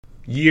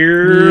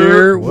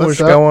What's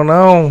going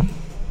on?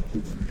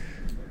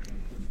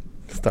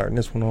 Starting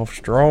this one off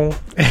strong.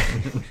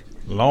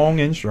 Long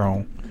and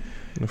strong.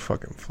 The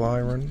fucking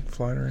flying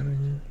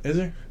around in Is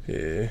there?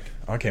 here. Yeah.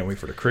 I can't wait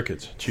for the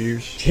crickets.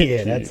 Cheers.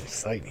 Yeah, that's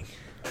exciting.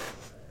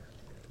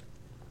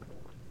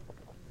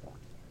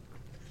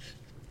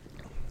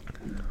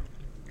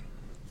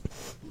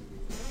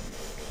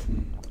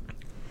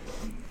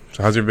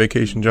 So how's your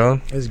vacation,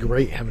 John? It's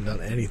great. Haven't done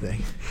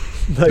anything.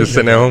 Just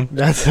sitting at home?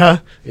 That's yeah.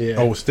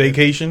 Oh,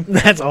 staycation?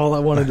 That's all I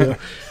want to do.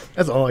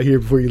 That's all I hear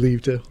before you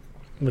leave too.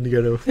 When you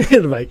go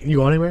to like, you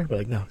going anywhere? But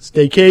like, no,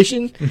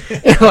 staycation.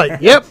 And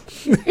like, yep.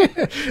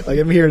 Like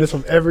I'm hearing this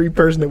from every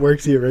person that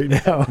works here right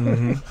now.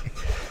 Mm-hmm.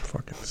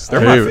 Fucking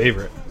They're my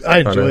favorite. I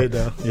enjoy it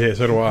though. Yeah,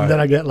 so do I. And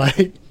then I get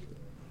like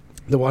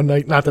the one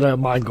night, not that I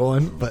mind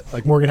going, but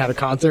like Morgan had a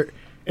concert.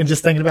 And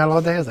just thinking about it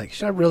all day, I was like,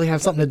 should I really have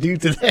something to do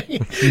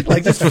today?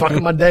 Like, just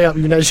fucking my day up,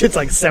 even though shit's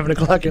like 7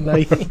 o'clock at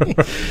night. I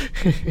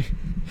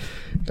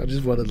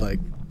just want to, like,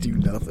 do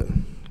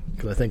nothing.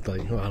 Because I think,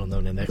 like, well, I don't know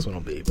when the next one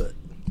will be, but,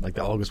 like,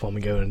 the August one, we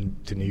go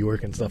to New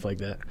York and stuff like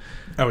that.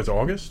 Oh, it's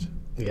August?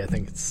 Yeah, I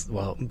think it's,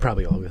 well,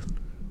 probably August.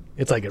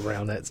 It's, like,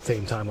 around that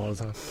same time all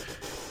the time.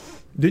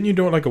 Didn't you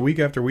do it, like, a week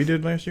after we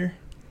did last year?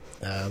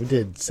 We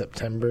did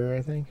September,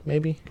 I think,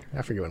 maybe.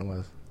 I forget when it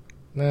was.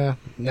 Nah,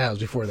 it was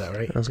before that,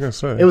 right? I was going to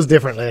say. It was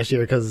different last year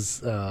because,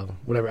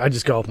 whatever, I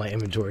just go off my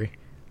inventory.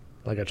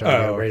 Like, I try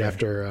to go right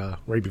after,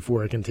 right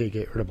before I can take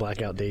it, or the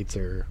blackout dates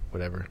or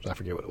whatever. I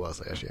forget what it was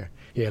last year.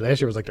 Yeah,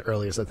 last year was, like, the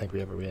earliest I think we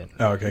ever been.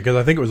 Oh, okay, because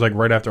I think it was, like,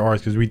 right after ours,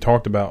 because we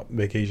talked about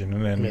vacation,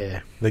 and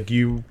then, like,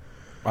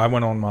 I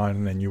went on mine,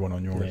 and then you went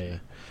on yours. Yeah.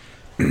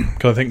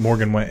 Because I think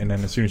Morgan went, and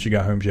then as soon as she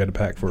got home, she had to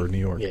pack for New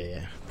York.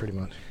 Yeah, pretty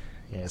much.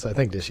 Yeah, so I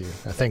think this year.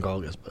 I think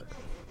August, but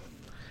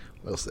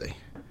we'll see.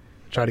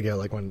 Try to go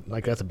like when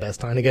that's the best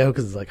time to go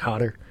because it's like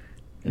hotter.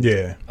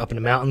 It's up in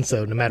the mountains,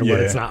 so no matter what,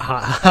 it's not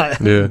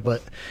hot. Yeah.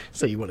 But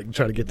so you want to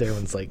try to get there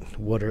when it's like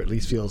water at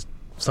least feels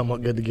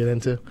somewhat good to get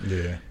into.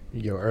 Yeah.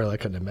 You go early. I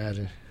couldn't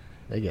imagine.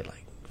 They get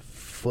like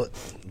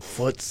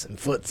foots and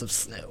foots of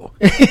snow.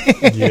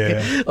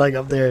 Yeah. Like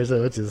up there,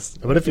 so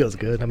but it feels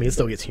good. I mean, it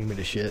still gets humid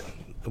as shit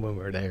when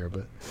we're there,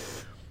 but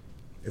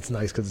it's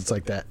nice because it's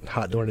like that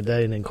hot during the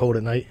day and then cold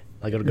at night.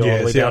 Like it'll go all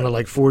the way down to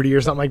like 40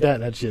 or something like that,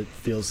 and that shit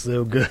feels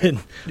so good.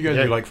 You guys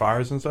do like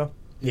fires and stuff?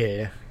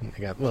 Yeah.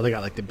 They got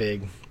like the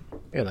big,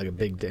 like a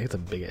big deck. It's a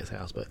big ass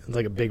house, but it's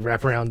like a big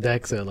wraparound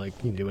deck, so like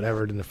you can do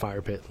whatever. In the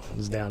fire pit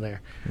is down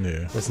there.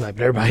 Yeah. It's nice,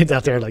 but everybody's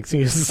out there like as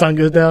soon as the sun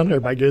goes down,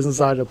 everybody goes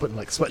inside. They're putting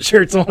like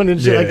sweatshirts on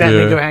and shit like that,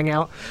 and they go hang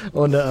out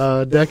on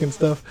the deck and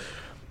stuff.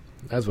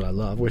 That's what I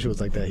love. Wish it was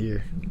like that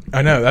here.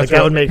 I know. That's like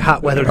that would make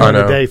hot weather during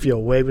the day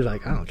feel way, but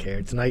like I don't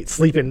care. Tonight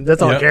sleeping.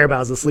 That's all I care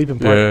about is the sleeping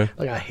part. Yeah.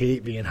 Like I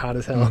hate being hot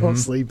as hell. I'm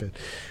sleeping.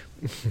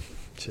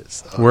 Shit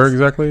sucks. Where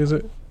exactly is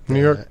it?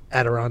 New York?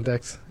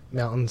 Adirondacks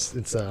Mountains.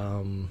 It's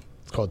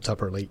called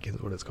Tupper Lake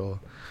is what it's called.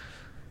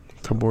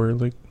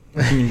 Tupperware Lake.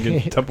 You can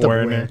get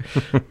Tupperware in there.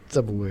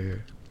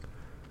 Tupperware.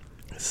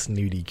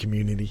 Snooty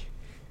community.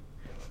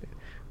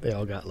 They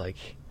all got like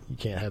you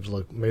can't have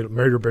like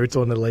murder boats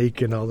on the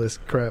lake and all this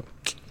crap.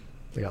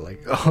 They got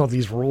like all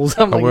these rules.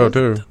 I'm like, will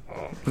too.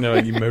 No,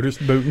 like you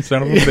motorboating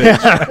son of a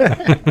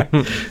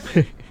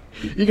bitch.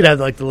 You could have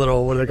like the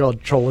little what are they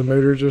called, trolling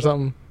motors or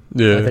something.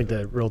 Yeah, I think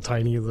the real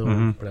tiny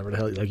little whatever the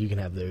hell. Like you can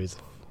have those,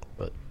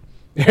 but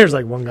there's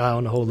like one guy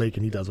on the whole lake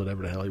and he does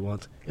whatever the hell he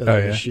wants. He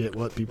doesn't give a shit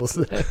what people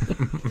say.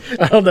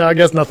 I don't know. I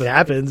guess nothing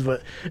happens,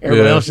 but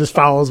everybody else just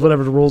follows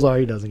whatever the rules are.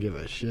 He doesn't give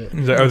a shit.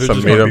 He's like, they're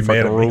just gonna be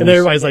mad at me. And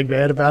everybody's like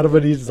mad about it,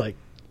 but he's like,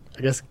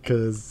 I guess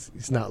because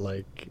he's not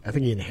like I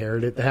think he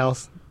inherited the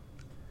house.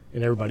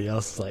 And everybody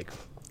else is like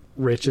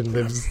rich and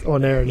lives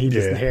on there, and he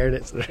just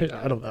inherited it. So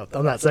I don't know.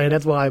 I'm not saying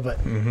that's why,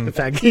 but the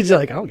fact he's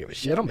like, I don't give a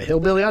shit. I'm a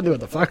hillbilly. I'll do what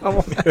the fuck I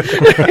want.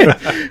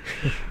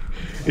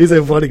 He's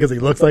so funny because he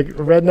looks like a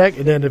redneck,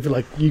 and then if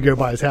like you go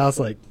by his house,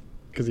 like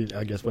because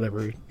I guess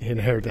whatever he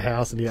inherited the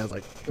house, and he has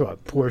like a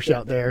Porsche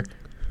out there,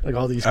 like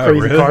all these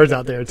crazy cars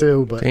out there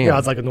too. But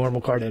it's like a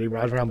normal car that he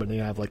rides around, but then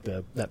you have like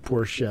that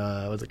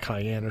Porsche, was it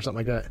Cayenne or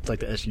something like that? It's like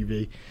the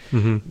SUV.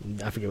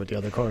 I forget what the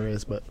other car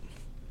is, but.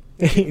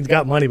 He's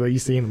got money, but you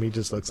see him, he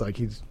just looks like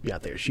he's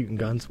out there shooting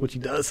guns, which he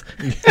does.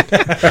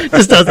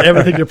 Just does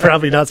everything you're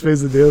probably not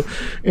supposed to do.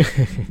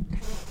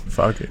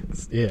 Fuck it.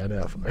 Yeah, I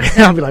know.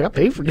 I'll be like, I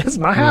paid for this. It's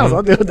my house.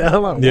 I'll do what the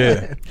hell I want.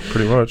 Yeah,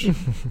 pretty much.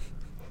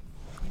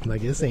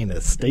 Like, this ain't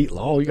a state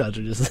law. You guys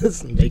are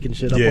just making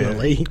shit up on the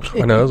lake.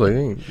 I know. I was like,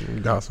 you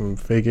got some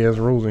fake-ass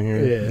rules in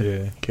here.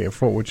 Yeah. Can't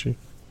fuck with you.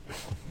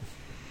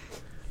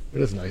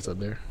 It is nice up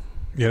there.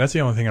 Yeah, that's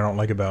the only thing I don't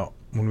like about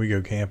when we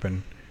go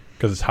camping.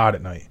 Because it's hot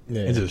at night.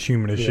 Yeah. It's just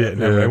humid as shit.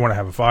 And they want to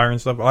have a fire and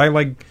stuff. I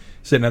like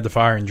sitting at the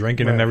fire and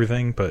drinking and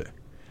everything, but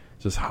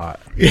it's just hot.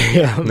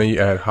 Yeah. And then you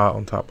add hot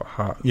on top of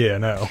hot. Yeah,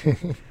 no.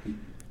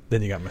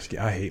 Then you got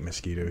mosquitoes. I hate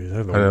mosquitoes.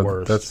 They're the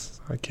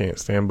worst. I can't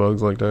stand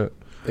bugs like that.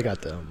 They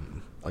got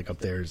them, like up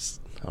there's,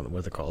 I don't know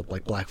what they're called,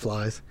 like black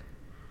flies.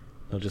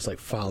 They'll just like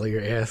follow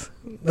your ass.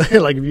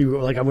 Like if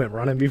you I went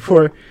running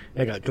before,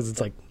 because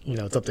it's like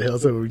it's up the hill,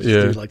 so we just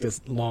do like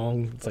this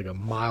long. It's like a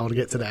mile to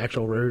get to the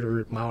actual road, or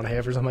a mile and a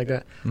half or something like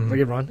that. Like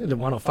you run, and then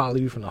one will follow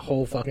you from the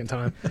whole fucking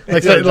time.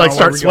 Like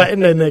start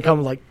sweating, and they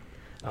come like.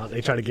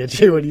 They try to get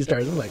you when you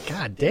start. I'm like,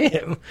 God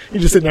damn!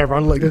 You're just sitting there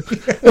running like this.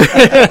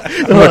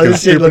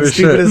 This shit looks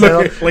stupid as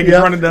hell. Like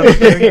you're running down the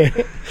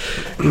thing.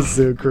 It's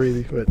so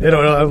crazy. But I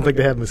don't think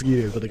they have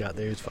mosquitoes, but they got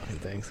those fucking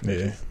things.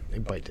 Yeah, they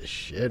bite the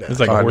shit out. It's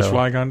like a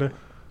horsefly kinda.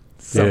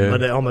 But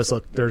they almost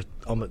look.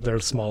 They're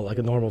small, like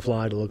a normal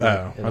fly to look.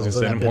 Oh, I was gonna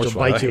say them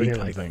horsefly. Bite you, and you're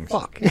like, things.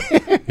 Fuck.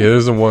 Yeah,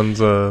 there's the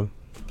ones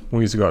we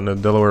used to go out in the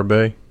Delaware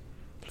Bay,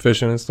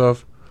 fishing and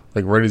stuff.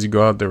 Like right as you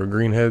go out, there were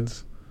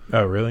greenheads.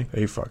 Oh, really?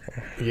 They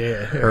fucking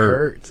it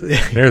hurts.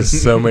 There's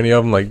so many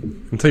of them. Like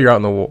until you're out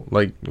in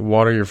the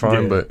water, you're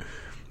fine. But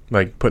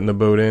like putting the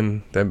boat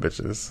in, that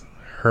bitches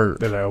hurt.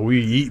 They're like,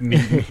 we eating.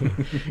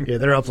 Yeah,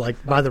 they're up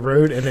like by the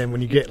road, and then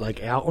when you get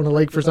like out on the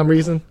lake for some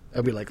reason,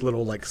 there'll be like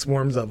little like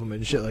swarms of them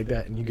and shit like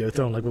that, and you go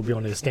through them like we'll be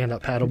on these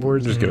stand-up paddle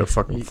boards. Just get a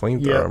fucking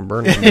flamethrower and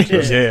burn them.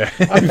 Yeah,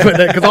 I'll be putting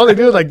that because all they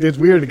do is like it's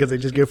weird because they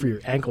just go for your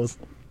ankles.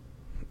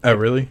 Oh,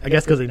 really? I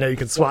guess because they know you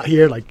can swat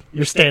here, like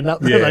you're stand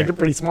up. Yeah. Like they're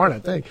pretty smart, I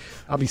think.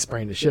 I'll be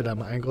spraying the shit out of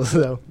my ankles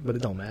though, but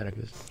it don't matter.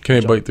 Can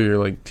they bite through your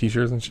like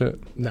t-shirts and shit?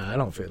 Nah, I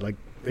don't fit. Like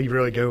they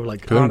really go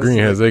like. Cause them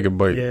greenheads, they could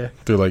bite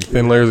through like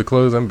thin layers of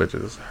clothes. Them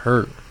bitches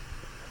hurt.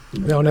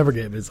 They'll never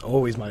get it. It's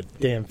always my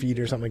damn feet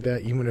or something like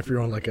that. Even if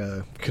you're on like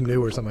a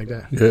canoe or something like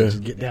that. Yeah.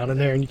 Just get down in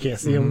there and you can't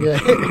see them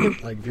yet.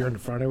 Like if you're in the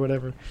front or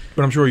whatever.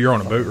 But I'm sure you're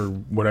on a boat or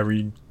whatever.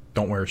 You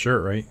don't wear a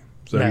shirt, right?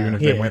 So even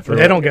if they went through,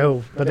 they don't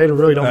go. But they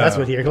really don't mess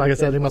with you. Like I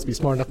said, they must be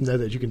smart enough to know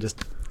that you can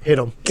just hit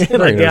them.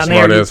 Like down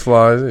smart there, ass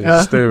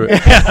flies. Stupid.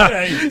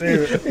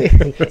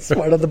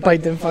 Smart enough to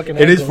bite them fucking.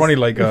 It is funny.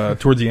 Like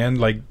towards the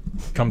end, like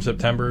come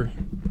September,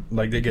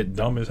 like they get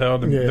dumb as hell.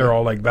 They're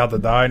all like about to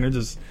die, and they're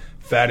just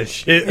fat as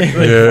shit,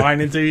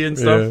 flying into you and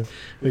stuff. Yeah.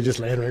 They just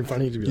land right in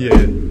front of you.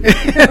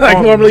 Like,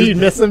 like normally you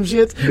miss some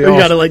shit. You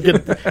gotta like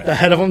get the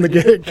head of them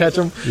to catch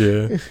them.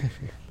 Yeah.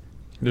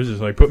 They're just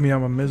like, put me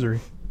out of my misery.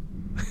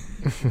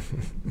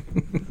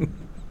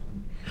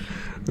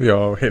 We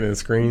all hitting the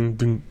screen,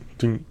 ding,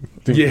 ding,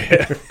 ding,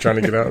 trying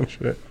to get out and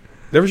shit.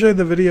 They ever showed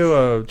the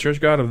video, Church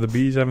God, of the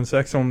bees having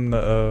sex on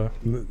the?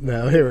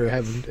 No, they were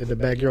having in the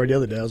backyard the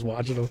other day. I was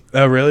watching them.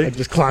 Oh, really? They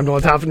just climbed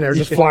on top and they were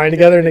just flying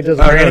together, and they just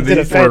ran into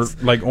the fence.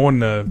 Were, like on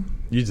the,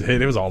 you just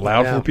hit. It was all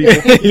loud for people.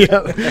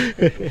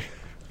 It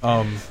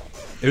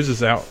was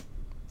just out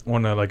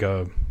on like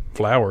a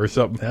flower or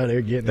something. Oh,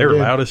 they were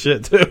loud as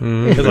shit too.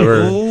 It was like,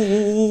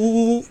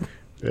 ooh.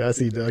 Yeah, I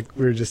see. Like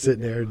we were just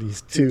sitting there, and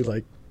these two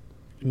like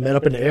met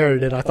up in the air,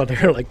 and then I thought they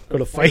were like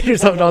going to fight or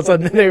something. All of a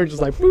sudden, they were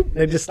just like, boop,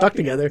 they just stuck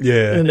together.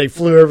 Yeah, and then they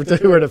flew over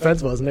to where the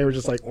fence was, and they were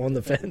just like on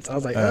the fence. I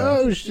was like,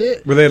 oh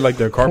shit. Were they like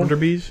the carpenter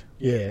bees?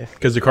 Yeah,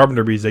 because the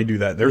carpenter bees, they do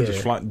that. They're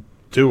just flying.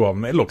 Two of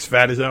them. It looks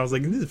fat as hell. I was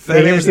like, this is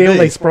fat. You ever see them?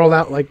 They sprawl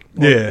out like.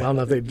 Well, yeah. I don't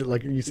know if they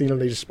like. You seen them?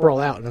 They just sprawl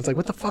out, and it's like,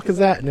 what the fuck is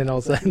that? And then all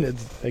of a sudden,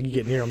 like you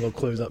get near them, they'll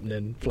close up and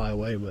then fly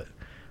away, but.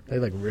 They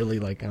like really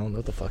like I don't know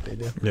what the fuck they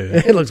do.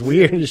 Yeah. It looks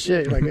weird as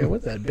shit. You're like, hey,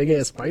 what's that big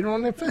ass spider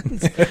on their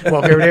fence?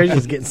 Walk over there,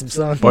 just getting some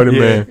sun. Spider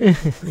Man.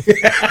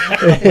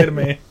 Spider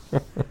Man.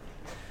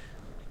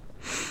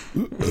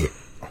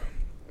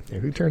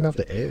 Who turned off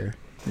the air?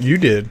 You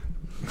did.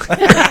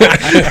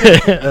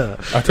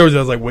 I told you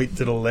I was like, wait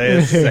till the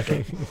last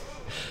second.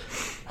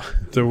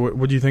 So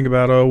what do you think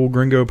about old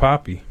Gringo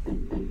Poppy?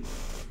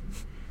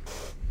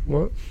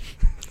 What?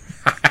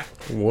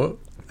 What?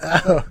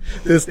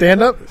 The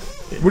stand up?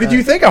 What did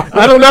you think of?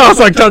 I don't know. I was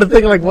like trying to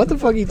think like what the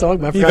fuck are you talking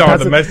about? You thought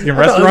the Mexican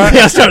restaurant?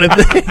 Yeah, I started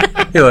thinking.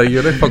 You're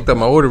like, they fucked up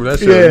my order, but that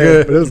shit was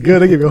good. But it was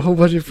good. They gave me a whole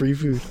bunch of free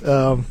food.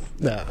 No,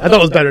 I thought it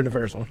was better than the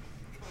first one.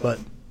 But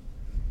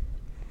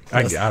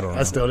I don't know.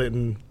 I still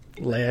didn't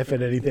laugh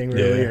at anything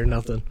really or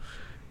nothing.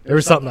 There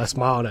was something I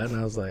smiled at, and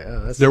I was like,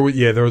 "Oh, that's." There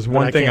was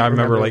one thing I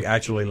remember like it.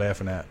 actually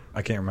laughing at.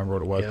 I can't remember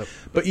what it was, Yep.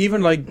 but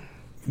even like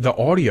the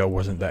audio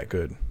wasn't that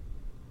good.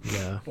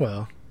 Yeah,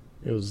 well,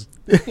 it was.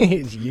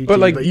 YouTube, but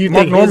like you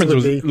Mark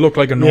Norman's looked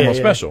like a normal Yeah.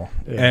 special,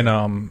 Yeah. and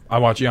I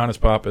watched Giannis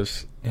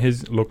Pappas.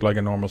 His looked like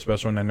a normal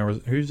special, and then there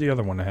was who's the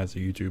other one that has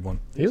the YouTube one?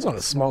 He was on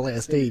a small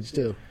ass stage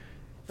too.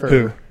 For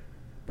Who?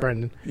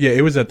 Brendan. Yeah,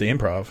 it was at the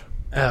Improv.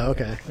 Oh,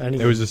 okay.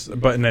 It was just,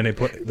 but and then they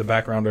put the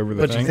background over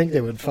the But thing. you think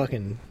they would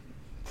fucking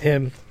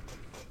him?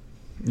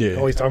 Yeah.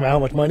 Always talking about how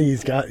much money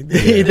he's got.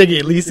 You think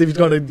at least if he's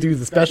going to do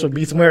the special,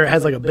 be somewhere it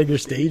has like a bigger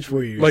stage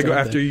for you. Or like something.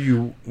 after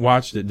you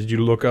watched it, did you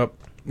look up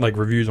like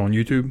reviews on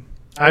YouTube?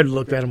 I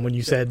looked at him when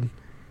you said.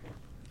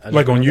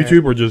 Like on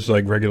YouTube or just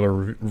like regular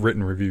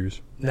written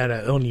reviews? No,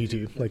 on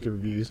YouTube, like the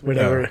reviews.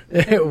 Whenever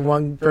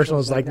one person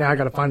was like, "Now I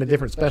got to find a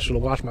different special to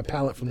wash my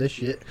palate from this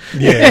shit."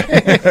 Yeah,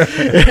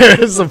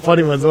 there's some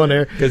funny ones on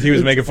there because he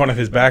was making fun of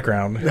his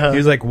background. He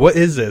was like, "What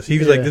is this?" He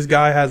was like, "This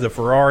guy has a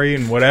Ferrari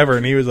and whatever,"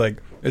 and he was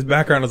like, "His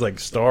background is like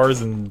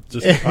stars and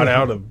just cut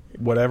out of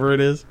whatever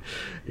it is."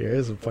 Yeah,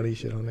 there's some funny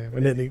shit on there.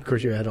 And then of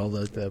course you had all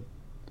the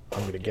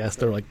I'm gonna guess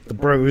they're like the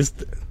bros.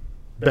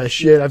 best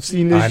shit I've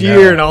seen I this know.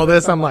 year and all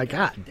this. I'm like,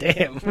 God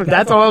damn,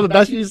 that's all the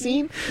best you've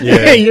seen?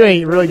 Yeah. You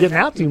ain't really getting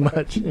out too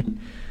much.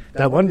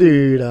 That one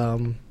dude,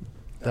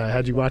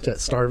 how'd you watch that,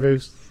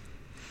 Starvos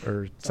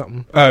or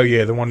something? Oh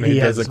yeah, the one that He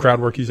does has- the crowd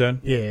work. You said.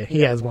 Yeah,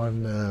 he has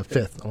one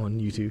fifth on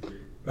YouTube.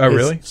 Oh His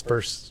really?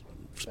 first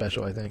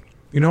special, I think.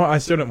 You know what? I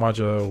still didn't watch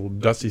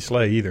Dusty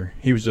Slay either.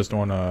 He was just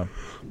on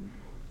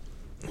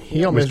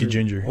He almost Whiskey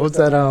Ginger. What was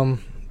that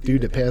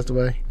dude that passed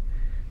away?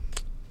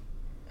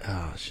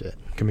 Oh shit.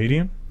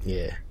 comedian.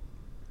 Yeah.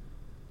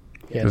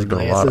 He had There's the been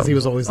a lot glasses. of He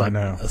was them. always I like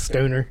know. a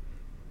stoner.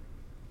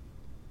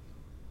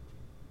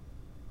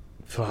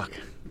 Fuck.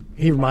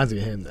 He reminds me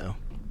of him though,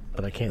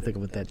 but I can't think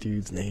of what that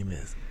dude's name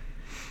is.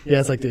 Yeah,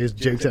 it's like there's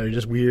jokes that are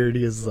just weird.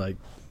 He is like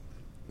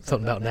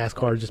something about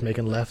NASCAR just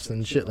making lefts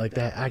and shit like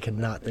that. I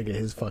cannot think of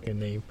his fucking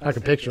name. I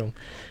can picture him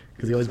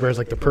because he always wears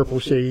like the purple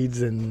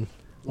shades and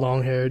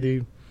long hair,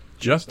 dude.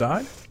 Just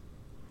died.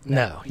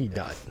 No, he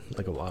died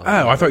like a while.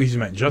 Oh, I thought you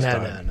meant just No,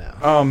 died.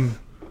 no.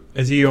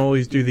 Does he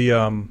always do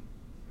the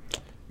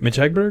Mitch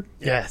Hedberg?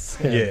 Yes.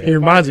 Yeah. He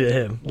reminds me of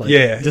him. Like,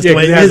 Yeah. Just Yeah, the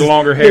way 'cause he has the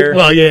longer hair.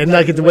 Well, yeah, and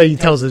like the way he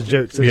tells his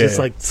jokes. It's just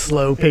Yeah. like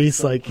slow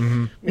pace. Like,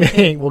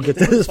 Mhm. we'll get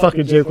to this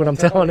fucking joke when I'm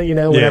telling it,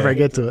 whenever Yeah. I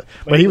get to it.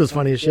 But he was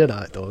funny as shit,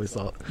 I always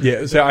thought.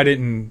 Yeah. So I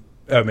didn't.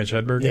 Oh, Mitch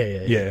Hedberg.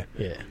 Yeah.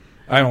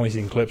 I only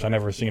seen clips. I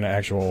never seen an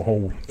actual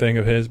whole thing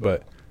of his,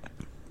 but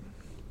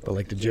But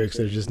like the jokes,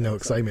 there's just no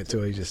excitement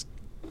to it. He's just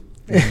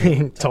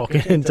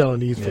talking and telling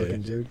these Yeah.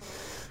 fucking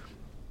jokes.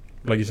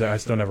 like you said, I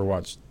still never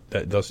watched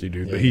that Dusty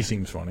dude, but Yeah. he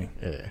seems funny.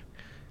 Yeah.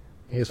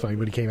 He was funny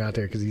when he came out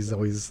there because he's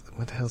always,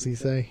 what the hell does he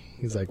say?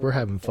 He's like, we're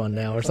having fun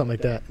now or something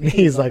like that. And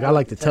he's like, I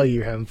like to tell you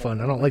you're having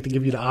fun. I don't like to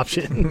give you the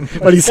option.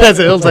 But he says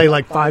it. He'll say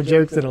like 5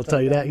 jokes and he'll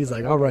tell you that. He's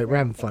like, all right, we're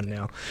having fun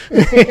now.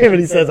 But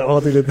he says it all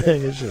through the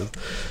thing. It's just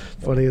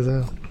funny as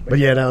hell. But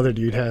yeah, the other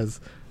dude has,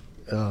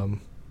 on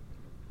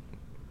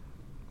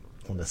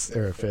the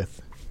 5th,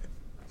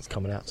 it's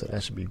coming out. So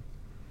that should be,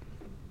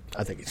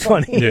 I think it's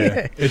funny.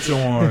 Yeah. It's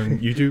on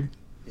YouTube.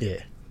 Yeah.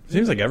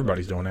 Seems like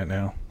everybody's doing that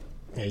now.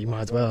 Yeah, you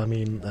might as well. I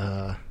mean,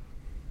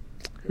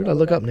 who did I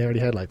look up? And they already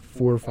had like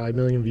 4 or 5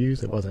 million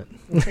views. It wasn't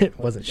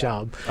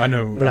Shab, I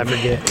know. but I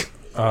forget.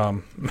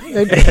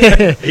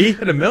 He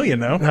hit 1 million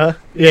though. Huh?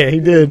 Yeah, he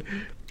did.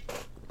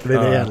 But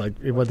then they Uh, had like,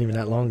 it wasn't even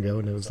that long ago,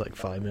 and it was like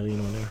 5 million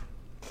on there.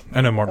 I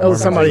know Mark Oh, Mormons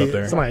is somebody up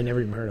there. I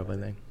never even heard of. I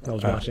think I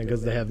was Oh. watching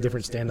because they have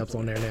different stand-ups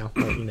on there now.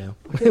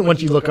 Like,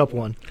 once you look up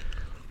one,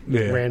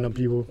 Yeah. random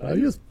people.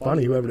 He was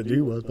funny, whoever the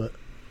dude was, but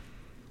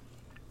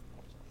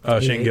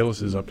Shane Yeah.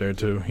 Gillis is up there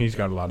too. He's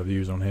got a lot of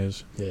views on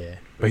his, yeah,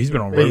 but he's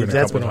been on Rogan a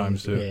that's couple been on-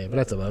 times too. Yeah, but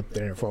that's up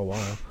there for a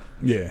while.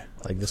 Yeah.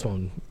 Like this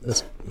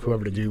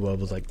whoever the dude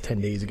was like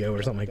 10 days ago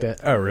or something like that.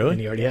 Oh And really?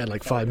 he already had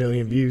like 5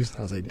 million views.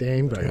 I was like,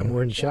 dang, but I got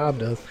more than Shab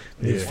does.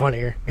 He's Yeah.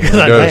 funnier. He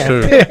I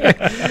does,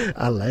 laughed.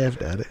 I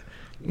laughed at it.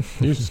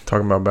 You was just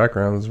talking about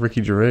backgrounds.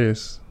 Ricky Gervais,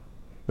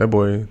 that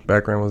boy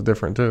background was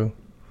different too.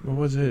 What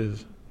was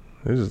his?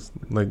 It was just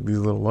like these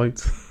little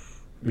lights.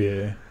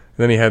 Yeah.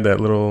 Then he had that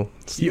little.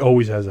 He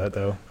always has that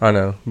though. I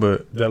know,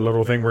 but That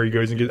little thing where he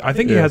goes and gets. I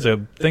think he Yeah. has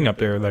a thing up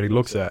there that he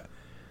looks at,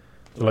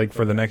 like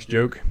for the next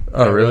joke.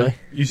 oh really?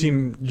 You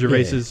seen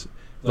Gervais's?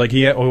 Like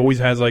he always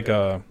has like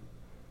a.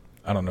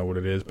 I don't know what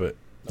it is, but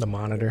The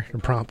monitor, the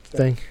prompt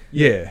thing.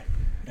 yeah.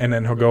 And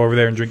then he'll go over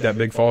there and drink that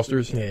big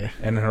Foster's, Yeah.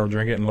 and then he'll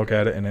drink it and look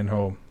at it, and then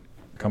he'll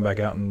come back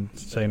out and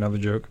say another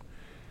joke.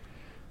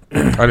 I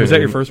didn't Was that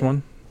your even- first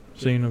one?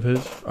 Scene of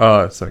his?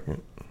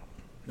 Second.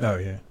 Oh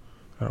yeah.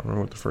 I don't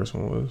remember what the first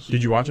one was.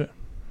 Did you watch it?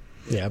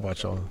 Yeah, I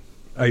watched all of them.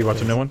 Oh, you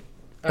watched a new one?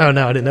 Oh,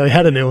 no, I didn't know he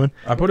had a new one.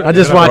 I put it. I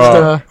just it watched,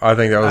 I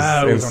think that was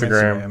Oh, it was on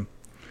Instagram.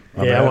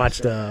 My Yeah, bad. I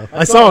watched,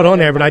 I saw it on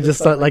there, but I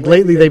just thought, like,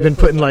 lately they've been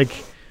putting, like,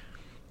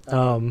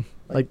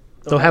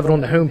 they'll have it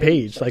on the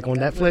homepage, like on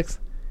Netflix,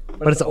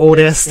 but it's an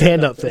old-ass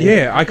stand-up thing.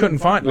 Yeah, I couldn't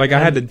find. Like, I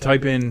had to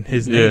type in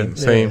his Yeah, name.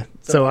 same.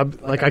 So, I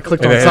clicked And on that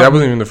something.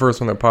 wasn't even the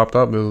first one that popped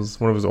up. It was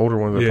one of his older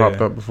ones that Yeah.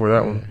 popped up before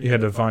that one. You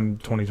had to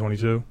find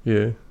 2022.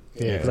 Yeah.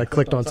 Yeah, because I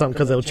clicked on something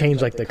because they'll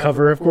change, like, the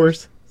cover, of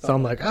course. So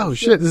I'm like, oh,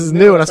 shit, this is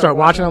new. And I start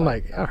watching. I'm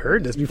like, I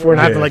heard this before.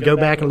 And I have to, Yeah. like, go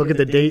back and look at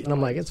the date. And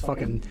I'm like, it's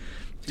fucking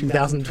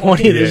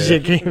 2020 this Yeah.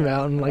 shit came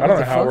out. And I'm like, I don't what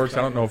know the how it fuck? works.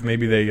 I don't know if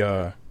maybe they,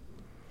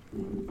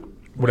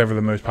 whatever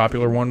the most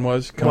popular one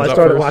was, comes Well, I up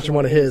started first. watching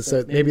one of his,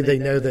 so maybe they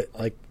know that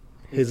like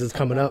his is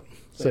coming up,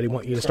 so they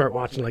want you to start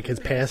watching like his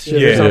past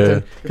shit Yeah. or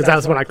something. Because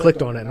that's when I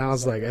clicked on it, and I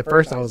was like, at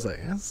first I was like,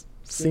 that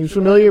seems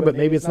familiar, but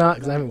maybe it's not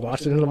because I haven't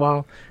watched it in a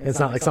while. And it's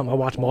not like something I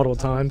watch multiple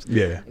times.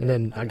 Yeah. And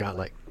then I got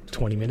like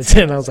 20 minutes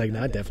in, and I was like,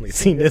 no, I definitely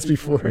seen this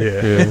before.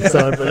 Yeah. Yeah.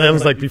 So but that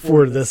was like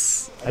before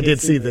this. I did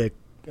see the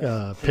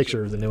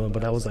picture of the new one,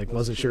 but I was like,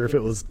 wasn't sure if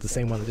it was the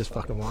same one I just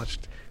fucking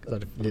watched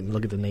because I didn't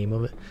look at the name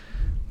of it.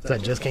 So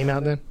that just came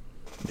out then.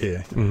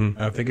 Yeah. hmm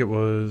I think it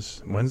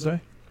was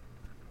Wednesday.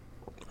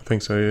 I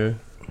think so. Yeah.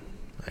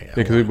 Yeah,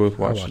 Because we both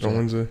I'll watched watch it on that.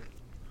 Wednesday.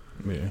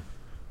 Yeah.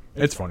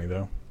 It's funny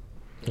though.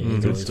 Yeah, he's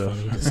Good always stuff.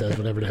 funny. He just says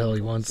whatever the hell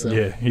he wants. So.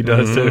 Yeah, he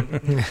does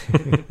Mhm.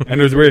 too. And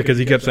it was weird because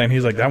he kept saying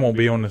he's like, that won't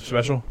be on the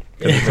special.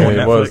 'Cause it's on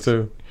Yeah, it was Netflix.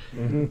 too.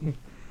 Mm-hmm.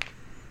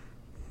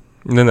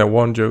 And then that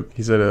one joke,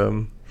 he said,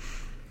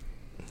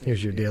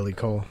 Here's your daily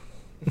call.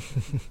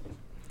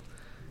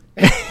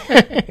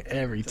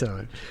 Every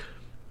time.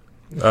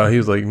 He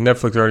was like,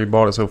 Netflix already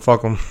bought it, so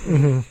fuck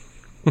them.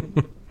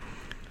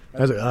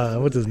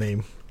 What's his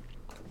name?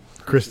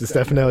 Chris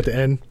Stefano at the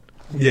end.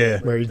 Yeah.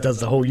 Where he does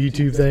the whole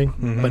YouTube thing.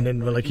 But then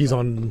like he's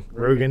on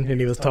Rogan and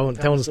he was telling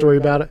the story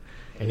about it.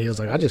 And he was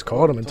like, I just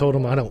called him and told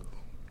him I don't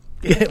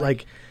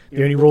like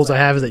the only rules I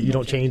have is that you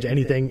don't change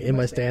anything in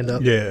my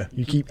stand-up. Yeah.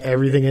 You keep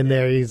everything in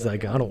there. He's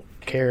like, I don't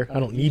care. I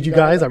don't need you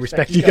guys. I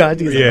respect you guys.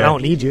 He's like, I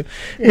don't need you.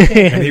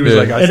 And he was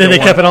like, and then they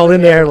kept it all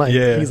in there. Like,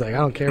 he's like, I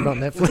don't care about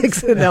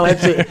Netflix. And now that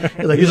shit,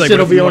 he's like, this shit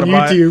will be on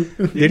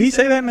YouTube. Did he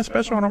say that in a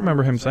special? I don't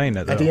remember him saying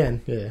that, though. At the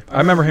end, yeah. I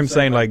remember him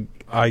saying, like,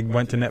 I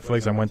went to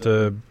Netflix. I went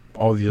to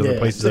all these other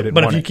places.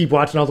 But if you keep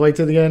watching all the way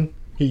to the end,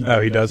 he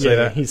does say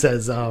that? He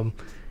says,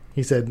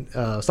 he said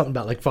something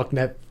about like fuck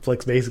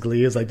Netflix.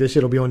 Basically, is like this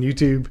shit will be on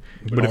YouTube.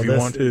 But if you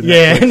want to,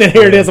 and then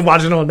here it is. I'm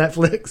watching it on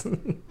Netflix.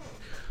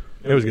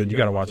 It was good. You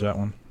got to watch that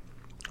one.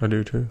 I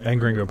do too. And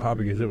Gringo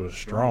Poppy because it was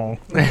strong.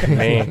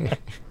 Man.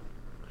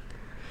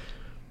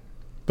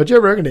 But Joe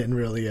Rogan didn't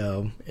really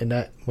in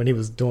that when he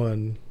was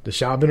doing the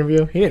Schaub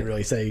interview, he didn't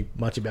really say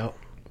much about.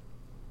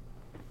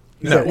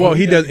 No, well,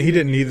 he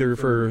didn't either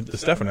for the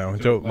Stefano.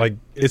 So like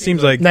it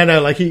seems like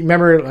no, like he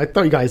remember. I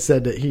thought you guys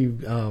said that he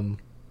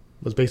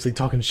was basically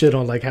talking shit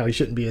on like how he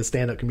shouldn't be a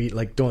stand-up comedian,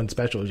 like doing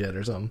specials yet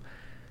or something.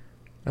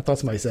 I thought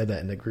somebody said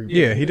that in the group.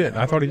 Yeah, he did.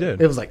 I thought he did.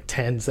 It was like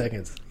 10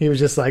 seconds. He was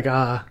just like,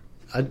 I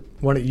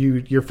wanted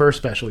your first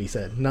special, he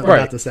said. Nothing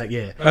about the second.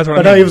 Yeah. That's what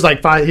but I mean. No,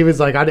 he was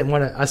like, I didn't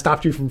want to, I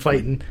stopped you from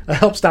fighting. I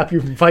helped stop you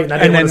from fighting. I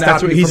didn't want to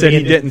stop you from he said he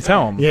being didn't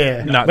tell him.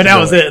 Yeah. Not but that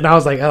was it. And I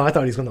was like, I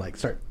thought he was going to like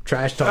start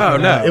trash talking. Oh,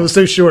 no. It was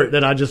so short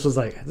that I just was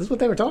like, is this what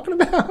they were talking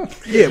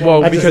about? Yeah,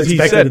 well, I because he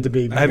expected said it to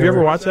be. Have you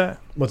ever watched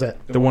that? What's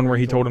that? The one where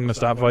he told him to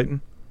stop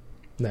fighting?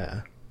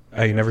 Nah.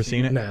 Oh, you never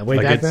seen it? Nah, way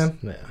back then?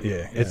 Nah.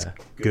 Yeah, it's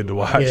good to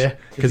watch. Yeah.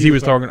 Because he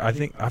was talking,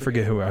 I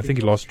forget who, I think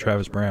he lost to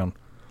Travis Brown.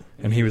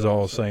 And he was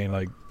all saying,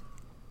 like,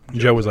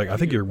 Joe was like, I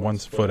think you're 1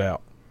 foot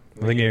out.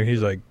 I think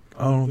he's like,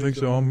 I don't think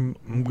so.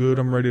 I'm good.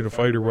 I'm ready to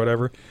fight or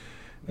whatever.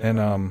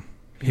 And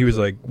he was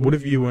like, what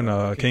if you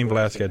and Cain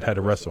Velasquez had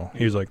to wrestle?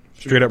 He was like,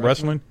 straight up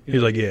wrestling? He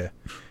was like, yeah.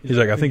 He's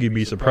like, I think you'd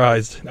be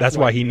surprised. That's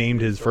why he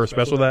named his first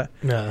special that.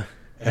 Nah.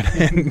 And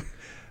then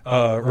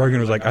Rogan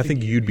was like, I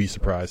think you'd be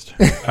surprised.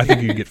 I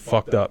think you'd get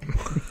fucked up.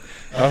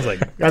 I was like,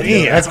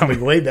 damn. That's going to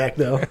be way back,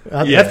 though.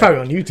 Yeah. That's probably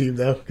on YouTube,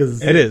 though.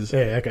 Cause, It is.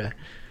 Yeah, okay.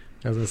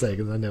 I was going to say,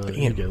 because I know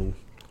you go.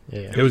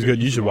 Yeah. It was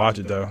good. You should watch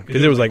it, though.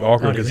 Because it was like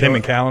awkward because him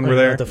and Callan were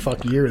there. What the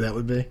fuck year that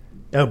would be.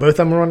 Oh, both of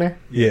them were on there?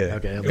 Yeah.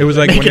 Okay. It was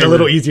like make when it they a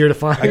little were- easier to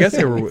find. I guess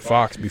they were with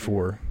Fox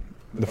before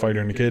the fighter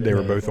and the kid. They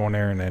were both on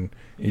there, and then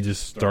he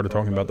just started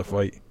talking about the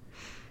fight.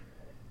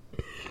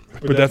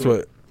 But that's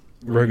what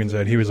Rogan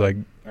said. He was like,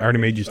 I already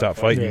made you stop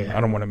fighting. Yeah.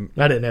 I don't want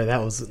to. I didn't know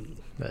that was.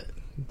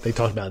 They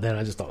talked about it then.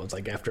 I just thought it was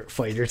like after a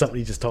fight or something.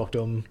 He just talked to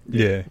him.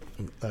 Yeah.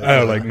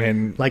 Like,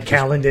 man. Like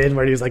Callan did,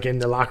 where he was like in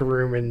the locker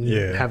room and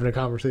Yeah. having a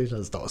conversation. I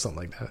just thought it was something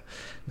like that.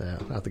 No,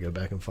 I'll have to go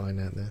back and find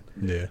that then.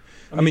 Yeah.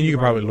 I mean, you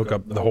could probably look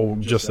up the whole,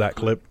 just that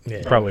clip. Yeah.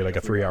 It's probably like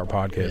a 3-hour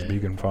podcast, Yeah. but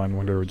you can find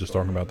when they were just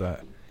talking about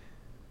that.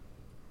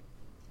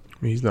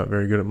 He's not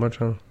very good at much,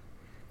 huh?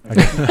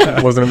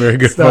 Wasn't a very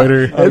good So,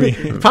 fighter.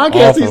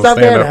 podcast, Awful he's not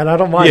bad stand-up. at. I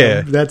don't mind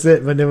Yeah. him. That's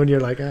it. But then when you're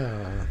like,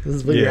 this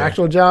is what your Yeah.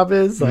 actual job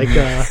is, like,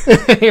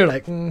 you're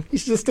like, you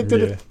should just stick to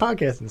the Yeah.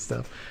 podcast and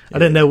stuff. I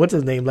didn't know what's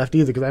his name left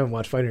either because I haven't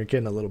watched Fighter and Kid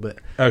in a little bit.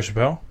 Oh,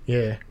 Chappelle?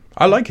 Yeah.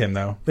 I like him,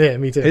 though. Yeah,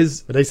 me too.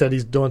 His- But they said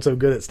he's doing so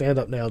good at stand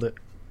up now that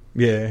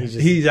Yeah. He's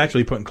just- He's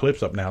actually putting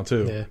clips up now,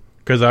 too. yeah.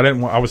 Because I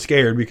was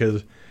scared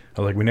because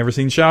I was like, we never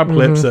seen Schaub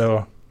clips,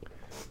 so.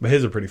 But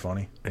his are pretty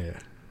funny. Yeah.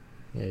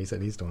 Yeah, he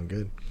said he's doing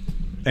good.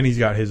 And he's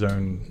got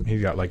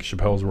like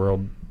Chappelle's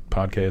World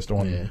podcast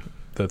on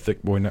the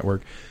Thick Boy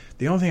Network.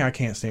 The only thing I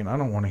can't stand, I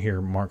don't want to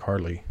hear Mark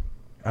Hartley.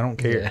 I don't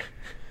care. Yeah.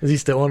 Is he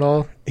still on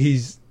all?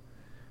 He's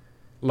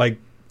like,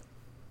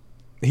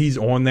 he's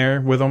on there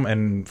with them,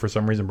 and for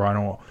some reason,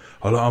 Brian,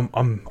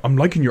 I'm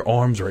liking your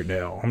arms right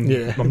now. I'm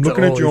Yeah,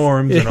 looking it's at your always-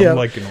 arms, and yeah. I'm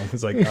liking them.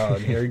 It's like,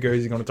 here he goes.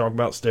 He's going to talk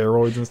about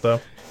steroids and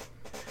stuff.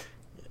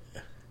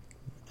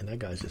 And that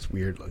guy's just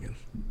weird looking.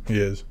 He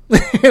is.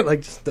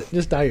 Like,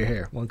 just dye your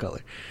hair one color.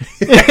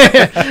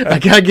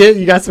 Like, I get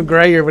you got some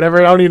gray or whatever.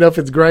 I don't even know if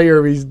it's gray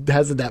or if he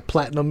has that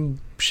platinum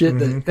shit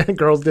that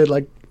girls did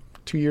like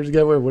 2 years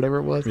ago or whatever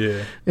it was.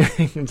 Yeah.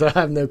 So I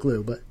have no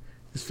clue, but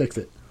just fix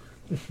it.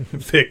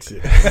 Fix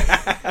it.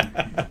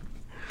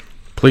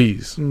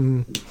 Please.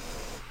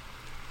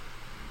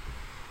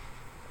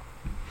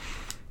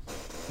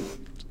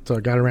 So I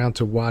got around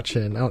to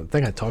watching. I don't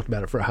think I talked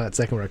about it for a hot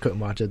second where I couldn't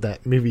watch it.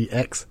 That movie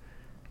X.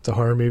 It's a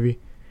horror movie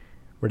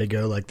where they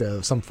go like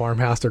some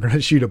farmhouse. They're going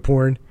to shoot a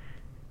porn,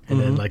 and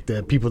then like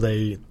the people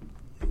they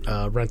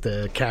rent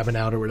the cabin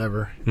out or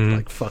whatever,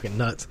 like fucking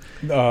nuts.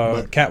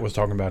 Kat was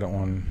talking about it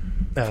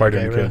on Oh, Fighter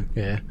okay, and really? Kid.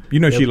 Yeah. You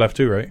know Yep. she left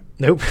too, right?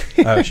 Nope.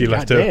 She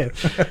left too.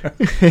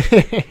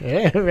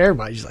 Yeah,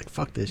 everybody's just like,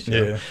 fuck this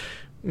shit.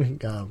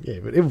 Yeah. Yeah,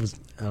 but it was,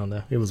 I don't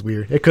know, it was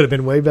weird. It could have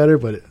been way better,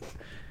 but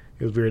it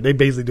It was weird. They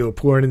basically do a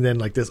porn, and then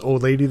like this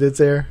old lady that's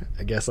there,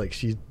 I guess like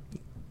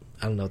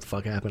I don't know what the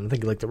fuck happened. I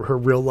think like her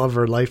real love of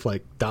her life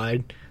like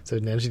died. So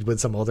then she's with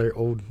some other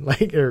old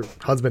like her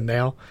husband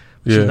now.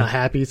 She's not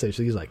happy, so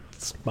she's like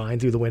spying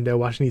through the window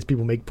watching these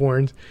people make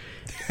porns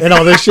and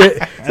all this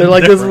shit. So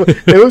like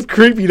it was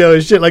creepy though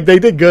and shit. Like they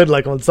did good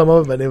like on some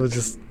of them, but it was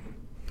just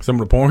Some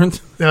of the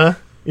porns?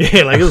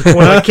 yeah, like it was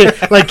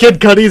porn, like Kid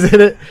Cudi's in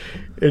it.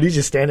 And he's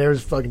just standing there with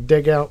his fucking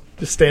dick out,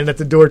 just standing at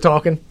the door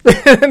talking.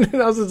 And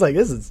I was just like,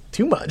 this is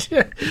too much.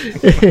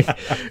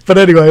 But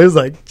anyway, it was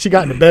like, she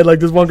got into bed.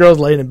 Like, this one girl's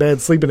laying in bed,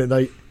 sleeping at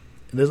night.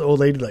 And this old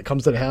lady, like,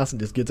 comes to the house and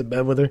just gets in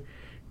bed with her.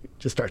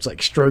 Just starts,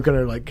 like, stroking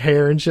her, like,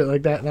 hair and shit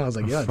like that. And I was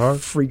like, yeah,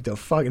 freaked the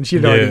fuck. And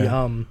she'd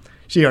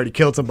already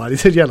killed somebody.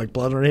 She had, like,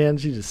 blood on her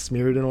hand. She just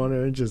smeared it on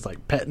her and just,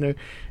 like, petting her.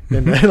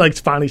 And then, like,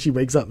 finally she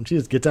wakes up and she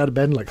just gets out of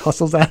bed and, like,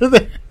 hustles out of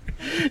there.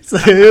 So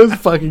it was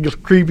fucking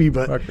creepy,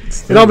 but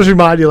it almost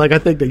reminded you, like, I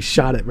think they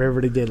shot it wherever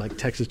they did, like,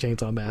 Texas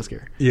Chainsaw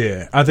Massacre.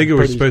 Yeah, I think it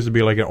was supposed to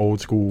be like an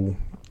old school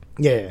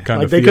kind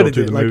like of they feel could to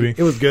have the like, movie.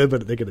 It was good,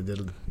 but they could have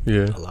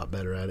did a lot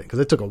better at it because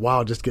it took a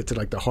while just to get to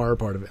like the horror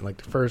part of it. Like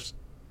the first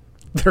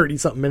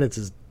 30-something minutes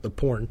is the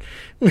porn,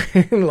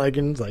 like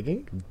and it's like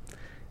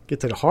get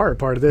to the horror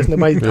part of this.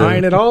 Nobody's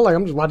dying at all. Like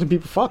I'm just watching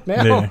people fuck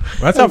now. Yeah. Well,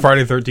 that's how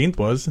Friday the 13th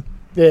was.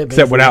 Yeah,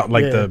 except without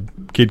like the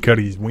Kid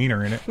Cudi's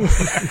wiener in it.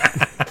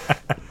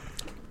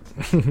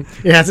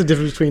 Yeah, that's the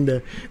difference between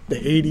the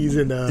 80s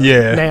and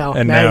now.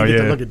 And now now you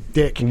get to look at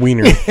dick.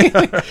 Wiener.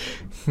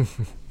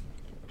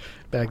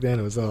 Back then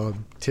it was all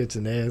tits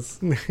and ass.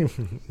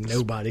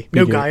 No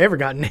guy ever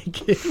got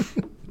naked.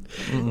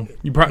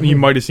 You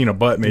might have seen a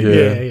butt maybe.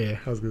 Yeah.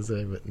 I was gonna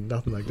say, but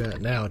nothing like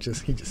that. Now it's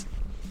just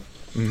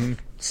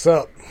what's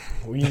up?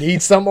 Well, you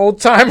need some old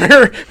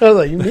timer. I was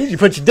like, you need to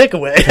put your dick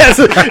away. That's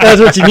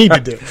what you need to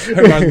do.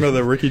 That reminds me of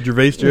the Ricky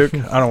Gervais joke.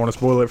 I don't want to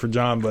spoil it for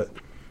John, but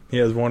he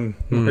has one.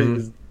 Where he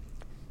was,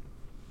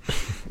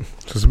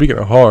 So speaking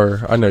of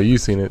horror, I know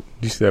you've seen it.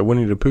 Did you see that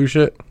Winnie the Pooh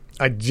shit?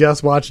 I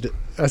just watched it.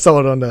 I saw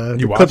it on the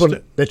You clip watched on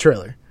it? the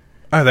trailer.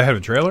 oh, they have a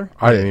trailer?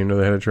 I didn't even know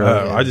they had a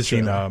trailer. Yeah, I just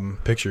seen trailer.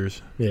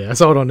 pictures. Yeah, I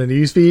saw it on the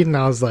news feed, and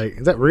I was like,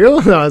 "Is that real?"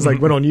 And I was like,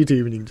 went on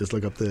YouTube, and you can just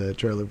look up the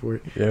trailer for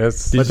it. Yeah, Did you they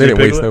see didn't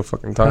waste Piglet? no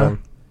fucking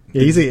time.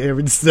 Yeah, you see, I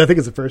think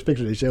it's the first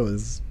picture they show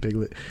is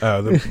Piglet.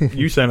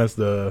 You sent us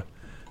the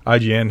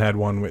IGN had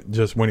one with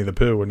just Winnie the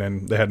Pooh, and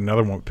then they had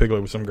another one with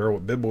Piglet with some girl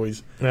with big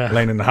boys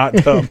laying in the hot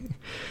tub.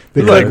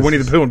 It's like Winnie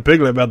the Pooh and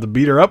Piglet about to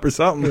beat her up or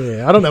something.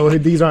 Yeah, I don't know.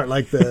 These aren't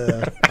like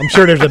the. I'm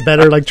sure there's a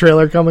better like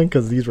trailer coming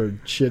because these were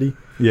shitty.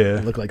 Yeah,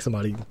 It looked like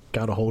somebody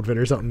got a hold of it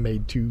or something.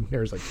 Made two.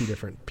 There was like two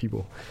different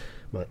people,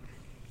 but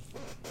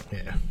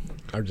yeah,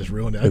 I just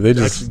ruined it. Yeah,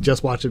 they I actually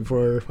just watched it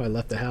before I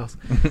left the house.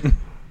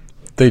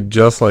 They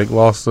just like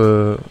lost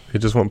it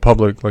just went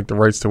public, like the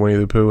rights to Winnie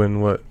the Pooh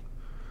in what?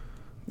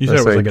 you said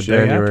it was Let's like a say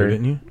day after, January.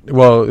 didn't you?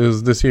 Well, it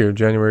was this year,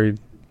 January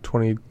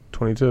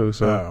 2022.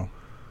 So Oh,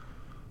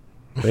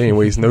 they ain't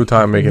waste no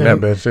time making that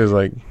bitch. It was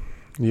like,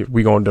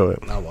 we gonna do it.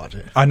 I'll watch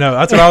it. I know.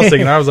 That's what I was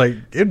thinking. I was like,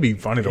 it'd be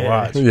funny to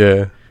watch.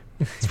 Yeah,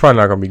 it's probably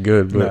not gonna be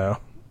good, but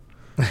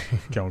No,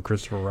 killing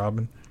Christopher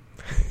Robin.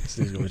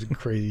 There's always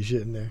crazy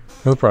shit in there.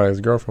 that was probably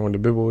his girlfriend with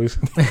the big boys.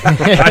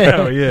 I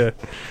know. Yeah.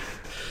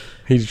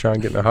 He's trying to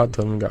get in the hot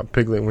tub and got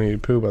Piglet Winnie the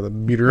Pooh by the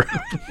beater.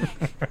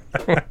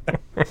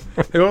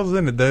 Who else was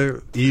in it?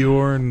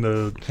 Eeyore and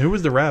who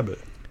was the rabbit?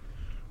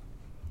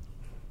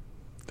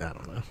 I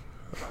don't know.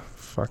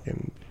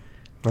 Fucking,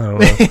 I don't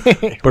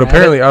know. But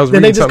apparently, I was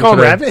Then reading they just something call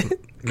him today. Rabbit.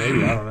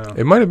 Maybe, I don't know.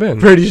 It might have been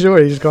Pretty sure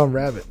they just call him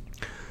Rabbit.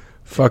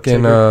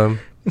 fucking. Tigger.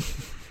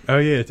 Oh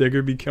yeah,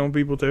 Tigger be killing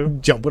people too.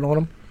 Jumping on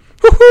him.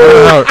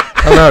 I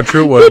don't know how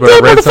true it was, but I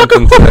read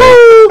something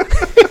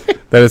today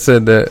that it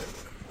said that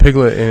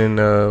Piglet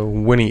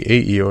and Winnie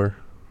ate Eeyore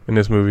in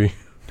this movie.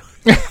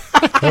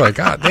 I'm like,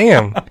 God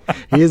damn.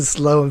 He is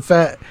slow and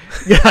fat.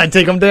 You gotta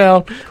take him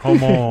down.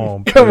 Come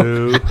on,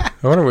 Pooh. I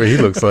wonder what he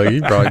looks like.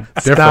 He's probably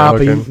different Stop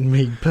looking. eating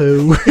me,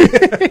 Pooh.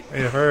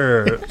 It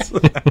hurts.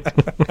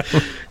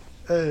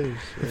 Oh,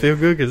 I feel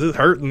good because it's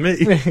hurting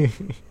me.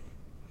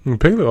 And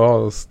Piglet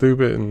all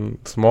stupid and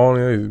small.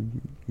 You know, he's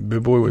a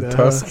big boy with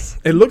tusks.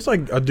 It looks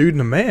like a dude in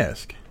a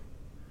mask.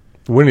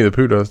 Winnie the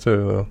Pooh does too,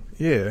 though.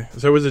 Yeah.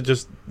 So is it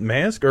just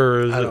mask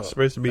or is I it don't-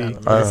 supposed to be?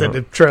 Like I said,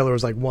 the trailer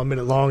was like 1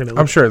 minute long, and it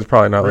I'm sure it's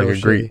probably not like real a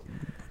great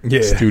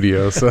Yeah.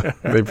 studio, so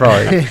they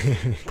probably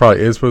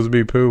is supposed to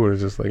be Pooh, but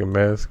it's just like a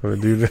mask with a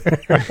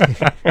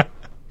dude.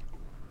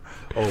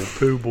 Oh,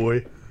 Pooh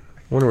boy.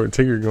 Wonder what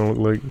Tigger gonna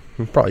look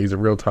like. Probably he's a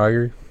real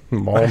tiger,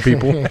 mauling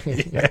people.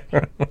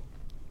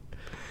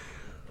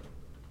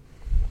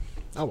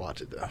 I'll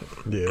watch it though.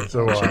 Yeah.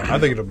 So I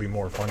think it'll be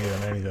more funny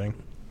than anything.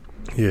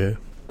 Yeah,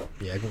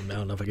 Yeah, I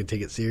don't know if I can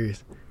take it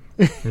serious.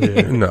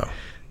 Yeah. no,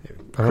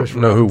 I Chris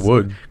don't know who Robinson.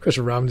 would.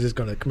 Christopher Robin's just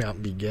gonna come out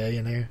and be gay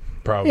in there.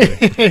 Probably.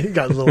 He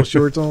got his little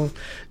shorts on.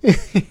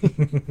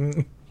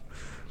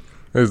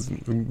 Is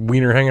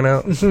Wiener hanging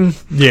out?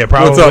 Yeah.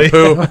 Probably. What's up,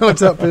 Pooh?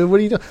 What's up, Pooh? What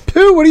are you doing?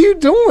 Pooh, what are you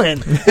doing?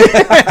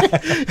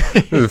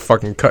 Just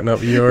fucking cutting up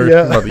Eeyore,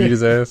 Yeah. about to eat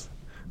his ass.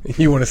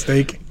 You want a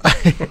steak?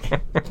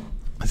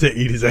 I said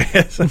eat his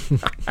ass.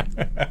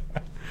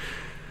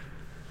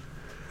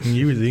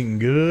 You was eating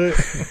good.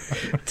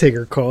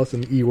 Tigger coughs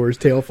and Eeyore's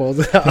tail falls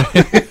out.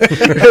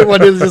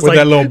 When it was just With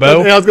that little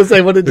bow? I was gonna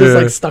say when it just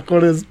like stuck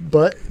on his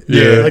butt.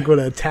 Yeah. Like with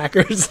an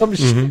attacker or some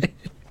shit.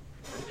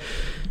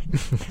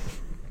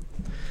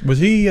 Was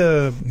he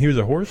was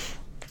a horse?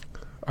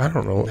 I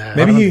don't know. Nah,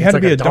 Maybe he it's had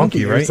like to be a a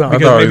donkey, or right? something.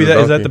 Because I thought maybe he was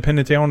a is that the donkey. pin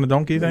the tail on the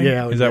donkey thing?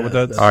 Yeah, Is that what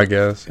yeah, that's? I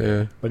guess,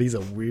 yeah. But he's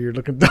a weird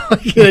looking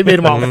donkey. They made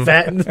him all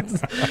fat. And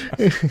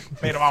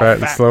Made him all Fat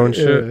and slow and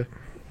shit. Yeah.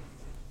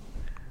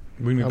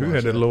 Winnie I Pooh watched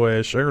had that that. little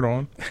ass shirt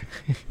on.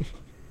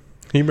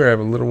 He better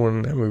have a little one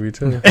in that movie,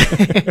 too.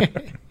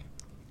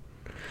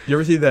 You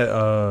ever see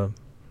that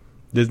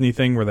Disney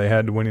thing where they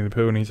had Winnie the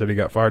Pooh and he said he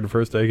got fired the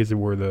first day because he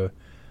wore the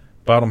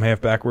bottom half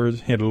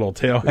backwards? He had a little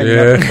tail hanging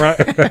out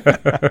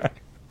the front.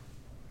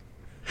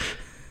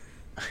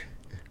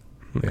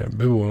 Yeah,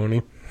 boo on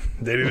him.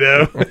 Did he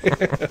know?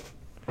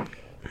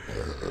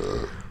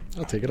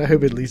 I'll take it. I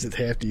hope at least it's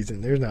half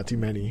decent. There's not too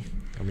many.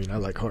 I mean, I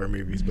like horror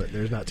movies, but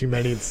there's not too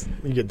many. It's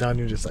you get done,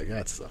 you're just like,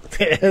 that sucked.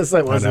 It's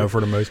like, I know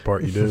for the most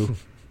part you do.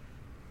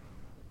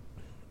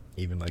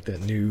 Even like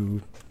that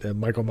new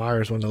Michael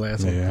Myers one, the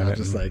last one. Yeah, I I was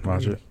just didn't like,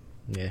 watch it.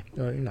 Yeah,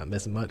 no, you're not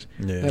missing much.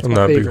 Yeah. That's I'm my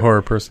not a big favorite.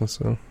 horror person,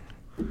 so.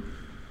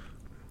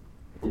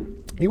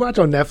 You watch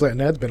on Netflix, and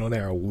that's been on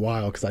there a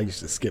while because I used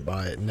to skip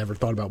by it and never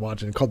thought about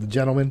watching it. Called The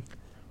Gentleman.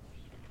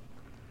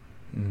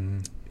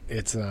 Mm.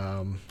 It's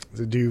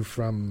the dude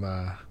from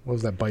what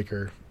was that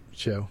biker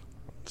show?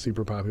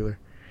 Super popular.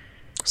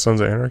 Sons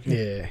of Anarchy?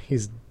 Yeah,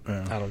 he's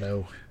Yeah. I don't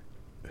know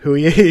who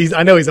he is.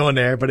 I know he's on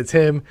there, but it's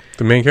him.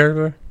 The main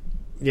character?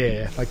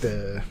 Yeah,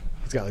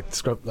 he's got like the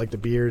scrub, like the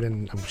beard,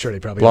 and I'm sure they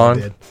probably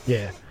Blonde? all did.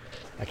 Yeah,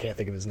 I can't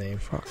think of his name.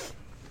 Fuck. For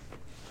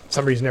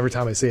some reason, every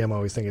time I see him, I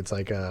always think it's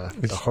like the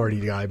Hardy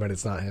guy, but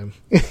it's not him.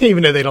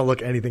 Even though they don't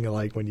look anything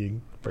alike when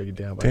you break it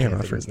down. But Damn, I can't I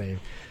think of his name.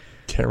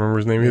 Can't remember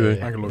his name either.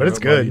 Yeah. I can look But it it's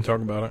up while good. you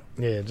talk about it.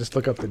 Yeah, just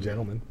look up The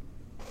Gentleman.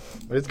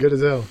 But it's good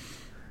as hell.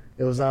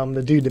 It was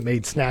the dude that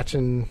made Snatch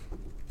and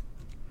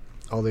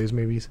all those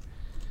movies.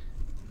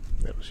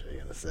 That'll show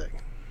you in a sec.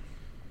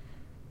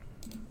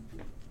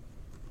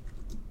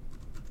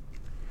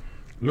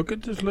 Look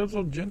at this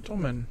little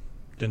gentleman.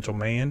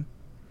 Gentleman.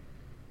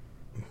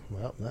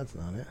 Well, that's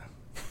not it.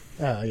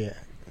 Oh, yeah.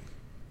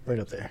 Right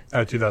up there.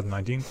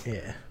 2019.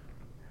 Yeah.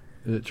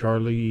 Is it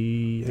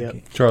Charlie? Yep.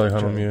 Charlie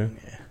Hunnam, yeah.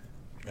 Yeah.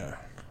 Yeah.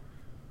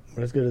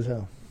 But it's good as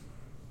hell.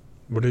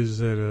 What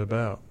is it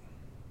about?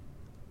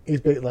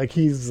 He's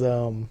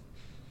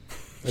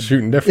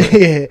Shooting different.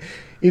 yeah,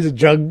 he's a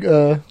drug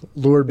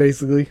lord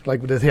basically.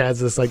 Like he has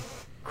this like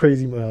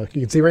crazy. You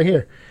can see right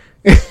here,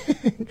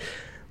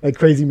 like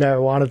crazy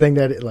marijuana thing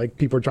that like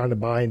people are trying to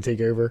buy and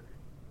take over.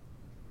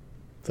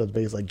 So it's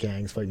basically like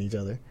gangs fighting each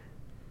other.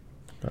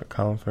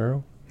 Colin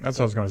Farrell? That's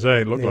what I was going to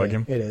say. It looked like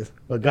him. It is.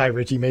 But Guy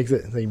Ritchie makes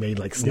it. He made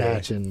like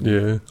Snatch and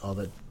Yeah. all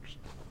that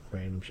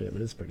random shit.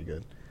 But it's pretty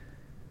good.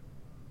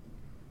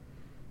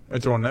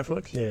 It's on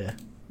Netflix? Yeah.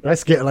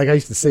 But I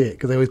used to see it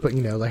because they always put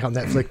like how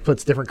Netflix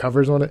puts different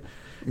covers on it.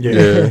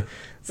 Yeah.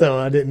 So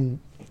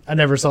I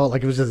never saw it.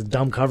 Like it was just a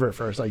dumb cover at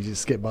first. Like you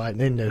just skip by it and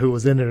didn't know who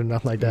was in it or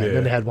nothing like that. Yeah. And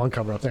then they had one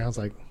cover up there. I was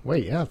like,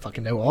 wait, yeah, I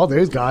fucking know all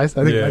those guys.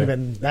 I think it Yeah. might have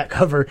been that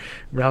cover.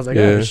 But I was like,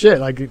 Yeah. oh shit,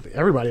 like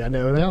everybody I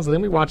know. And I was like,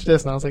 let me watch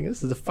this. And I was like,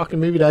 this is a fucking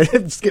movie that I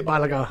did skip by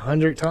like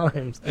 100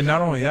 times. And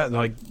not only that,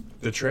 like,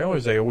 the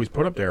trailers they always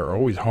put up there are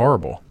always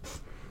horrible.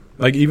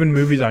 Like, even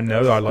movies I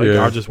know that I like,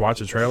 Yeah. I'll just watch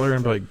the trailer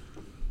and be like,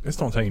 this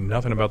don't tell you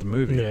nothing about the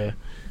movie. Yeah.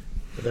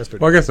 But that's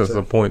pretty Well, I guess good, that's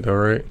so. the point, though,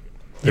 right?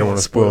 You You don't wanna want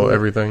to spoil spoil it.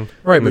 everything.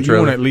 Right, in the but you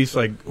want trailer. to at least,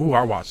 like, ooh,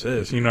 I'll watch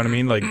this. You know what I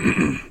mean? Like,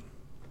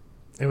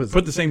 It was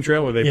put the same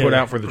trailer they Yeah. put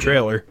out for the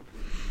trailer.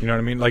 You know what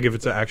I mean? Like, if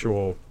it's an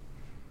actual,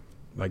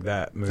 like,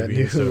 that movie. that new,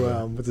 instead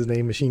of what's his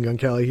name? Machine Gun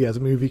Kelly. He has a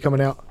movie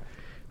coming out.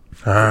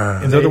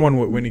 Ah. is that the one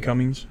with Whitney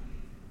Cummings?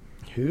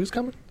 Who's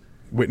coming?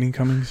 Whitney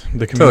Cummings?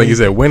 The Sound like you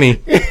said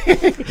Winnie.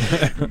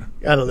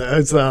 I don't know.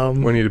 It's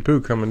Winnie the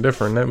Pooh coming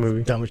different in that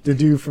movie. the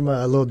dude from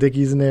Little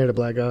Dickie's in there, the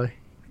black guy.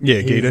 Yeah,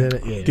 He's Gator. in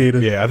it, yeah. Gator.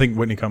 Yeah, I think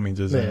Whitney Cummings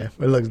is in Yeah, it.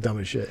 it looks dumb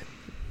as shit.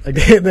 Like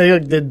they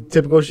did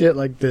typical shit.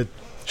 Like the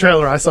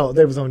trailer I saw,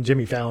 they was on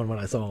Jimmy Fallon when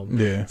I saw him.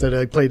 Yeah. So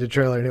they played the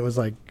trailer and it was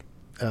like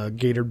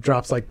Gator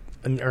drops like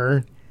an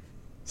urn,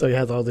 so he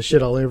has all the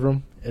shit all over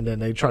him. And then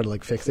they try to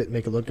like fix it, and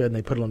make it look good, and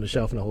they put it on the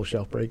shelf, and the whole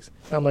shelf breaks.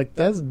 And I'm like,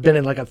 that's been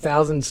in like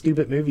 1,000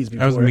 stupid movies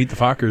before. That was Meet the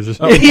Fockers or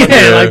something. yeah,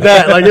 Yeah. like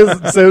that. Like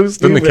it's so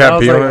stupid. the cat I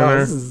was pee like, on it wow, there?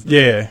 this is-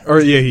 Yeah. Or,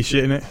 yeah, he's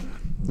shitting it.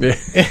 Yeah.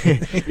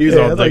 He was yeah,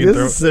 I all was like, digging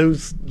this through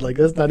is so like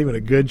that's not even a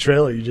good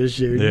trailer. You just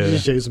showed. Yeah. You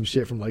just showed some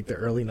shit from like the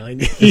early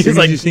 '90s. As soon It's as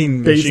like you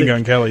seen basic- Machine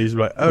Gun Kelly, he's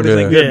like, oh, this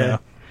Yeah. ain't good Yeah. now.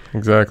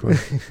 Exactly.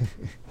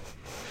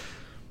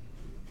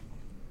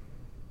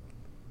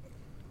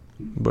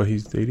 But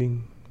he's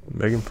dating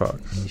Megan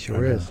Fox. He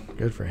sure is.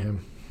 Good for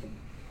him.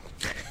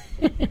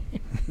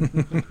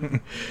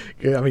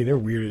 Yeah, I mean, they're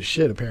weird as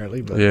shit,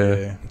 apparently. But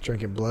Yeah.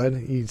 drinking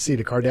blood. You see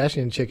the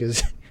Kardashian chick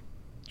is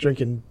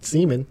drinking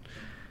semen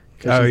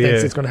because she thinks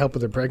yeah. it's going to help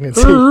with her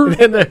pregnancy.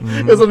 And then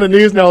it was on the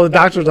news, and all the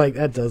doctors like,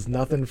 that does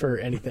nothing for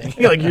anything.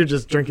 Like, you're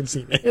just drinking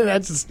semen.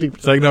 That's just stupid.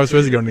 It's like, no, it's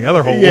supposed to go in the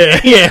other hole. Yeah.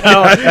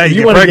 Oh, You you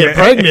get want to get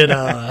pregnant.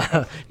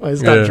 pregnant? Well,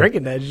 stop Yeah.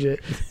 drinking that shit.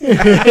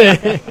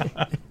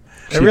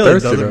 It really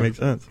thirsty, doesn't though. make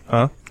sense.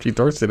 Huh? She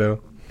thirsty though.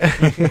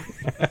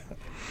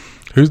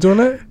 Who's doing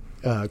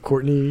that?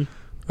 Courtney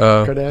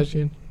Uh,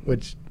 Kardashian,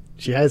 which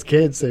she has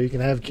kids, so you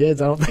can have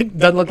kids. I don't think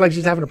doesn't look like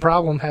she's having a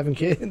problem having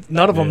kids.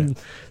 None of them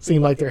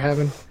seem like they're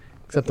having,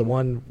 except the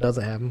one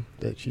doesn't have them.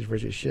 That she's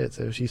rich as shit,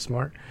 so she's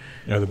smart.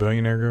 Yeah, the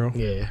billionaire girl?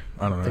 Yeah,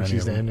 I don't know. I think any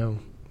she's of the them. no.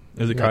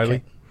 Is it not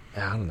Kylie?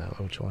 I don't know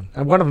which one.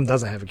 One of them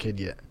doesn't have a kid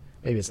yet.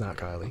 Maybe it's not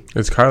Kylie.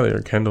 it's Kylie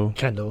or Kendall.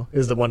 Kendall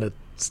is the one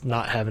that's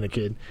not having a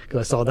kid. Because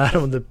I saw that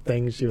on the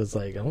thing. She was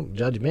like, "Don't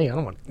judge me. I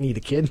don't need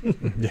a kid."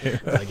 Yeah.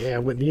 Like, yeah, I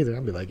wouldn't either.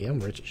 I'd be like, "Yeah, I'm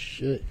rich as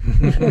shit."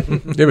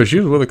 Yeah, but she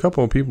was with a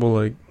couple of people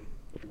like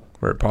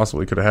where it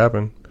possibly could have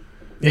happened.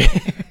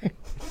 I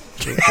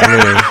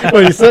What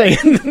are you saying?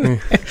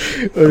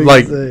 What are you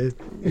Like- saying?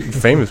 mean,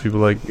 famous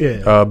people like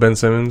Yeah. Ben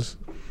Simmons,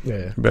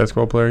 Yeah.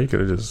 basketball player. He could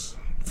have just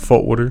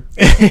fought with her.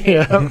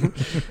 Yeah.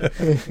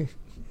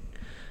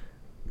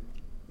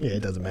 Yeah,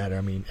 it doesn't matter.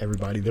 I mean,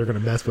 everybody they're gonna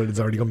mess with is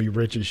already gonna be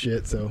rich as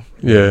shit, so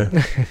Yeah,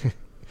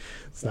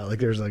 it's not like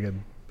there's like a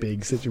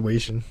big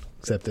situation.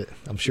 Except that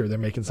I'm sure they're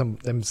making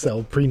them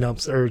sell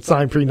prenups or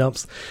sign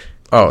prenups.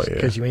 oh yeah.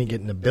 Because you ain't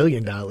getting $1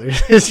 billion.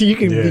 So you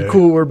can be Yeah.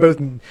 cool. We're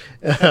both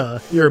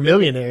you're a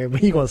millionaire,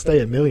 but you're gonna stay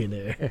a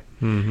millionaire.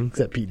 Mm-hmm.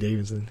 Except Pete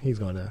Davidson, he's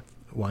gonna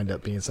wind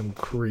up being some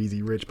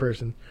crazy rich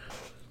person.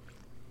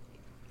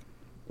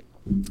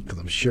 Because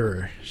I'm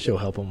sure she'll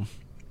help him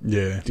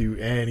Yeah. do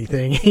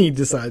anything he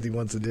decides he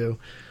wants to do.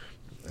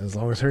 As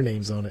long as her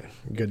name's on it,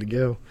 good to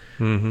go.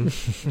 Mm-hmm.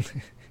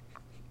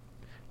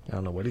 I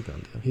don't know what he's gonna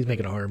do. He's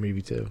making a horror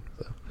movie too.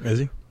 So. Is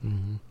he?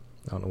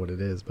 I don't know what it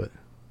is, but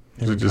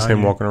Is it just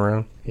him walking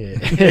around? yeah.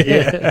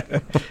 Yeah.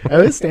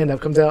 Oh, his stand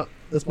up comes out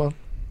this month.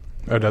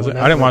 Oh, does it? On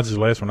I didn't Netflix. watch his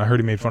last one. I heard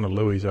he made fun of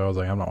Louis, so I was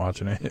like, I'm not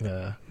watching it.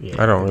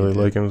 Yeah, I don't really he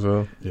did. like him,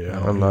 so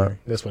Yeah, I'm not.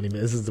 This one,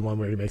 this is the one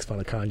where he makes fun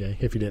of Kanye.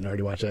 If you didn't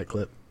already watch that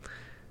clip,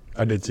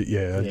 I did see.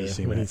 Yeah, I did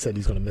see when he that. said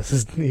he's going to miss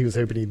his, he was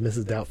hoping he'd miss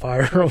his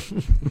Doubtfire from.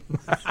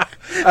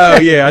 Oh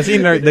yeah, I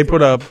seen they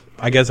put up.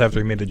 I guess after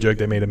he made the joke,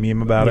 they made a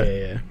meme about yeah,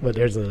 it. yeah. But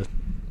there's a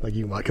like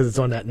you because it's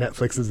on that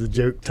Netflix as a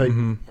joke type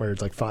Mhm. where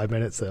it's like 5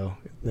 minutes. So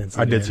it's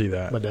I did yeah. see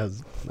that. But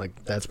that's like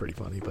that's pretty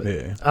funny. But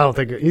Yeah. I don't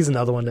think he's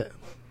another one that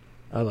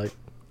I like.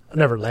 I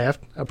never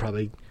laughed. I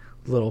probably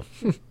a little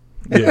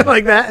Yeah.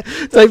 like that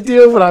type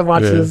deal when I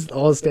watch Yeah. his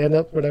all his stand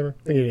up, whatever.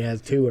 I think he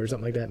has 2 or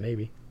something like that,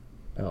 maybe.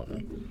 I don't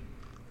know.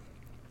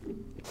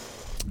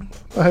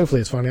 Well,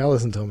 hopefully it's funny. I'll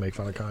listen to him make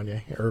fun of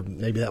Kanye, or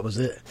maybe that was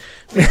it.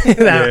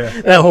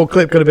 that whole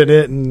clip could have been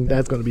it, and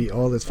that's going to be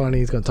all that's funny.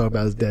 He's going to talk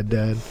about his dead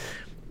dad,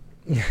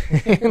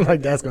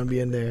 like that's going to be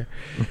in there.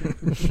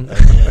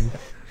 And,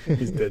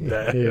 He's dead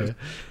dad.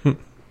 yeah,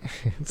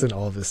 it's in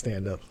all of his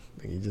stand up.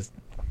 He just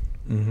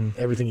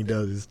everything he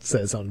does is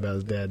says something about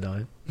his dad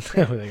dying.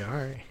 I'm like, all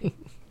right,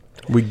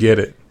 We get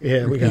it.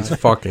 yeah, we got He's it.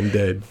 fucking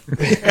dead.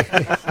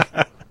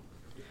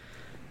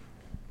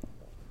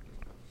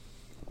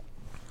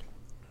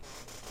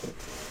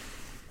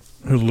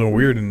 It was a little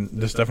weird, and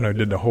DeStefano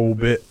did the whole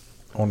bit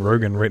on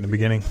Rogan right in the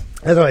beginning.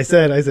 That's what I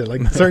said. I said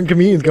like certain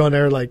comedians go in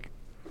there like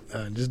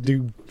just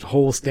do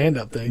whole stand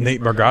up things. Nate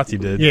Bargatze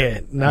did.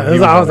 Yeah, no, When he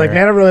was I on was like,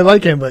 there. man, I really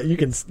like him, but you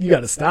got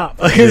to stop.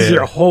 It's Yeah.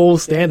 your whole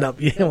stand up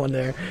on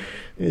there.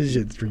 This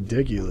shit's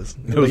ridiculous.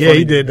 It was Yeah, funny.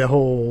 he did the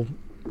whole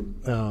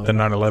The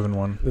 9/11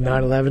 one. the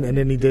 9/11, and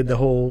then he did the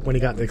whole when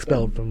he got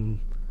expelled from,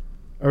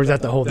 or was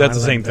that the whole? That's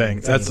the 9/11 same thing.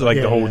 That's like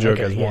the whole joke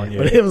as one, yeah.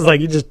 But it was like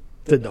he just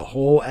did the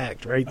whole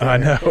act right there. I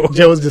know.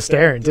 Joe was just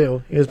staring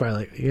too. He was probably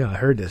like, yeah, I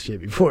heard this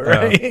shit before,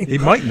 right? He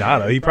might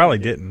not have. He probably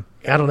didn't.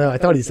 I don't know. I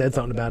thought he said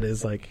something about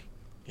his like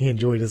he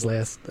enjoyed his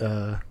last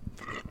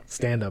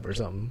stand up or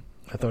something.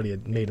 I thought he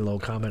had made a little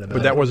comment about it.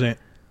 But that wasn't.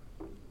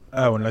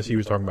 Oh, unless he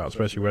was talking about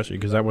Especially Wesley,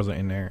 because that wasn't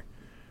in there.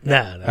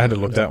 Nah, I had to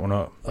look that one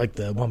up. Like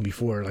the one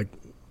before, like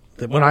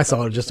the one I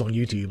saw just on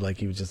YouTube, like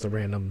he was just a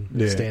random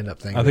Yeah. stand up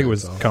thing. I think it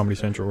was So, Comedy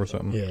Central or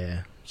something.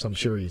 yeah, so I'm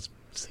sure he's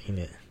seen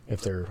it.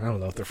 If they're, I don't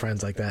know if they're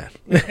friends like that,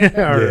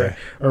 Yeah.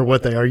 or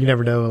what they are. You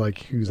never know,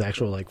 like who's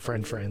actual like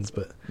friends.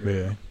 But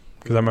Yeah.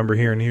 Because I remember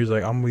hearing, he was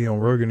like, I'm going to be on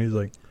Rogan. He's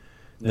like,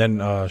 then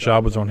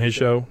Shab was on his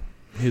show.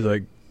 He's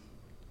like,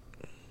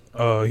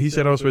 he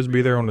said I was supposed to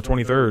be there on the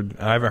 23rd.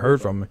 I haven't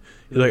heard from him.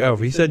 He's like, oh, if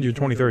he said you're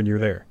 23rd, you're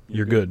there.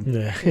 You're good.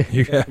 yeah,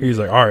 He's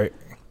like, all right.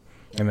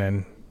 And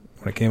then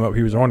when it came up,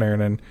 he was on there.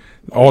 And then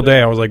all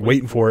day I was like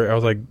waiting for it. I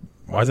was like,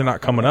 why is it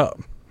not coming up?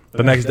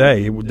 The next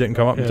day, it didn't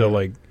come up Yeah. until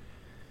like,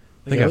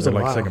 I think Yeah, it was after a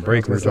like while. second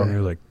break, we I were was gonna talking. He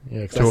was like,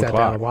 yeah. Because 2 I sat down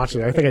o'clock. and watched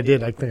it. I think I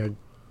did. I think I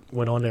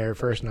went on there at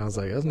first, and I was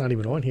like, "That's not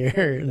even on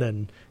here." And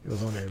then it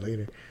was on there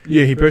later.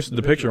 yeah, he posted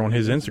the picture on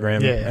his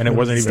Instagram, Yeah, and it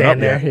wasn't even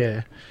stand up there.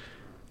 yet.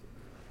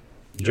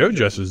 Yeah, Joe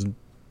dresses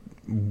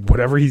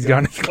whatever he's got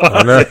in his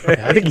I know. closet.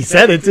 I think he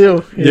said it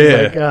too. He was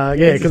Yeah. like,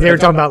 yeah, because they were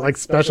talking about like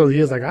special. He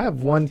was like, I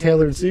have one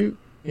tailored suit.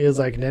 He was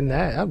like, and then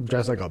that I'm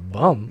dressed like a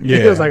bum. He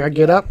Yeah. was like, I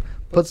get up,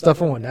 put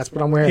stuff on. That's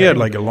what I'm wearing. He had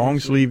like a long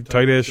sleeve,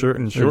 tight ass shirt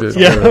and shorts.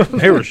 did. Yeah.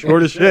 They were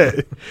short as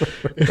shit.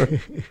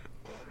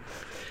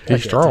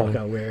 He's strong.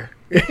 I wear.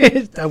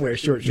 I wear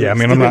short shorts. Yeah, I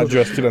mean, I'm not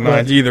dressed to the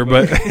nines either,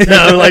 but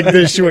No, like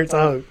the shorts.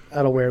 I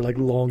don't wear like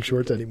long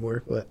shorts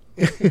anymore. But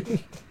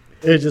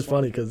it's just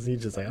funny because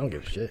he's just like, I don't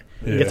give a shit.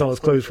 He gets Yeah. all his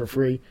clothes for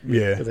free.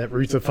 yeah, Because at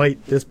Roots of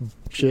Fight, this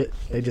shit,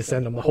 they just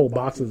send them the whole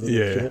boxes of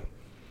Yeah. shit.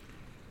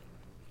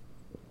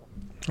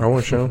 I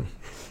want to show him.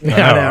 Yeah,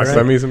 know, I know, I right?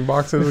 Send me some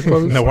boxes of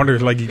clothes. no wonder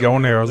like you go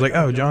in there. I was like,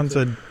 oh, John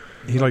said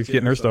he likes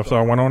getting her stuff, so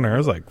I went on there. It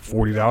was like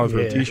 $40 for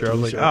a Yeah, t-shirt. I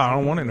was like, oh, t-shirt. I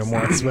don't want it no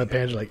more.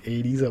 Sweatpants are like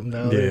 80 something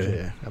dollars. Yeah.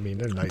 Yeah. I mean,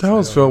 they're nice. What the hell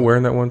was now. Phil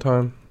wearing that one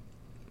time?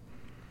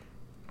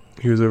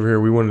 He was over here.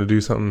 We wanted to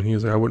do something. He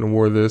was like, I wouldn't have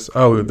wore this.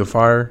 Oh, the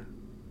fire.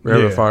 We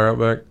have Yeah. a fire out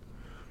back.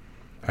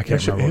 I That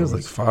can't shit, remember. it was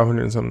like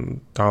 $500 and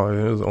something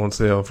dollars. It was on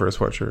sale for a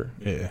sweatshirt.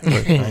 yeah,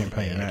 like, I ain't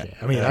paying that.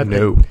 I mean,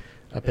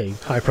 I pay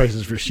high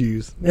prices for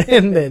shoes,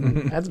 and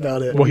then that's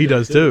about it. Well, he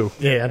does too.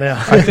 Yeah, I know.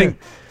 I think.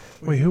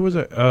 Wait, who was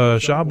it?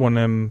 Shab won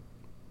them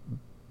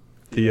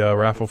the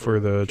raffle for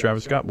the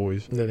Travis Scott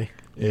boys. Did he?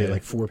 Yeah.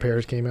 Like 4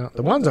 pairs came out.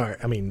 The ones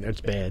aren't. I mean,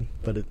 it's bad,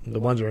 but the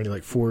ones are only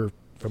like 4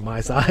 for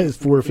my size,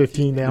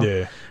 4.15 now,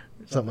 Yeah,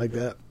 something like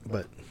that.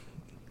 But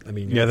I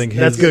mean, Yeah, I think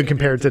that's his- good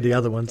compared to the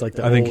other ones. Like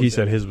the I think old- he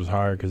said his was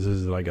higher because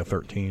his is like a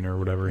 13 or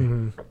whatever.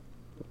 Mhm.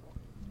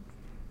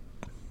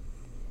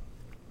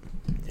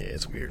 Yeah,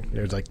 it's weird.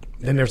 There's like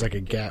a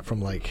gap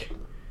from like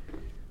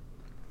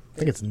I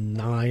think it's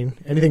 9.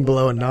 Anything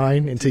below a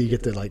 9 until you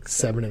get to like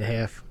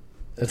 7.5.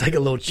 It's like a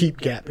little cheap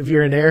gap. If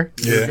you're in there,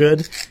 Yeah. you're good.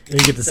 Then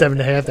you get to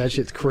 7.5. That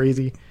shit's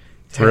crazy.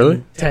 10,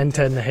 Really?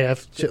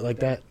 10.5, shit like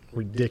that.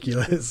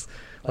 Ridiculous.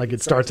 Like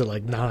it starts at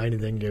like 9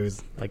 and then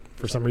goes like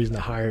for some reason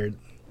the higher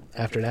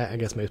after that. I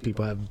guess most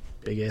people have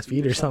big ass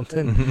feet or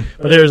something.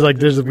 But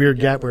there's a weird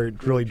gap where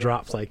it really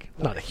drops like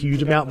not a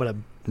huge amount, but a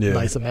Yeah.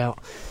 nice amount.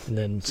 And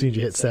then as soon as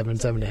you hit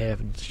 7.5,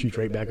 it shoots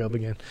right back up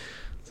again.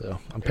 So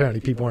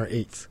apparently people aren't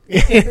 8s.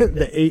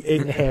 The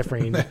 8.5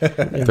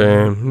 range.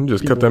 Damn, you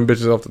just cut them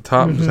bitches off the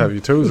top and just have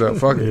your toes out.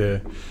 Fuck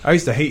it. Yeah, I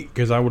used to hate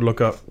because I would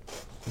look up.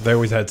 They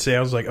always had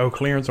sales like, oh,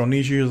 clearance on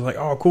these shoes. Like,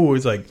 oh, cool.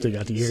 It's like So you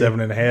got the year.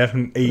 7.5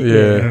 and 8. Yeah,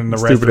 and the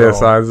rest stupid are ass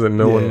all- sizes that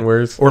no Yeah. one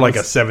wears. Or like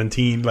a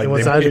 17. Like And what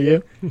they- size are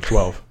you?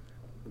 12.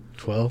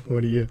 12.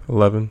 What are you?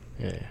 11.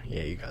 Yeah,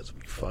 you guys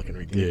would be fucking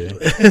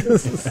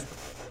ridiculous.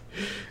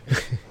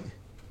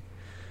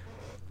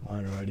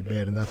 Mine are already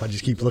bad enough. I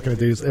just keep looking at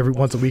these. Every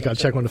once a week I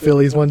check on the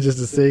Phillies ones just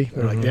to see.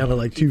 They're like down to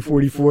like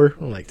 244.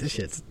 I'm like, this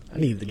shit's, I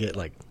need to get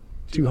like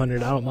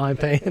 200. I don't mind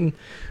paying.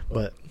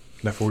 But,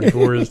 That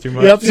 44 is too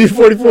much. yep,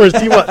 244 is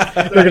too much.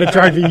 They're going to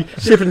charge me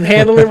shipping and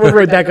handling. We're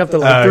right back up to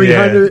like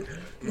 300.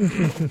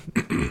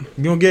 You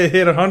gonna get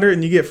hit 100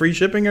 and you get free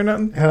shipping or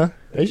nothing? Huh?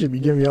 They should be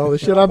giving me all the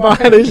shit I buy.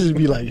 They should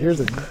be like,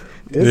 here's a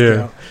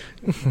discount.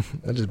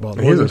 I just bought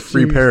Here's a Morgan's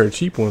free shoes. pair of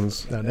cheap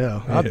ones. I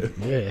know. Yeah.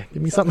 Yeah,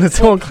 give me something that's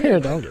on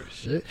clearance. I don't give a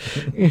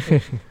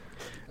shit.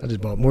 I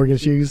just bought Morgan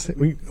shoes.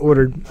 I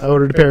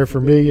ordered a pair for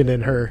me, and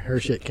then her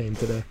shit came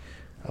today.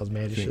 I was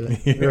mad as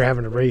shit. We were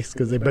having a race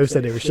because they both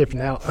said they were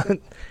shipping out.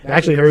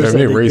 Actually, hers Damn,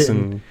 said they they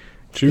racing didn't.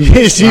 shoes.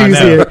 Shoes I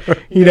know. here.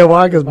 You know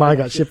why? Because mine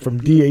got shipped from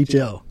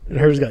DHL, and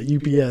hers got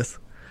UPS.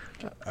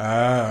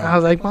 I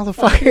was like,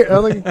 motherfucker. I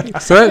was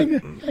like, So that, I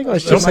ain't gonna the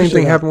ship my same shit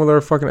thing out. happened with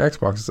our fucking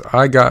Xboxes.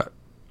 I got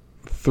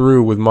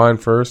through with mine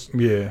first.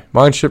 Yeah.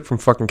 Mine shipped from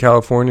fucking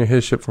California.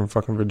 His shipped from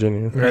fucking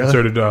Virginia. And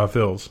so did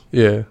Phil's.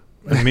 Yeah.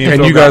 And, me And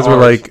Phil you got guys were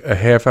ours. like a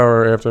half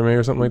hour after me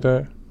or something like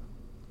that?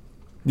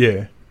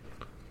 Yeah.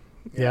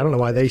 Yeah, I don't know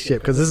why they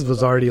ship because this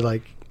was already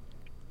like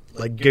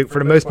go, for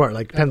the most part,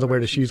 like depends on where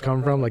the shoes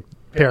come from. Like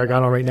the pair I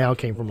got on right now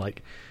came from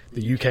like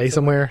the UK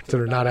somewhere, so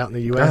they're not out in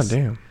the US. God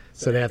damn.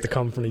 So they have to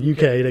come from the UK.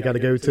 They got to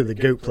go to the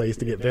goat place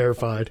to get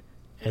verified,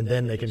 and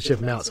then they can ship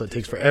them out. So it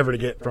takes forever to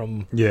get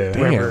from Yeah.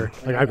 Damn. wherever.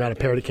 Like I got a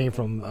pair that came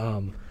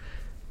from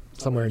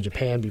somewhere in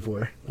Japan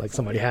before. Like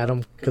somebody had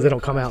them because they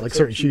don't come out. Like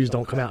certain shoes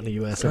don't come out in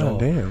the US at all. God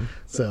damn.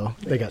 So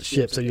they got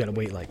shipped. So you got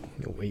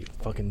to wait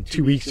fucking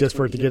 2 weeks just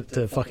for it to get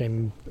to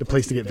fucking the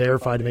place to get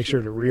verified to make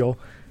sure they're real.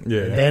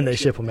 Yeah. And then they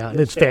ship them out. And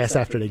it's fast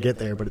after they get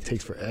there, but it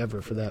takes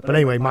forever for that. But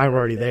anyway, mine were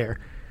already there.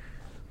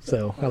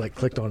 So I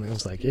clicked on it. It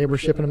was like, yeah, we're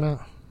shipping them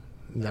out.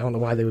 And I don't know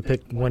why they would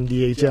pick one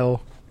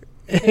DHL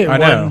and I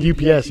know. one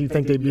UPS. You'd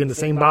think they'd be in the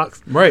same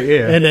box Right,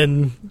 yeah. and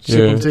then ship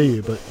Yeah. them to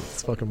you. But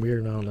it's fucking weird.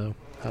 And I don't know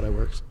how that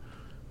works.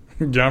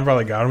 John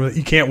probably got them.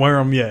 You can't wear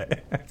them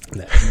yet.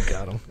 Nah, you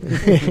got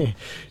them.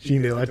 She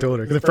knew. I told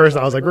her. Because at first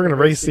I was like, we're going to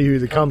race to see who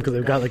to come because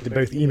they've got like the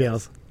both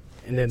emails.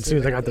 And then as soon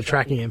as I got the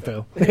tracking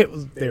info,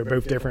 they were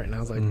both different. And I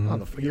was like,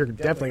 oh, you're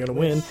definitely going to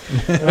win.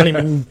 I don't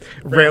even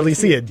rarely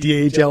see a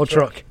DHL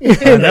truck. I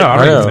know.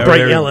 I don't know. even know Bright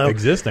they yellow.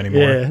 exist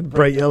anymore. Yeah,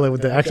 bright yellow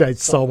with the. Actually, I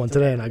saw one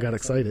today and I got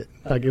excited.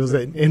 Like it was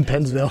in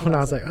Pennsville, and I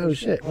was like, "Oh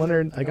shit!"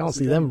 Wonder. Like I don't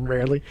see them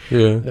rarely.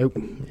 Yeah. Nope,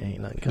 ain't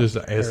nothing. Just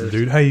ask the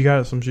dude, hey, you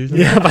got some shoes?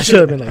 Yeah, I should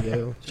have been like,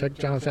 "Yo, check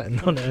John Fenton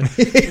on that.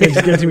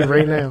 Just give it to me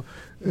right now."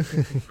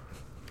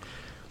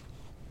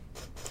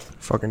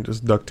 Fucking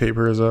just duct tape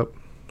hers up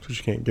so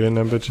she can't get in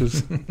them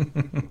bitches.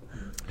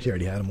 She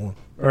already had them on,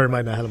 or it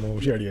might not have them on.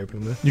 She already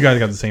opened them. You guys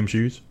got the same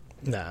shoes?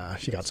 Nah,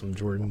 she got some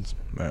Jordans.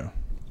 No.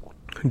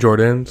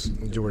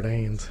 Jordans.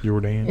 Jordan.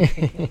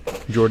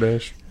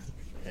 Jordache.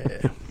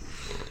 Yeah.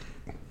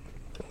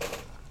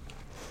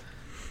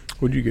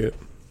 What'd you get?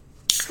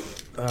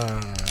 What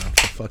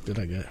the fuck did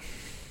I get?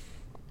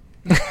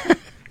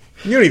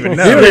 You don't even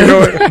know. You don't even know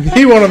what,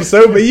 you want them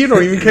so, but you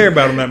don't even care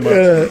about them that much.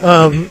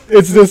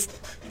 It's just.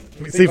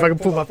 Let me see if I can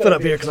pull my foot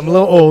up here because I'm a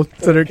little old.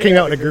 So they came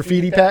out with a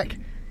graffiti pack.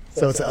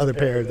 So it's the other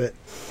pair that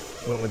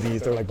went with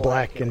these. They're like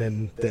black, and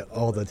then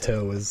all the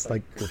toe is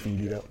like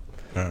graffitied up.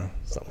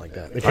 Something like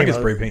that. They I came can out-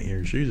 spray paint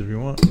your shoes if you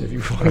want. If you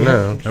want.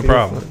 No. No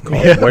problem.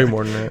 Cost way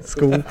more than that. It's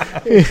cool.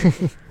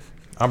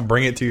 I'll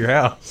bring it to your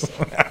house.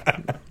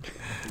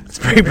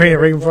 Spray paint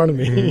right in front of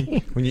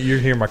me. When you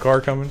hear my car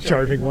coming.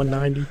 Charging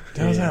 $190.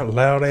 How's that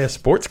loud ass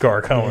sports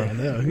car Yeah, I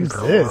coming? know. Who's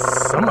this?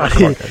 Somebody.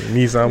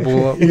 Nissan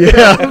pull up.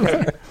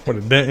 Yeah. With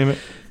a dent in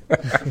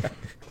it.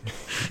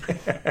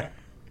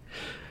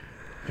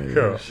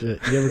 Oh, shit.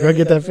 You ever go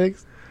get that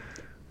fixed?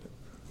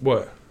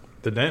 What?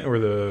 The dent or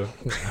the?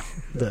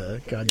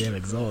 The goddamn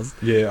exhaust.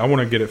 Yeah, I want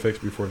to get it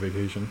fixed before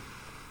vacation.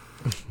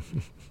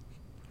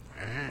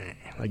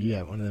 Like you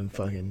have one of them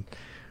fucking.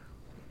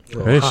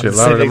 This shit Honda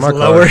louder than Civics my car.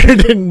 lower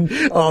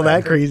than all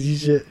that crazy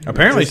shit.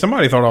 Apparently,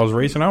 somebody thought I was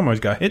racing. I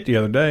almost got hit the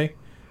other day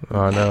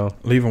Oh no.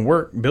 leaving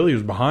work. Billy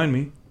was behind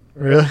me.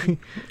 Really?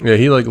 Yeah,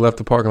 he like left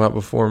the parking lot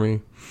before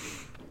me.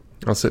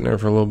 I was sitting there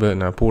for a little bit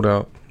and I pulled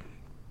out.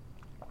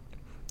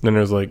 Then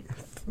there's like,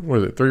 what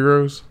is it, 3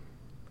 rows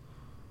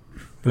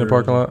in the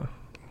parking lot?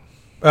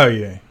 Oh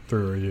yeah,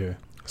 through yeah.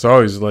 So I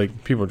always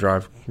like, people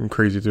drive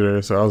crazy through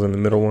there. So I was in the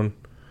middle one.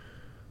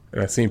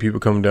 And I seen people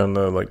coming down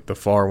the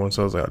far one.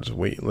 So I was like, I'll just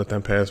wait and let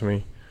them pass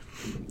me.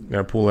 And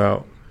I pull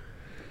out.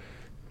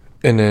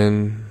 And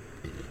then,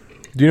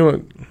 do you know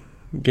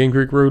what Game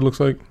Creek Road looks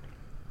like?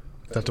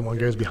 Is that the one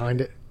goes behind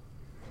it?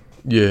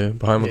 Yeah,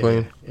 behind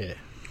McLean. Yeah.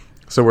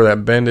 So where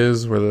that bend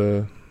is,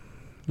 where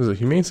is it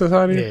Humane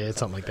Society? Yeah, it's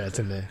something like that. It's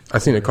in there. I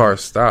seen a car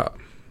stop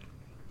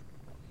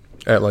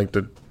at like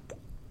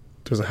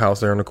there's a house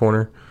there in the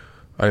corner.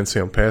 I didn't see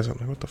them pass. I'm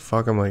like, what the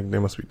fuck? I'm like, they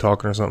must be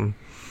talking or something.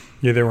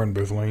 Yeah, they were in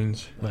both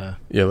lanes.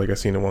 Yeah, like I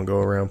seen the one go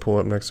around, pull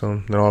up next to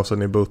him. Then all of a sudden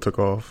they both took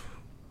off.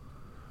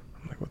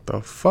 I'm like, what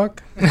the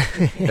fuck?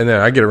 And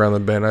then I get around the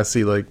bend. I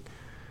see like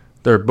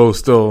they're both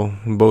still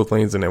in both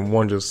lanes, and then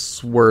one just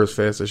swerves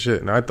fast as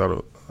shit. And I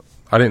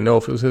didn't know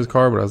if it was his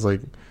car, but I was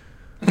like,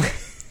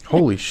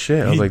 holy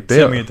shit! I was like, he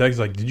sent damn. me a text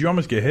like, "Did you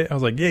almost get hit?" I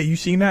was like, "Yeah, you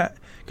seen that?"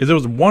 Because there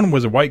was one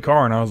was a white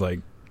car, and I was like,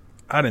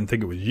 I didn't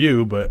think it was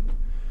you, but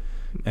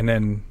and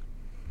then.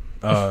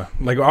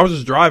 Like I was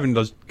just driving,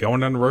 just going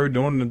down the road,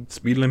 doing the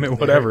speed limit,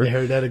 whatever. They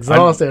heard that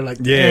exhaust. They're like,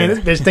 Yeah.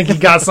 "Man, this bitch think he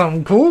got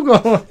something cool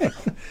going."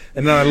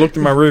 And then I looked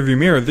in my rearview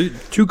mirror.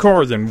 2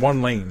 cars in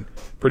one lane,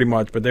 pretty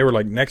much, but they were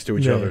like next to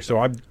each Yeah. other. So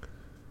I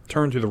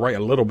turned to the right a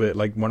little bit,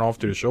 like went off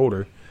to the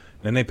shoulder.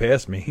 Then they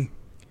passed me.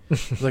 I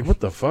was like, "What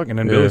the fuck?" And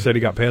then Yeah. Billy said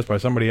he got passed by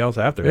somebody else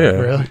after. Yeah,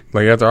 Really?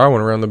 like after I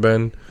went around the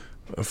bend,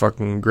 a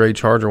fucking gray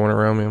Charger went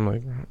around me. I'm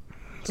like,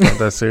 it's not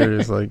that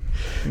serious. Like,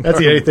 That's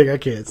the only thing I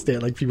can't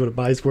stand. Like people that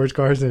buy sports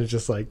cars and it's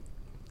just like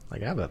I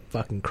have a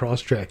fucking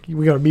cross track.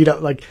 We gotta meet up.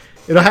 Like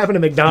it'll happen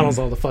at McDonald's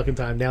all the fucking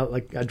time now.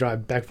 Like I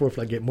drive back and forth,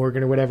 like get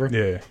Morgan or whatever.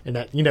 Yeah. And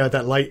that at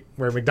that light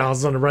where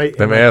McDonald's is on the right,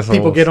 Them and like, assholes.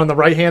 people get on the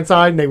right hand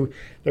side and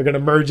they're gonna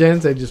merge in.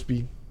 So they just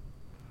be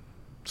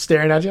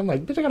staring at you. I'm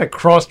like, bitch, I got a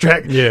cross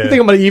track. Yeah. You think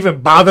I'm gonna even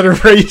bother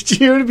to race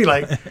you? To be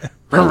like,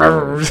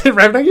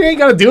 like, you ain't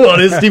gotta do all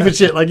this stupid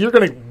shit. Like you're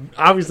gonna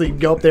obviously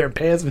go up there and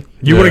pass me.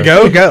 You want to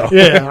go? Go.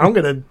 Yeah, I'm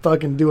gonna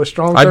fucking do a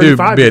strong. I do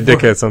 35 be a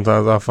before- dickhead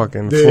sometimes. I'll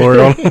fucking Yeah. floor it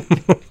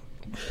on.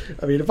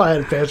 I mean, if I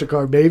had a faster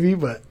car, maybe,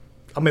 but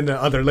I'm in the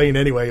other lane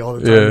anyway all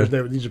the time.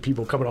 Yeah. These are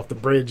people coming off the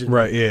bridge. And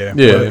Right. Yeah.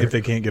 Yeah. But if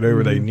they can't get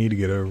over, they need to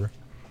get over.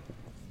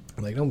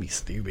 I'm like, don't be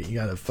stupid. You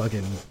got a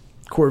fucking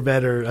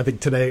Corvette, or I think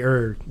today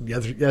or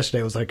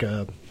yesterday was like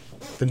the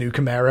new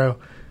Camaro.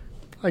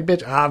 Like,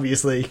 bitch,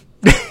 obviously.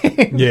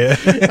 Yeah.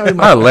 I mean,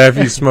 I laugh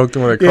you smoked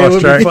them with a yeah, it cross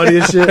would track. be funny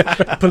as shit.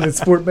 Put it in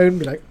sport mode and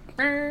be like,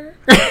 Damn,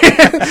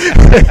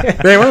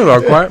 that was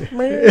all quiet.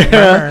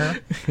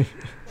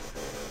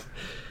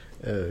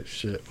 oh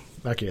shit,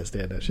 I can't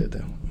stand that shit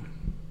though.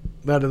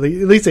 But at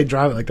least they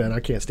drive it like that.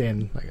 I can't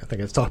stand. Like I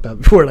think I've talked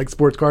about before. Like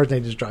sports cars, they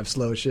just drive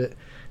slow as shit.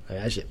 Like,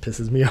 that shit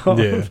pisses me off.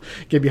 Yeah.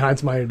 Get behind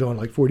somebody doing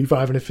like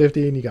 45 and a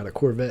 50, and you got a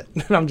Corvette,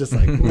 and I'm just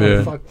like,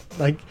 Yeah. fuck,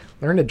 like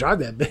learn to drive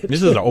that bitch.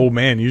 This is an old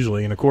man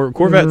usually, and a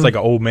Corvette's like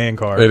an old man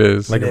car. It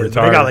is. like a Yeah,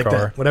 retired they got like car.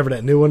 that. Whatever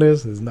that new one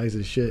is nice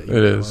as shit.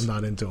 It is. I'm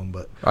not into them,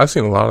 but I've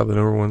seen a lot of the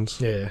newer ones.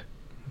 yeah.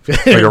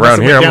 Like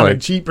around here, I'm down like-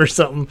 and cheap or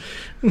something.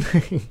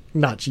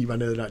 Not cheap. I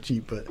know they're not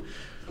cheap, but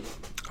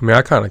I mean,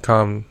 I kind of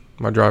calmed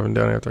my driving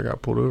down after I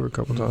got pulled over a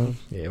couple Mm-hmm. times.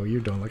 yeah, well, you're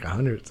doing like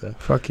 100, so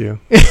Fuck you.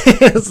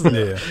 So,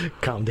 Yeah.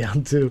 calm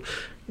down too.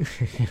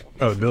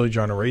 Oh, Billy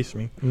trying to race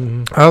me.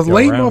 I was Go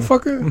late, around.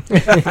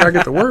 motherfucker. I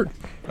get to work.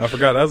 I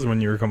forgot that was when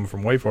you were coming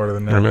from way farther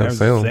than that. I'm in That was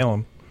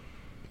Salem.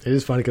 It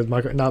is funny because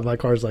my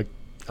car's like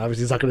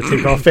obviously it's not going to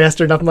take off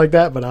faster, nothing like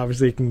that, but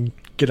obviously it can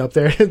get up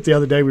there. The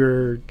other day we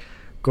were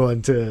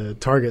going to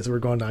Target, so we were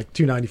going like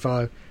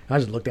 295. I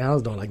just looked down, I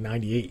was doing like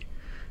 98.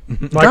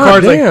 My God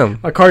car's damn.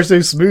 like my car's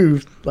so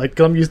smooth. Like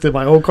I'm used to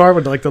my old car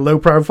with like the low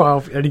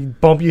profile. Any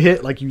bump you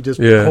hit, like you just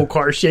Yeah. the whole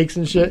car shakes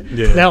and shit.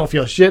 Yeah. Now I don't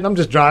feel shit. And I'm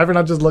just driving.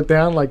 I just look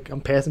down like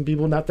I'm passing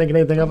people, not thinking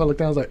anything of it. I look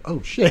down. I was like,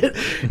 oh shit.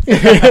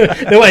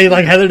 Nobody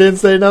like Heather didn't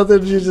say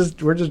nothing.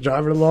 We're just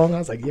driving along. I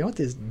was like, you know what?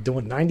 This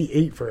doing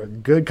 98 for a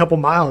good couple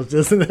miles.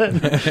 Just and then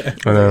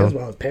I know. that's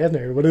why I was passing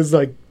her. But it's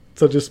like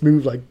such a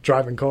smooth like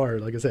driving car.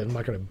 Like I said, I'm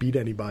not gonna beat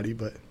anybody,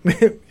 but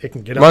it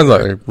can get up. Mine's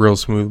like real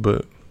smooth,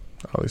 but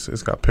obviously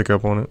it's got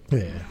pickup on it.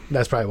 Yeah,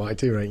 that's probably why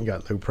too, right? You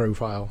got low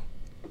profile,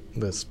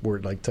 the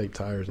sport like type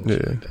tires and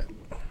shit Yeah. like that.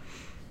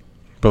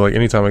 But like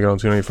anytime I get on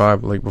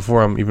 295, like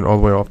before I'm even all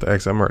the way off the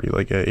X, I'm already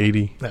like at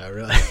 80. No,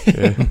 really.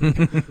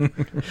 Yeah.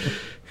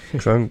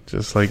 Cause I'm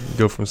just like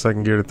go from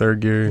second gear to third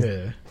gear.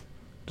 Yeah,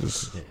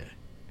 Just yeah.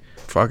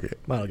 fuck it.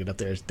 Mine will get up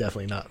there. It's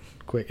definitely not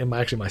quick. And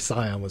my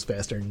Scion was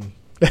faster than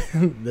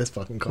this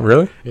fucking car.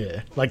 Really?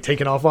 Yeah, like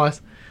taking off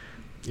wise.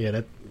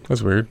 Yeah,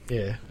 That's weird.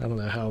 yeah. I don't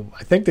know how.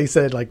 I think they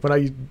said like when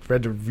I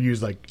read the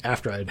reviews like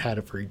after I'd had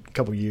it for a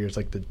couple years,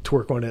 like the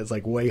torque on it is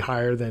like way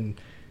higher than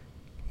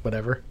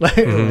whatever, like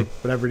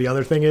whatever the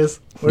other thing is.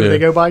 What do Yeah. they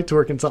go by?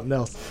 Torque and something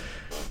else.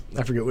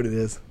 I forget what it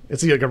is.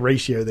 It's like a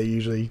ratio they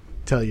usually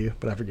tell you,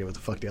 but I forget what the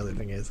fuck the other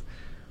thing is.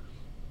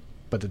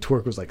 But the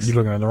torque was like. You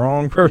looking at the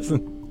wrong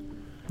person.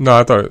 No,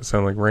 I thought it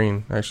sounded like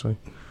rain, actually.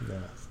 Nah, I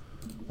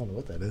don't know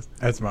what that is.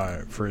 That's my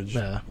fridge.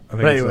 Nah. I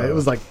think But anyway, it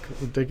was like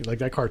ridiculous. Like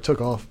that car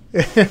took off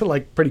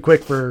like pretty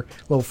quick for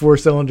a little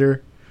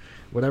 4-cylinder,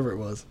 whatever it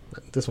was.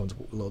 This one's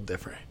a little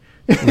different.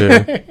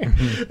 Yeah.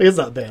 It's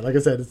not bad. Like I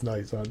said, it's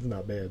nice. So it's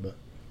not bad, but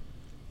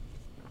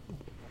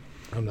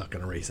I'm not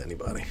gonna race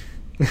anybody.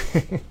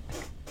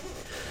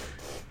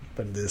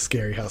 But it is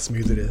scary how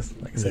smooth it is.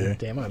 Like I said, Yeah.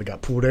 damn, I'd have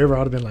got pulled over. I'd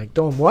have been like,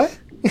 doing what?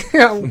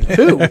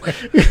 Who? Like,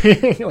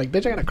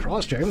 bitch, I got a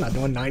cross track. I'm not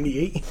doing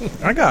 98.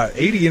 I got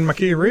 80 in my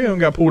Kia Rio and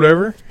got pulled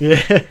over. Yeah.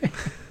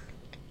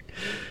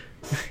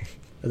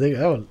 I think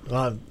that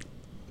was.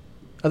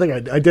 I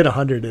think I did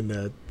 100 in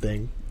the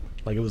thing.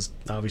 Like it was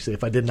obviously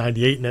if I did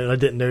 98 and then I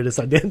didn't notice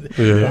I did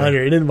Yeah.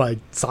 100. And in my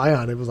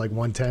Scion, it was like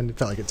 110. It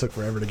felt like it took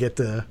forever to get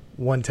to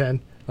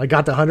 110. I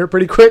got to 100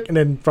 pretty quick, and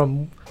then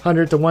from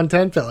 100 to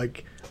 110 felt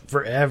like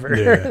forever.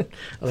 Yeah.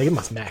 I think it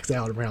must max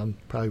out around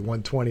probably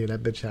 120, and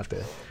that bitch have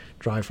to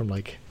drive from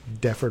like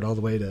Defford all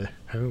the way to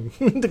home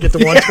to get to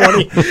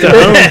 120.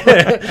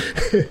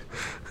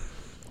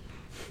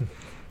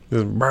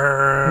 Just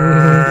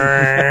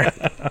brrrr.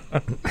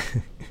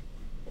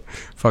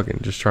 Fucking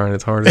just trying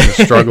its hardest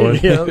and struggling.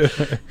 Yeah.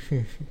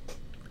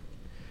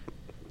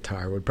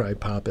 Tire would probably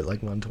pop at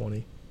like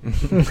 120.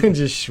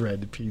 Just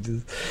shred to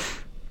pieces.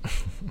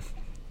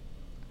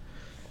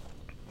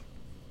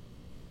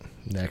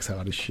 Neck's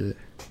hot as shit.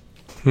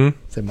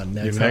 Said my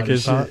neck's Your neck hot is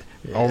as hot shit.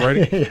 Yeah. already?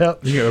 Yep.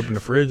 You can open the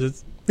fridge.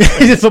 It's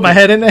Just put my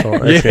head in there. Oh,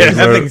 yeah, okay,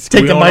 that thing's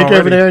Take the squealing mic over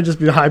already. there and just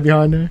be hide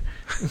behind there.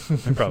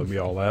 It'd probably be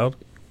all loud.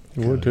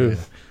 You would too. Yeah.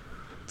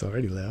 It's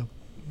already loud.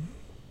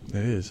 It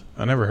is.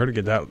 I never heard it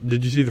get that.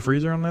 Did you see the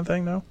freezer on that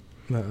thing though?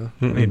 No.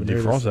 I need to There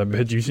it defrost is. that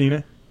bitch. You seen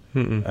it?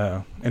 Mm-mm.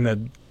 Oh. And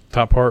the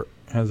top part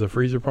has a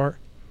freezer part?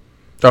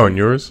 Oh, and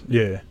yours?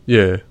 Yeah.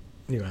 Yeah.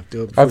 You don't have to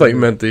do it I thought before you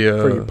meant the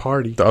for your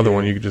party. other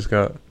one you just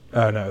got.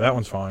 Oh, no, that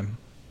one's fine.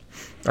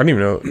 I didn't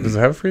even know. Does it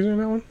have a freezer in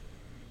that one?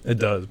 It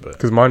does, but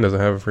Because mine doesn't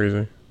have a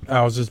freezer.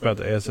 I was just about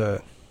to ask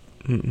that.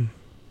 Mm-mm.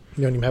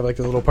 You don't even have like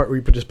the little part where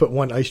you just put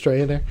one ice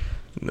tray in there.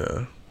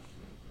 No.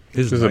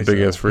 This is a big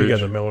ass You fridge. got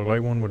the Miller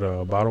Lite one with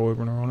a bottle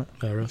opener on it.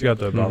 Oh, really? It's got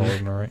the bottle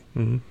opener, right?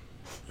 Mm-hmm.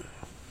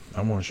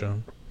 I want to show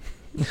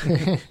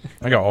 'em.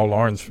 I got all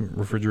Lauren's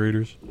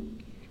refrigerators.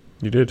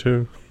 You did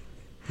too.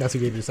 That's who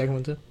gave you the second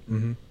one too.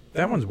 Mm-hmm.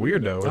 That one's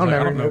weird though. It's I'll like, I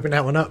never don't know. open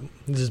that one up.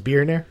 Is just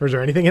beer in there, or is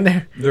there anything in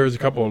there? There's a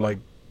couple of like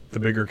the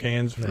bigger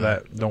cans for Yeah.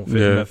 that don't fit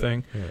Yeah. in that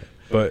thing,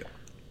 but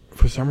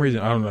for some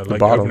reason I don't know. The Like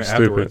bottom's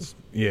open it afterwards.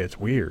 Yeah, it's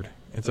weird.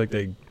 It's like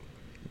they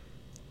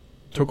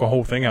took a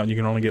whole thing out and you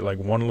can only get like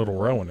one little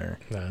row in there.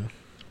 No.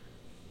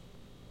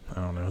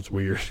 I don't know. It's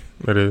weird.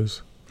 It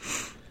is.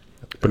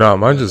 But no,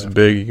 mine's just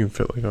big. You can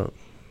fit like a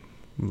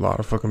lot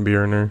of fucking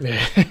beer in there.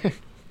 Yeah.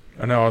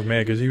 I know I was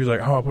mad because he was like,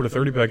 "Oh, I put a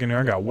 30-pack in there.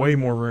 I got way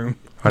more room."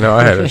 I know.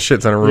 I had a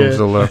shit ton of room Yeah.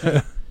 still left.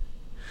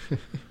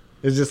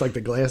 It's just like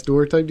the glass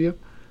door type deal.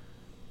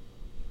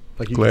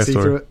 Like you Glass can see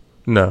door. through it.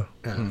 No.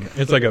 Oh, okay.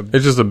 It's like a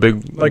It's just a big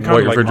Like, kinda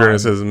white like refrigerator mine. that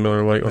says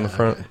Miller Lite on the Ah,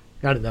 front. okay.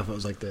 I didn't know if it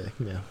was like the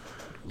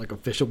like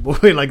official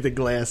boy, like the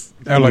glass.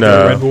 like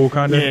No. a Red Bull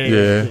kind of.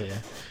 Yeah.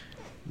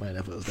 Might know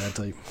if it was that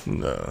type.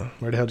 No.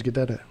 Where the hell did you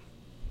get that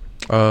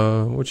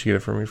at? What'd you get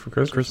it for me for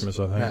Christmas? Christmas,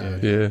 I think.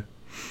 Ah, Yeah. Yeah.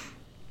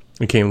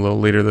 It came a little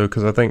later though,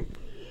 because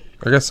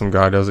I guess some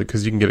guy does it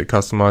because you can get it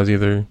customized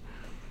either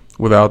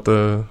without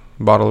the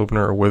bottle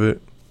opener or with it.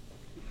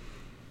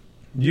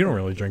 You don't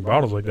really drink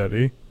bottles like that, do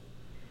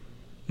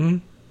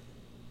you?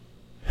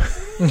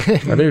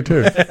 I do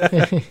too.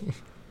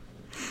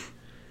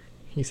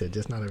 He said,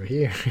 just not over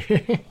here.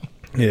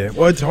 Yeah.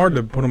 Well, it's hard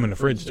to put them in the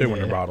fridge too when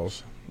they're Yeah.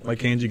 bottles. Like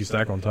cans you can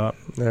stack on top.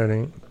 That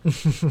ain't.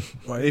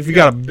 Well, if you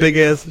got a big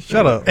ass,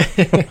 shut up.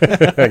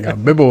 I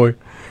got big boy.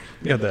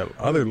 You got that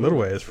other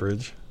little ass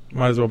fridge.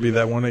 Might as well be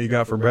that one that you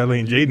got for Bradley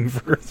and Jaden for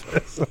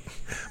Christmas.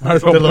 Might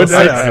as well The put little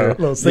that six- out there.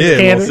 little six Yeah,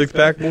 canner. little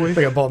 6-pack I boy.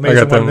 think I bought I Mason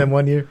got one of them. them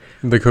one year.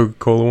 The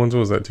Coca-Cola ones,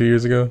 what was that, 2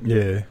 years ago?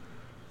 Yeah.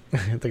 I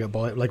think I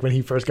bought it like when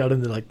he first got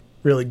into like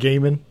really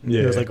gaming.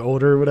 Yeah. He was like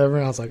older or whatever.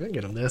 And I was like, I can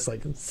get him this,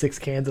 like 6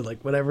 cans of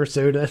like whatever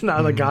soda. And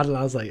I like got it. And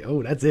I was like,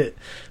 oh, that's it.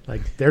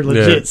 Like they're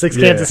legit Yeah. 6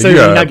 Yeah. cans of So soda. you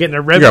You're gotta- not getting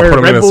a Red, you gotta Bull, put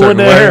 'em in Red a Bull in certain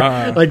there.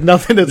 way. Like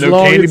nothing that's No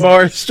long. candy It's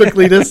bars?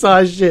 strictly this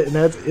size shit, and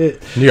that's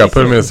it. You got to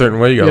put them in a certain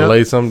way. You got to Yep.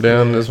 lay some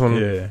down. Yeah. This one.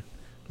 Yeah.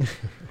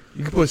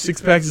 You can put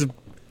 6 packs of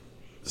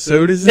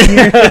sodas in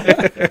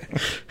here.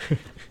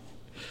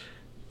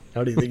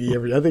 How do you think he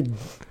ever? I think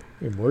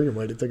Morgan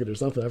might have took it or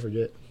something. I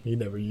forget. He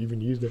never even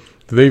used it.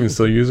 Do they even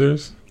still use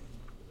theirs?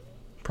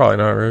 Probably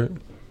not, right?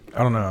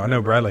 I don't know. I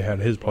know Bradley had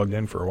his plugged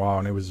in for a while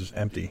and it was just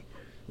empty.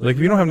 Like,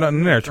 if you don't have nothing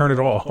in there, turn it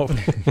off.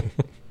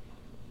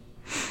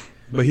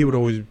 But he would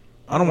always.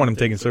 I don't want him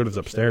taking sodas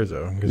upstairs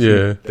though, because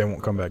Yeah. they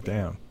won't come back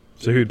down.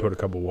 So he would put a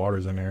couple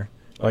waters in there.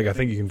 Like, I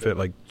think you can fit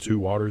like 2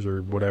 waters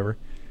or whatever.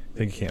 I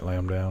think you can't lay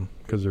them down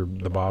because they're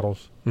the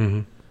bottles.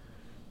 Mm-hmm.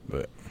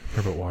 But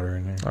I put water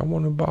in there. I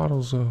wanted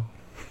bottles, though.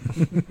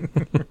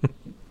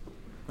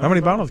 How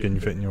many bottles can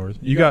you fit in yours?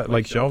 You got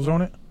like shelves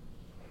on it?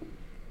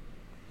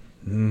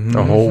 Mm-hmm.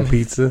 A whole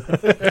pizza.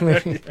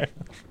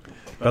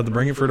 About to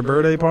bring it for the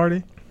birthday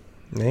party?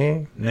 Nah.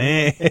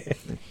 Nah.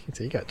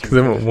 So you got Because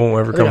it won't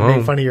ever I think come I made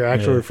home. fun of your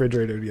actual Yeah.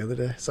 refrigerator the other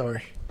day.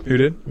 Sorry, Who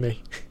did?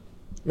 me.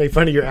 Made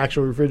fun of your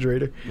actual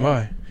refrigerator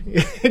Why?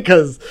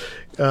 because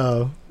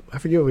I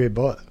forget what we had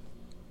bought.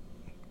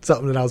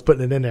 Something that I was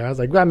putting it in there. I was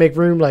like, "Gotta make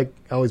room." Like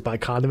I always buy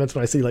condiments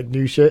when I see like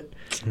new shit.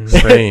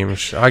 Same.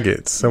 I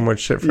get so much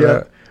shit for Yeah.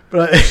 that.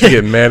 But I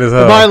get mad as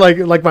hell. mine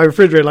like my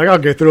refrigerator, like I'll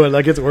go through it,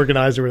 like it's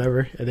organized or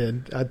whatever, and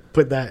then I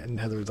put that, and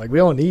Heather was like, "We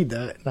don't need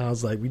that," and I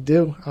was like, "We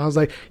do." I was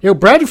like, "Yo,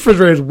 Brad's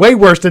refrigerator is way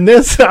worse than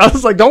this." I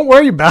was like, "Don't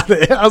worry about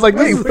it." I was like,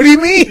 Wait, "This what do you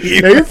mean?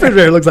 yeah, your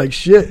refrigerator looks like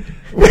shit."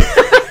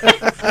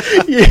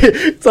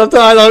 Yeah, sometimes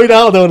I don't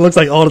know what it looks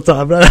like all the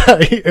time, but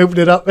I open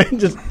it up and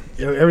just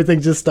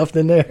everything's just stuffed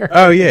in there.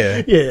 Oh,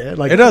 yeah. Yeah,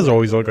 like It does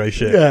always look like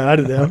shit. Yeah, I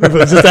don't know. If it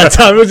was just that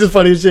time. It was just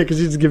funny as shit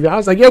because you just give me. I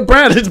was like, "Yo,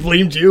 Brad, I just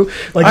blamed you.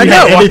 Like I you know.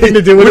 had anything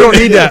to do with We it." don't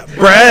need that.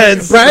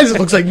 Brad's. Brad's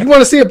looks like you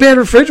want to see a bad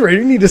refrigerator.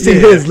 You need to see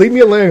Yeah. his. Leave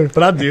me alone.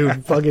 But I do.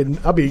 Fucking,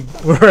 I'll be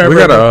wherever. We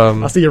gotta,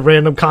 I'll see a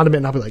random condiment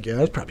and I'll be like, "Yeah,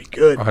 that's probably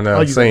good." I know,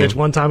 I'll use same. it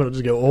one time and it'll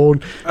just go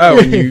old. Oh,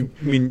 and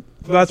I mean,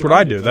 that's what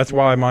I do. That's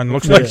why mine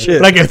looks like Yeah.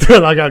 shit. But I go through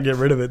it. I gotta get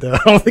rid of it though. I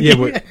don't think Yeah,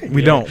 but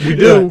we don't. We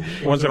do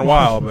once in a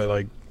while, but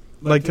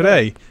like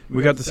today,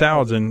 we got the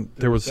salads and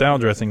there was salad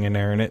dressing in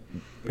there and it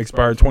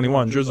expired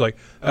 21. She was like,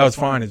 "Oh, it's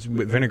fine. It's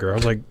with vinegar." I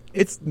was like,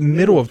 "It's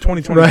middle of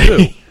 2022." Right.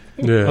 I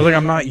Yeah. was like,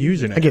 "I'm not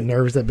using it." I get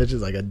nervous that bitch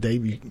is like a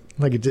day.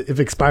 Like if it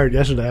expired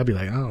yesterday, I'd be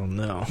like, "I don't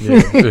know."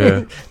 Yeah.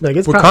 Yeah. Like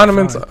it's With probably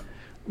condiments,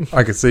 fine.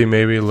 I could see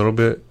maybe a little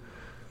bit,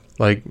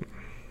 like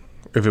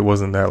if it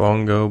wasn't that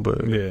long ago,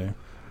 but Yeah.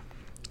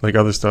 like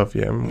other stuff,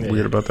 yeah, I'm Yeah.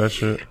 weird about that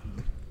shit.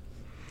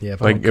 Yeah,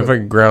 Like if I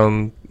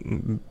ground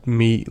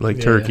meat, like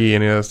Yeah. turkey,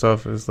 any of that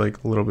stuff, is like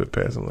a little bit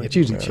past. I'm like, it's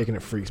usually nah. chicken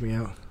that freaks me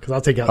out because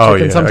I'll take out Oh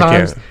chicken yeah,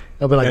 sometimes. I can't.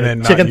 I'll be like And then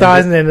not chicken use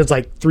thighs, it? and then it's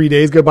like 3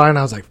 days go by, and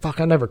I was like, "Fuck,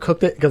 I never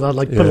cooked it," because I'd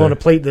like put it Yeah. on a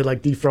plate to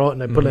like defrost it,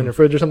 and I put it in Mhm. the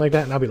fridge or something like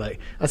that, and I'll be like,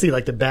 I see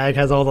like the bag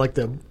has all like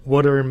the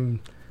water and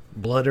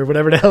blood or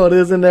whatever the hell it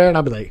is in there, and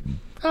I'll be like,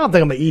 I don't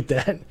think I'm gonna eat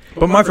that.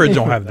 But my fridge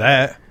don't have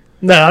that.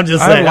 No, I'm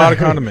just I saying. have a lot of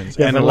condiments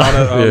Yeah, and but a lot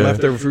of Yeah.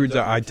 leftover foods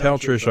that I tell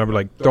Trish, I'll be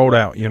like, "Throw it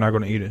out. You're not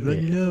going to eat it."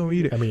 Like, Yeah. no,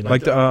 eat it. I mean,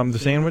 like the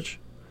sandwich.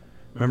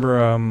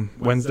 Remember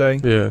Wednesday?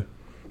 Yeah,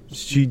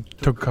 She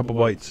took a couple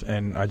bites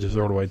and I just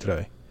threw it away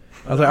today.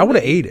 I was like, I would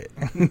have ate it,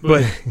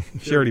 but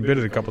she already bit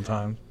it a couple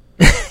times.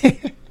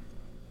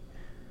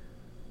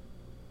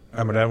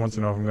 My dad wants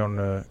to know if I'm going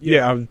to.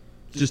 Yeah,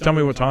 just tell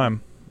me what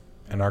time,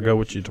 and I'll go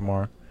with you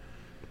tomorrow.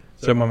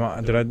 So my mom,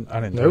 I didn't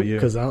tell Nope, you.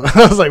 because I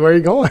was like, "Where are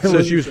you going?"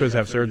 So she was supposed to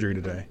have surgery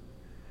today,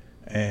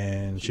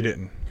 and she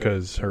didn't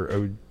because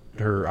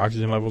her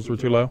oxygen levels were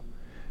too low,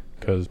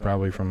 because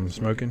probably from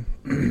smoking.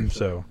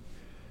 So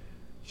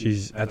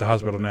she's at the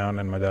hospital now, and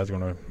then my dad's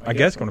going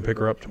to pick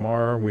her up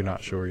tomorrow. We're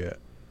not sure yet,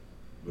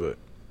 but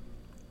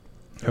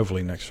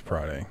hopefully next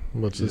Friday.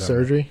 What's the She's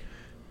surgery?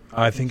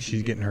 I think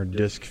she's getting her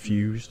disc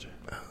fused.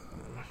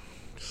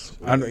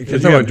 I You're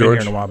because talking we haven't about been here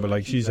George? in a while, but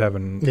like she's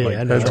having Yeah, like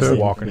I know. trouble Too.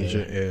 walking and Yeah.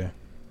 shit. Yeah,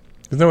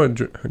 isn't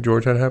that what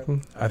George had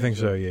happen? I think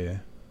so. Yeah.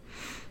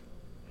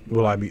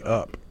 Will I be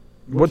up?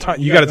 What time?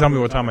 You got to tell me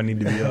what time I need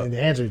to be up. And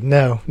the answer is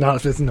no, not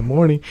if it's in the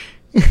morning.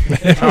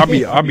 I'll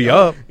be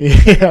up.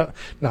 Yeah,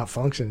 not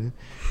functioning.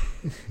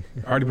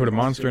 I already put a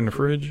Monster in the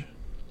fridge.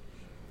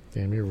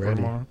 Damn, you're for ready.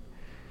 tomorrow.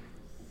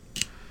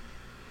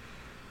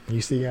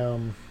 You see,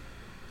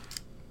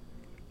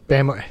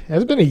 Bama.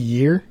 Has it been a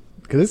year?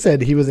 Because it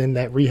said he was in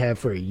that rehab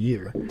for a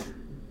year.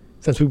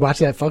 Since we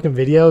watched that fucking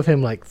video of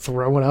him like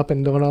throwing up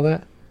and doing all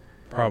that.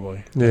 Probably.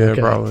 Yeah, Because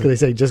probably. they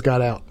say he just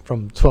got out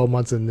from 12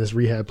 months in this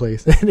rehab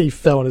place, and he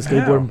fell on his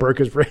skateboard How? and broke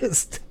his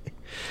wrist.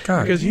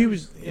 God, Because he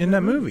was in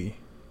that movie.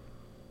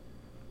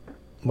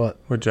 What?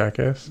 with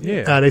Jackass.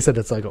 Yeah. They said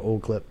it's like an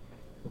old clip.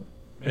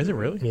 Is it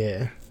really?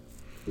 Yeah.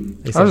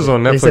 They I was just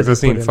on they said Netflix. they I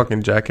seen put in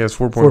fucking Jackass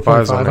 4.5.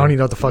 4.5s I on don't even there.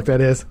 know what the fuck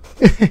that is.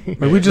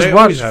 Like, we just They watched.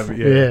 always have it,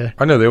 Yeah.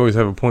 I know they always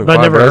have a .5, But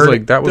I never but I was heard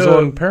like, that was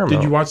on Paramount.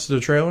 Did you watch the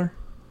trailer?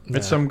 Nah.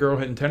 It's some girl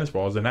hitting tennis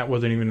balls, and that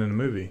wasn't even in the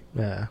movie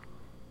Yeah.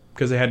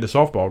 because they had the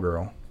softball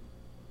girl,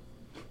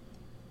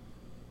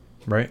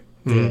 right?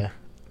 Mhm. Yeah.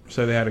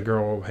 So they had a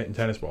girl hitting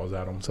tennis balls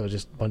at them. So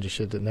just a bunch of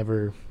shit that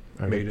never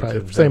Made it probably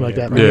to the same thing, like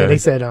yeah. that. But Yeah. yeah, they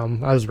said I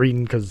was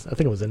reading because I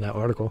think it was in that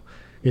article.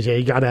 Because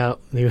he got out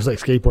and he was like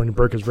skateboarding and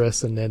broke his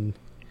wrist, and then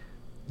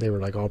they were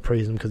like all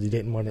praising him because he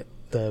didn't want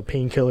the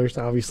painkillers.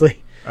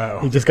 Obviously, Oh,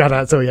 he just got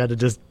out, so he had to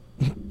just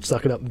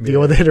suck it up and deal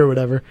with it or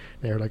whatever. And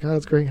they were like, "Oh,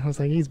 that's great." I was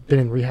like, "He's been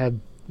in rehab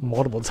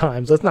multiple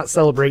times. Let's not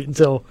celebrate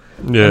until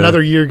Yeah.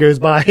 another year goes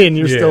by and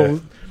you're Yeah.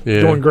 still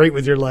Yeah. doing great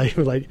with your life."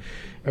 Like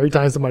every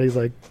time somebody's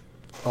like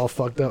all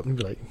fucked up and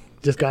be like,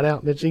 "Just got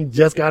out, bitch. He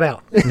just got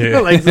out." Yeah.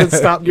 Like, let's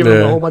stop giving him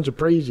Yeah. a whole bunch of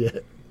praise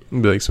yet.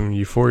 It'd be like some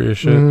Euphoria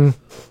shit. Mm.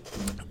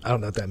 I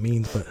don't know what that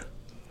means, but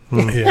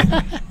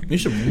yeah.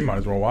 You might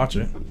as well watch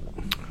it.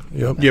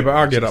 Yep. Yeah, but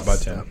I'll get up by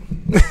 10.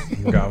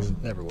 Guys,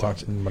 Never talk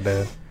watched to my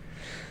dad.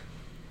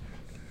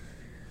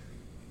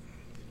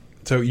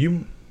 So are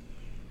you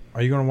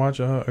going to watch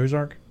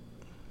Ozark?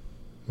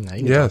 no, you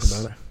can Yes. talk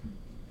about it.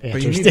 But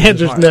you Answers, need to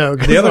answers watch- no,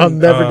 because The other, I'll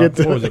never get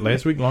to what was it,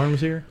 last week Lauren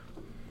was here?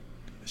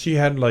 She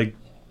had like,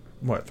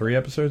 what, 3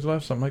 episodes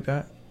left? Something like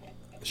that?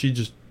 She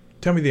just,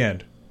 tell me the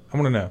end. I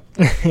want to know.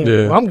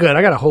 Yeah. Well, I'm good.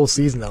 I got a whole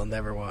season I'll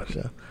never watch.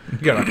 So. You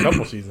got a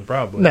couple seasons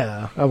probably.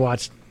 No, I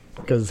watched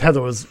because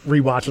Heather was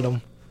rewatching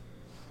them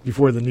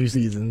before the new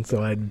season,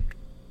 so I'd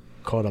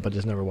caught up. I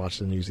just never watched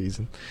the new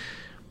season.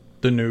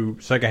 The new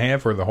second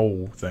half or the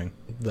whole thing?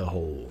 The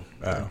whole.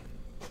 Oh.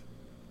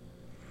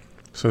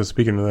 So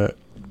speaking of that,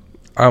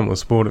 I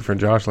almost spoiled it for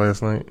Josh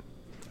last night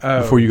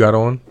Oh. before you got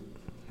on.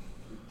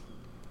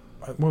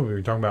 What were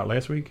we talking about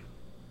last week?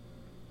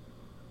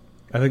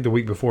 I think the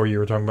week before you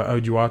were talking about, oh,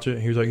 did you watch it?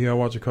 He was like, yeah, I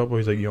watched a couple.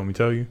 He's like, you want me to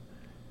tell you?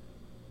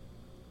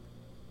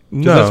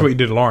 'Cause No. that's what you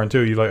did to Lauren,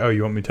 too. You're like, oh,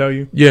 you want me to tell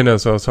you? Yeah, no.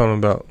 So I was telling him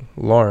about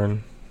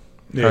Lauren.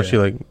 Yeah. How she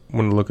like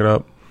wanted to look it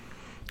up,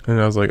 and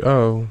I was like,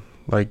 oh,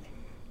 like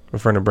a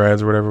friend of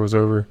Brad's or whatever was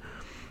over,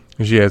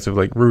 and she asked if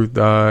like Ruth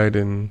died,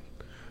 and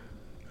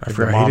I If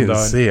forgot your he mom didn't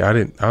died. see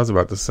it. I was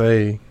about to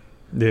say,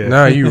 Yeah.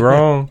 nah, you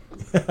wrong,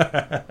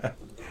 or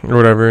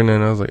whatever, and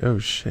then I was like, oh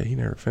shit, he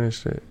never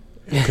finished it,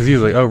 because he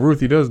was like, oh,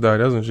 Ruthie does die,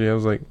 doesn't she? I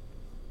was like,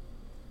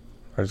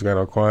 I just got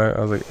all quiet.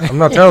 I was like, I'm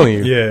not telling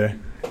you. Yeah.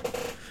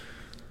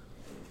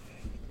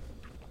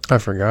 I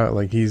forgot.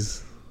 Like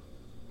he's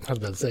I was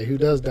about to say who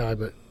does die,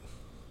 but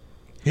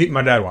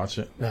My dad watched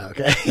it. no,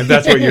 okay. If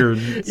that's what you're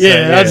saying.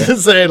 yeah, I was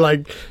just saying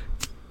like.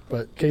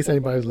 But in case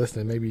anybody's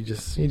listening, maybe you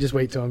just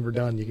wait till we're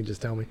done. You can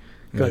just tell me.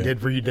 'Cause I Yeah.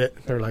 did read it.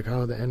 They're like,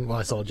 oh, the end. Well,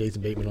 I saw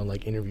Jason Bateman on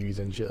like interviews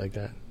and shit like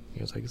that.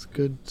 He was like, it's a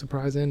good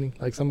surprise ending.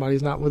 Like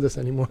somebody's not with us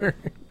anymore.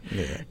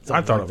 Yeah. Something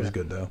I thought like it was that.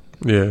 good, though.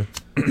 yeah.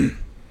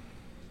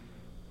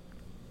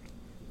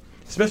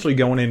 Especially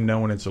going in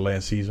knowing it's the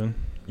last season.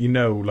 You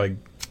know, like,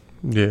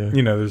 Yeah.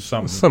 there's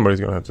something. Somebody's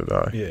gonna have to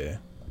die, Yeah.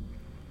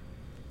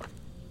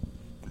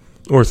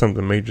 or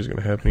something major's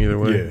gonna happen either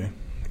way. Yeah.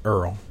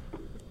 Earl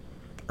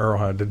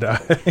had to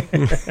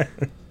die.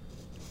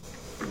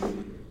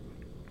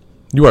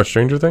 You watch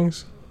Stranger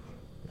Things?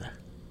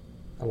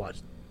 I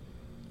watched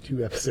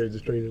 2 episodes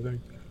of Stranger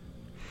Things.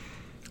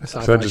 So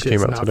that just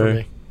came out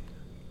today.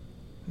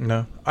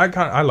 No.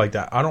 I like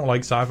that. I don't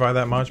like sci-fi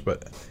that much,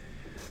 but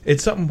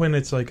it's something when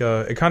it's like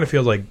it kind of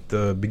feels like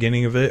the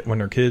beginning of it when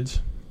they're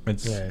kids.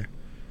 It's Yeah.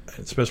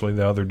 especially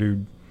the other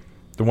dude.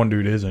 The one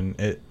dude is in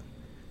it.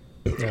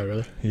 Yeah,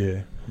 really?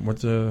 Yeah.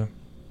 What's I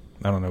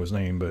don't know his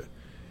name, but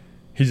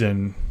he's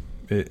in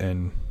it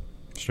and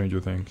Stranger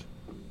Things.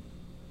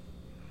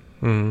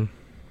 Mm.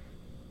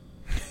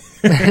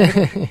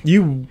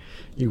 You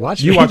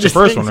watched watched the Stranger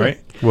first one, Things? right?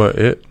 What,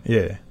 it?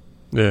 Yeah.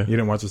 Yeah. You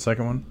didn't watch the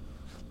second one?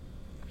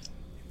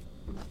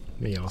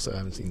 Me also. I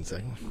haven't seen the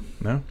second one.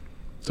 No?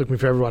 Took me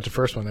forever to watch the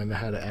first one and I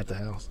had it at the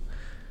house.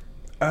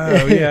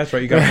 Oh, yeah, that's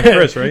right. You got it from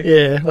Chris, right?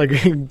 Yeah, like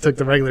he took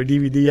the regular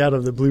DVD out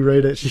of the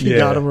Blu-ray that she Yeah.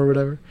 got him or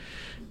whatever.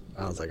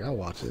 I was like, I'll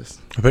watch this.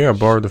 I think I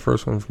borrowed the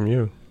first one from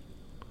you.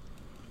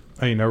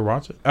 Oh, you never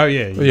watched it? Oh,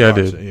 yeah. You Yeah, I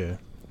watched did. It, yeah.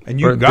 And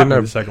you But got didn't me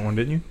I- the second one,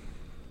 didn't you?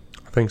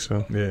 I think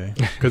so. Yeah.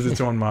 Because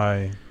it's on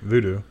my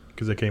Vudu.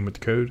 Because they came with the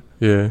code.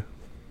 Yeah.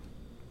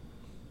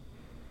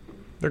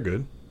 They're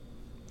good.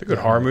 They're good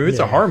horror movie. It's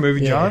a horror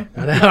movie, John.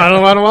 I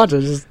don't want to watch it.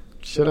 It's just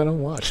shit I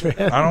don't watch, man.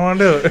 I don't want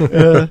to do it.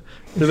 Uh,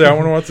 He's like, I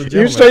want to watch the Even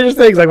gentleman. Stranger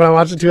Things, like when I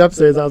watched the 2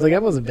 episodes, I was like,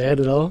 that wasn't bad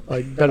at all.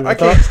 Like, better than I I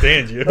thought. can't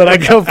stand you. But I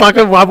go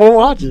fucking, I won't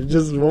watch it. It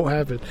just won't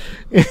happen.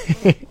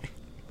 I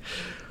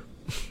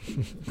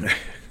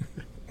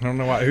don't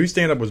know why. Whose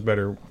stand-up was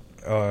better?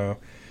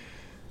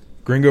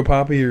 Gringo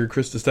Poppy or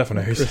Chris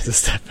Stefano? Krista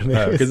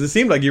Stephanie. Because it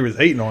seemed like you was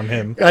hating on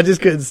him. I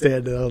just couldn't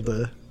stand it. All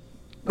the,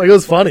 like, it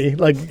was funny.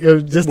 Like, it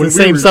was just When the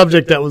we same were-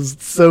 subject that was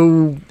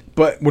so.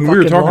 But when we were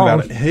Fucking talking long.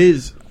 about it,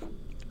 his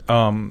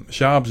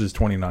Shabs is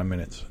 29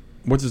 minutes.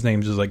 What's his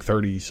name's is like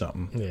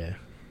 30-something. Yeah.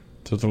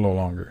 So it's a little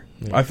longer.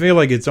 Yeah. I feel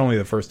like it's only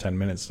the first 10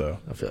 minutes, though.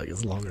 I feel like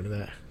it's longer than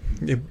that.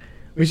 It-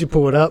 We should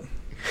pull it up.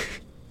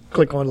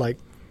 click on like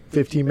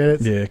 15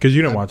 minutes. Yeah, because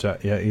you didn't watch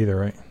that yet either,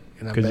 right?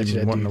 And I Because bet you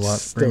that wanted to dude's watch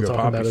still Ringo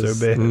talking about Poppy so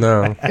his- bad.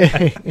 No,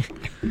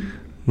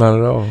 not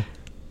at all.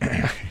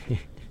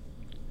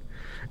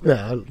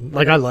 No,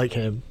 like I like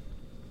him.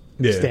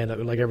 Yeah. Stand up,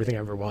 like everything I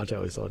ever watched, I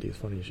always thought he was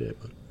funny as shit.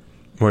 But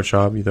What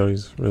shop? You thought he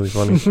was really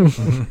funny?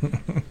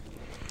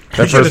 I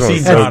That should've first one seen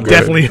was John. so that's good.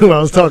 definitely who I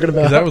was talking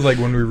about. 'Cause that was like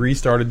when we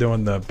restarted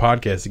doing the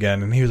podcast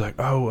again, and he was like,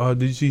 "Oh,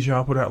 did you see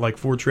Sean put out like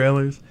 4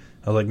 trailers?"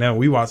 I was like, "No,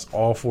 we watched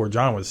all 4."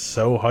 John was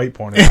so hype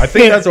on it. I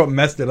think that's what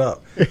messed it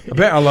up.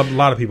 A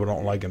lot of people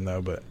don't like him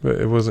though, but But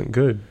it wasn't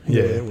good.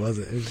 yeah, yeah. it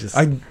wasn't. It was just.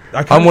 I'm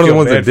I'm one of the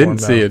ones that didn't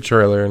see a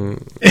trailer,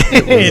 and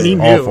and he it knew.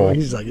 was awful.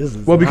 He's like, this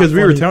is Well, because not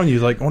we were funny. telling you,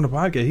 like on the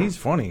podcast, he's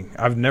funny.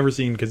 I've never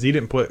seen because he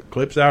didn't put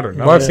clips out or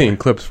nothing. Well, I've seen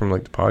clips from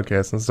like the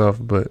podcast and stuff,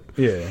 but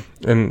Yeah.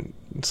 and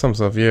some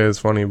stuff, yeah, it's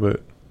funny,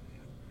 but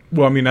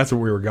Well, I mean, that's what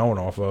we were going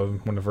off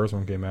of when the first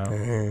one came out.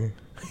 eh.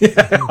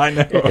 Yeah, I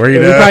know. Where Yeah, you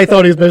we at? probably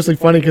thought he was mostly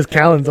funny because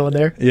Callan's on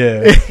there.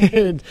 Yeah.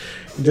 And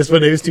just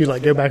when those two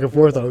like go back and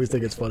forth, I always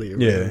think it's funny.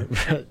 Yeah.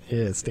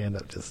 Yeah, stand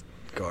up just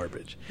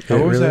garbage.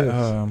 What was really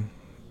that? is.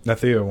 That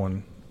Theo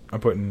one. I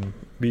put in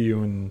BU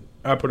and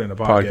I put in the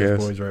podcast, Podcast.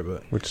 boys, right?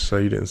 But Which so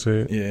you didn't see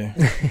it?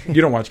 yeah, you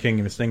don't watch King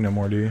and the Sting no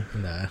more, do you?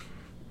 Nah.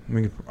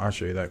 I'll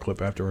show you that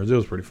clip afterwards. It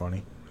was pretty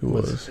funny. Who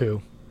was?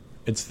 Who?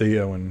 It's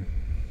Theo and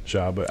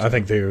Shaw, but I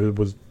think Theo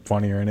was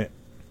funnier in it,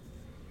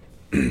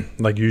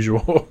 like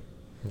usual.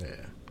 Yeah.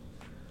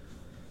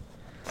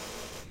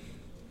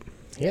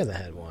 He hasn't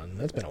had one.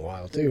 That's been a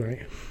while too, right?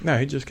 No,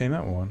 he just came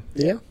out with one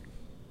Yeah.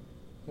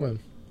 When?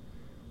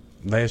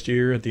 last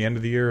year, at the end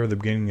of the year, or the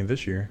beginning of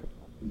this year.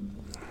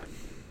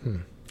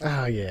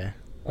 Oh yeah.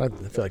 I feel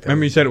like that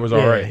Remember, you was- said it was Yeah,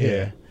 alright. yeah.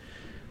 Yeah.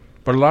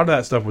 But a lot of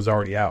that stuff was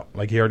already out.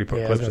 Like he already put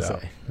Yeah, I was clips gonna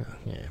out. say.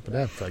 Yeah, but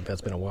I feel like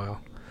that's been a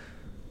while.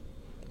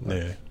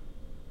 Yeah.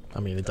 I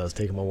mean, it does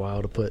take him a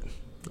while to put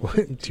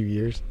 2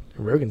 years.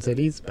 Rogan said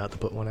he's about to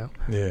put one out.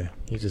 Yeah.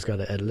 He's just got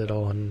to edit it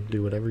all and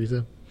do whatever he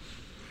said.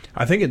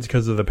 I think it's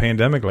because of the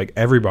pandemic. Like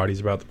everybody's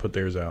about to put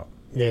theirs out.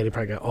 Yeah, they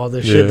probably got all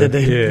this Yeah. shit that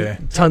they Yeah.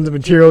 tons of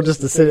material just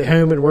to sit at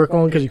home and work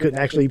on because you couldn't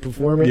actually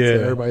perform it. Yeah.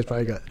 So everybody's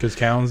probably got. Because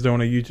Callan's doing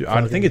a YouTube.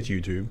 I think it's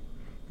YouTube,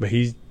 but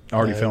he's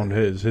already Yeah. filmed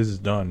his. His is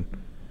done.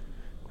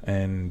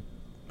 And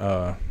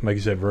like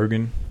you said,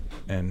 Rogan,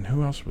 and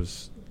who else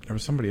was? There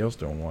was somebody else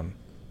doing one.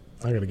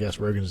 I'm gonna guess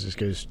Rogan's just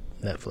goes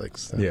Netflix.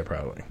 So Yeah,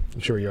 probably. I'm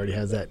sure he already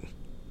has that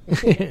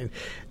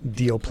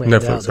deal planned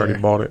out Netflix already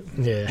there. bought it.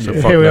 Yeah, So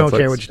we fuck don't Netflix.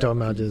 care what you're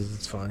talking about. Just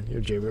it's fine.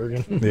 You're Joe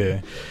Rogan.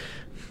 Yeah.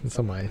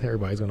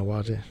 Everybody's gonna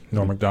watch it.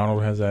 Norm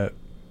Macdonald has that.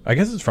 I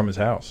guess it's from his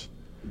house.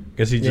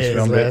 Guess he just yeah, his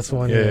filmed last it.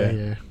 one. Yeah.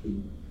 Yeah.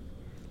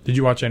 Did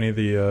you watch any of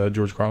the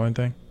George Carlin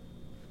thing?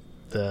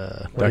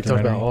 Where they talk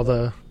about all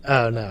the.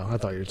 Oh no, I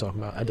thought you were talking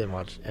about. I didn't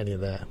watch any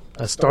of that.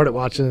 I started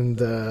watching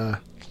the.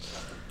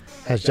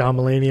 Has John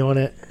Mulaney on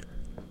it.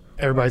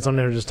 Everybody's on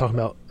there just talking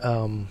about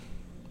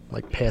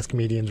like past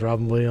comedians,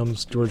 Robin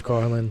Williams, George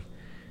Carlin,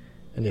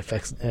 and the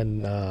effects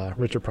and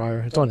Richard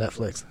Pryor. It's on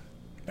Netflix.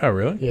 Oh,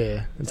 really?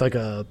 Yeah, it's like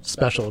a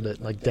special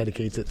that like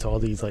dedicates it to all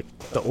these like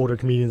the older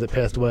comedians that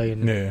passed away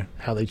and Yeah.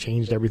 how they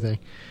changed everything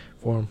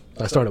for them.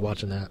 I started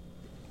watching that,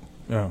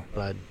 Oh,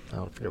 but I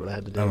don't forget what I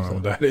had to do. I don't know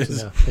what that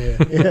is. No, yeah,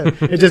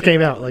 it just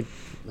came out like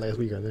last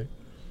week, I think.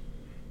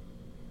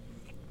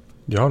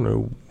 Y'all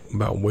know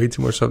about way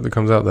too much stuff that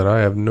comes out that I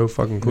have no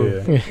fucking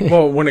clue. yeah.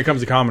 Well, when it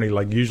comes to comedy,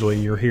 like usually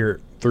you're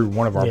here through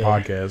one of our Yeah.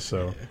 podcasts,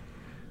 so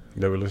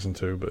that we listen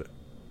to. But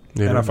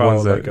Yeah, And the I follow,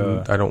 ones that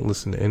like, I don't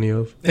listen to any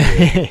of.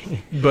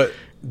 but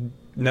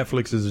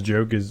Netflix is a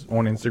joke is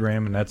on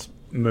Instagram, and that's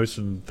most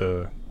of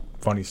the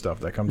funny stuff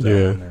that comes out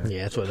Yeah. on there.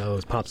 Yeah, that's what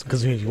always pops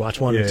because when you watch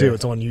one Yeah. or two,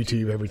 it's on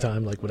YouTube every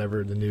time. Like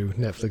whatever the new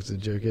Netflix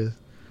joke is.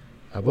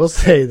 I will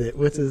say that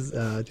with his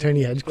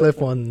Tony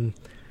Hedgecliffe on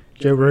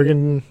Joe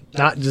Rogan,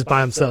 not just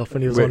by himself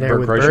when he was Wait, on there Bert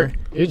with Kreischer? Bert,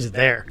 he was just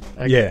there.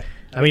 Like, Yeah.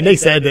 I mean, they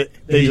said that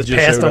they He just just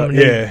passed showed him up. and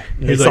Yeah.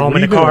 they He's saw like,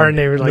 him in the "What you car doing?" and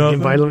they were like Nothing.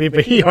 inviting me,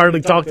 but he hardly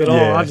talked at all.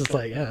 Yeah. I was just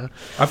like, yeah.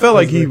 I felt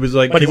like he was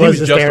like, But he because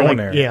was just there, on like,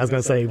 there. Yeah, I was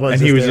gonna say he was. And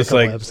just he was there just a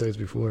couple like, episodes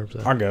before.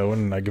 So. I'll go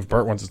and like if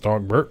Bert wants to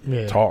talk, Bert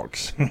Yeah.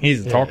 talks.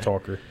 He's a Yeah.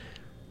 talker.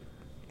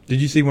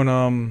 Did you see when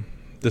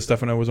the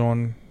Stefano was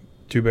on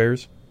Two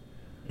Bears?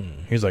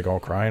 He was like all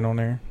crying on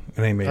there,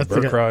 and they made I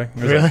Bert think cry. It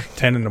was really? like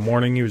 10 in the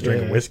morning. He was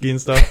drinking Yeah. whiskey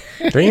and stuff.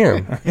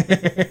 Damn.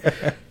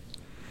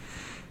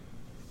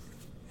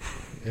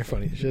 They're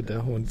funny as shit though.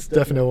 When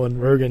Stefano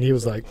and Rogan, he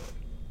was like,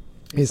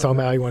 he's talking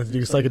about how he wanted to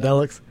do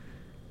psychedelics.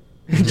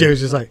 Joe's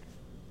just like,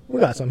 we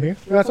got some here.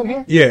 We got some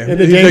here. Yeah, And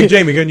he's then like,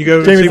 Jamie, can you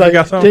go see Jamie's if we like,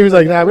 got some? Jamie's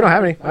like, nah, we don't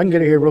have any. I can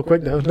get it here real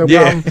quick though. No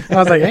Yeah. problem. I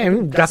was like, hey,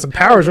 we got some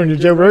powers on you,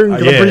 Joe Rogan.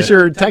 'Cause I'm Yeah. pretty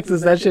sure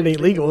Texas that shit ain't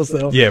legal.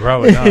 So Yeah,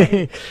 probably not. I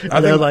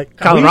think like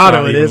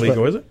Colorado it is.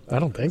 legal, but is it? I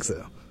don't think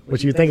so.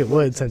 Which you think it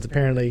would, since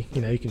apparently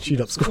you can shoot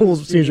up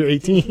schools as soon as you're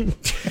 18.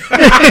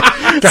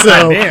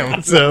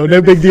 So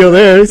no big deal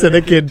there. So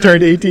the kid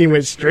turned 18,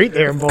 went straight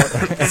there and bought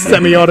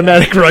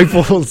semi-automatic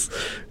rifles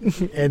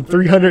and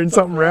 300 and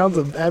something rounds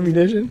of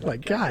ammunition.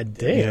 Like, god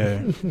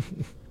damn. Yeah.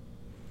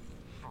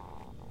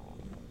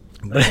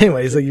 But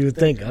anyway, so you would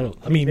think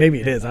I mean maybe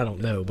it is, I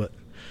don't know, but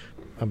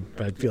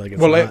I feel like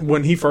it's Well, not.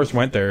 when he first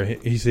went there,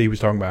 he said he was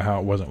talking about how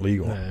it wasn't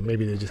legal.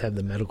 Maybe they just had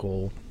the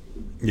medical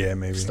Yeah,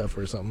 maybe. stuff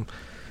or something.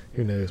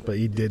 Who knows? But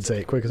he did say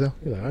it quick as hell.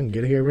 He's like, I can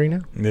get it here right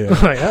now. Yeah.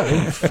 Like,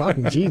 oh,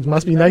 fucking jeez,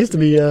 must be nice to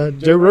be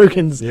Joe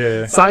Rogan's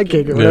Yeah.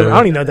 sidekick or whatever. Yeah. I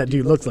don't even know what that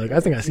dude looks like. I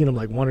think I've seen him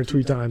like 1 or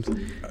 2 times.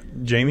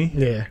 Jamie?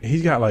 Yeah.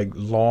 He's got like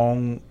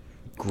long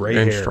gray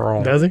And hair.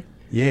 strong. Does he?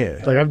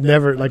 Yeah. Like, I've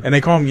never, like, And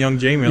they call him Young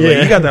Jamie. I'm Yeah.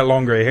 like, you got that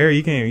long gray hair.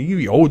 You can't. You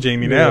be old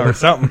Jamie now Yeah. or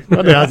something. I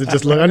don't know how to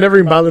just look. I never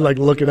even bothered, like,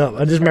 looking up.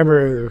 I just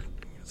remember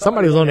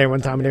somebody was on there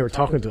one time and they were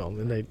talking to him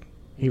and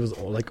he was,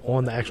 like,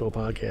 on the actual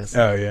podcast.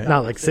 Oh yeah.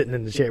 Not, like, sitting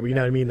in the chair, but you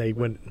know what I mean? They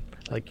went,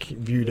 like,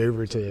 viewed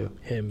over to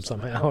him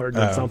somehow or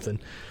did Oh. something.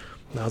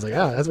 And I was like,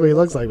 that's what he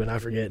looks like, but I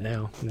forget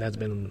now. And that's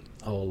been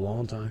a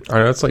long time. I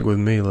know that's like with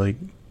me. Like,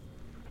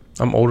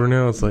 I'm older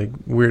now. It's like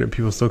weird that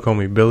people still call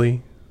me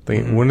Billy.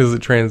 Think, when does it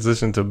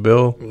transition to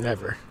Bill?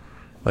 Never.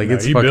 Like, No,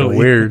 it's you fucking Billy.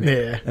 weird.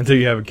 Yeah. Until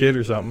you have a kid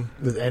or something.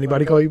 Does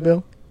anybody call you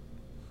Bill?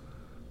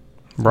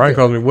 Brian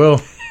calls me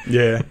Will.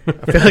 Yeah.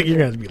 I feel like you're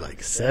going to be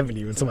like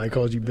 70 when somebody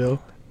calls you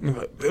Bill.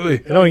 Billy.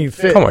 It don't even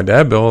fit. Call my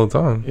dad Bill all the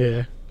time.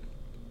 Yeah.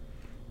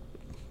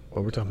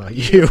 Well, we're talking about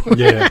you.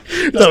 Yeah.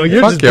 No, you're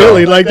Fuck just y'all.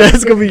 Billy. Like,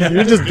 that's going to be,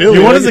 you're just Billy.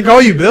 You want us Like, to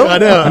call you Bill? I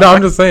know. No,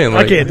 I'm just saying.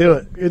 Like, I can't do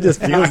it. It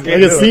just feels, like,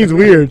 can't it do it. seems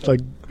weird.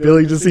 Like,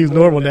 Billy just seems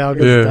normal now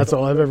because Yeah. that's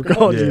all I've ever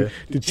called Yeah. you.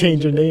 To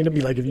change your name, it'd be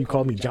like if you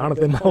called me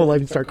Jonathan my whole life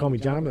and start calling me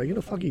John, I'd be like, who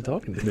the fuck are you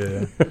talking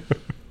to? Yeah.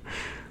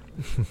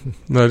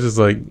 No, it's just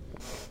like,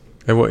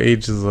 at what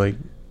age is like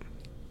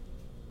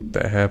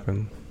that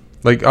happen?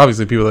 Like,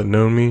 obviously, people that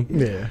know me,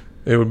 Yeah.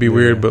 it would be Yeah.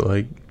 weird, but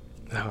like,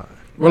 No,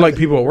 Well, like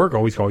people at work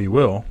always call you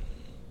Will.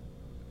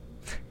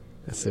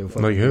 that's so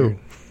fucking like who? weird.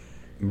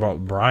 Well,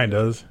 Brian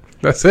does.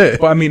 That's it.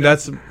 Well, I mean,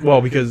 that's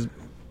because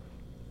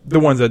the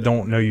ones that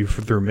don't know you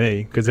through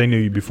me, because they knew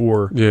you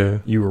before Yeah.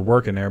 you were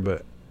working there.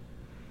 But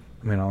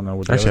I mean, I don't know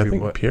what the Actually, I other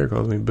think people. Pierre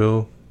calls me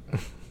Bill.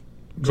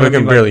 But So I I can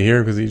mean, barely hear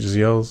him because he just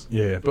yells.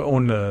 Yeah, but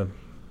on the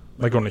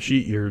on the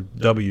sheet, you're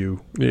W.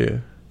 Yeah.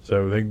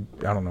 So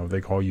I don't know if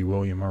they call you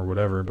William or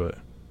whatever, but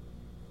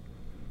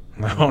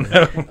I don't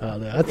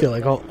know. I feel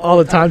like all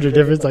the times are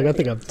different. Like, I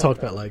think I've talked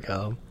about, like,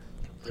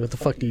 what the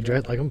fuck do you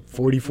dress? Like, I'm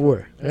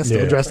 44. I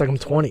still Yeah. dress like I'm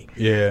 20.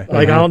 Yeah,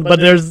 Like, I don't, but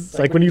there's,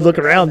 like, when you look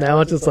around now,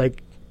 it's just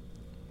like,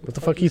 what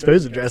the fuck are you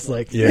supposed to dress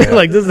like? Yeah.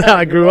 Like, this is how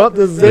I grew up.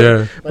 This is it.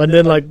 Yeah. But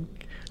then, like,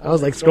 I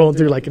was, like, scrolling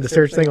through, like, in the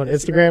search thing on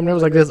Instagram, and there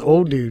was, like, this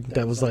old dude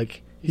that was,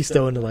 like, he's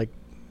still into, like,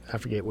 I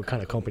forget what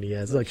kind of company he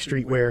has. Like,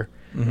 streetwear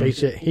based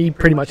shit. He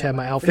pretty much had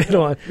my outfit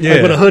on, Yeah.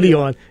 like, with a hoodie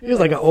on. He was,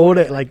 like, an old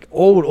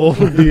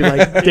dude,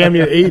 like, damn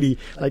near 80.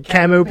 Like,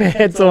 camo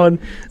pants on,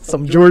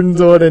 some Jordans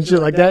on, and shit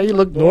like that. He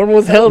looked normal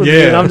as hell to me.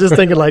 Yeah. And I'm just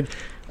thinking, like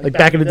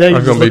back in the day, you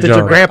I'm just gonna be looked at your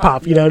John. grandpa,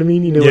 you know what I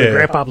mean? You know, Yeah. when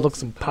grandpa looks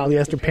some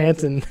polyester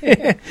pants and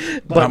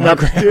Not button my up.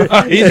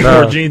 grandpa. He just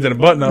No. wore jeans and a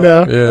button up. No,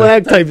 Yeah. well,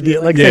 that type of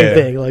deal, like Yeah. same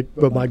thing. Like,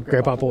 but my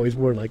grandpa always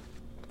wore like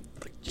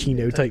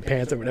chino type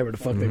pants or whatever the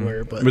fuck they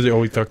wear. But Was it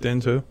always tucked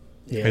in too?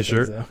 yeah, his I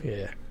think shirt? so,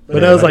 yeah.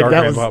 But I was like, our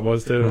that was grandpa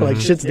was too. like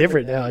shit's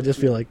different now. I just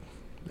feel like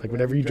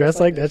whenever you dress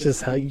like that's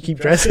just how you keep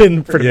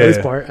dressing for the Yeah.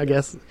 most part. I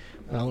guess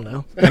I don't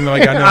know. And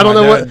like I know I don't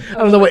my know dad- what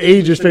I don't know what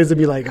age you're supposed to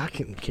be like. I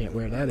can't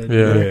wear that anymore.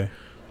 Yeah. Yeah.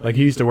 Like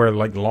he used to wear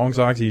like the long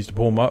socks. He used to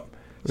pull them up.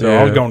 So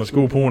Yeah. I was going to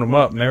school pulling them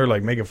up, and they were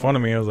like making fun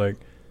of me. I was like,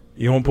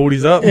 "You don't pull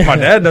these up?" My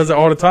dad does it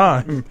all the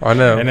time. I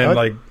know. And then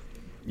like,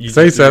 you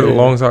Say just- said the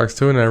long socks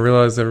too, and I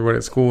realized everybody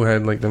at school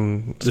had like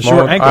them The small,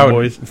 short ankle I would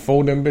boys.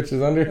 Fold them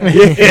bitches under.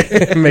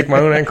 Yeah. Make my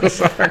own ankle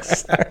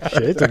socks.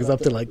 Shit, it took us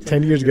up to like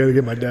 10 years ago to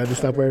get my dad to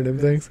stop wearing them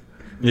things.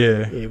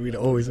 Yeah. Yeah, we'd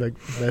always like.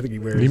 I think he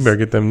wears. You better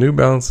get them New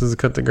Balances to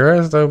cut the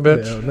grass, though,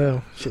 bitch. Hell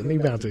no, shit, New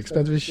Balance are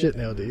expensive as shit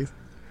nowadays.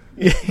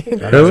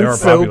 Really?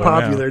 It's so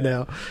popular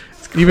now.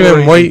 It's Even in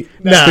crazy. white,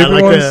 Nah, stupid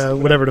like ones. the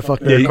whatever the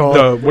fuck Yeah, they're called.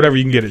 the, whatever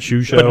you can get at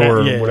Shoe Show But now-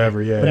 or yeah.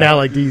 whatever. Yeah. But now,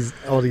 like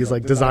all these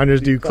like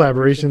designers do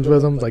collaborations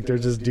with them. Like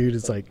there's this dude.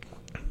 It's like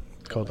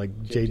called like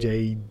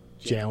JJ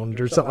Jound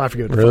or something. I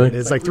forget what the Really? fuck it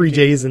is. It's like 3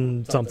 J's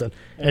and something.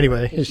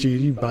 Anyway, his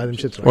shoes you can buy them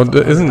shits for Well,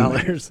 like isn't-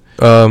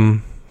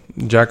 $500.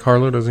 Jack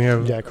Harlow doesn't he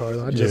have? Jack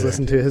Harlow. I just Yeah.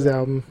 listened to his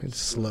album. It's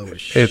slow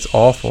as shit. It's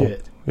awful.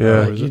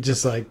 Yeah. Like, you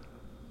just like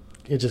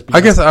it just. Be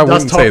I guess I us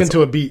wouldn't say talking it's-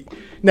 to a beat.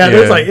 Now Yeah.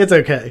 there's like it's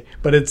okay,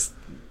 but it's.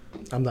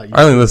 I'm not. Used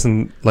I only to it.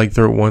 listened like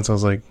through it once. I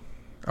was like,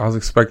 I was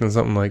expecting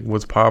something like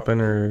 "What's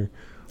Poppin'" or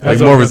like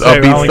That's more of what his I was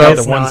gonna say, I upbeat only got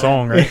stuff, the one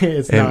song, right?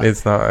 It's and not.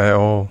 it's not at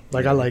all.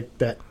 Like I like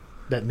that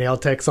Nail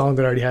Tech song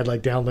that I already had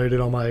like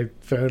downloaded on my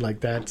phone. Like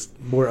that's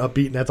more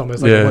upbeat and that's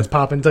almost like Yeah. a what's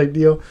poppin' type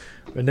deal.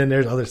 And then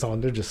there's other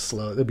songs. They're just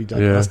slow. They'll be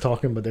like Yeah. us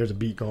talking, but there's a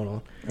beat going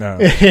on. No.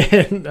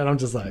 And I'm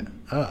just like,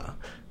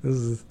 this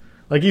is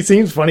like he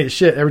seems funny as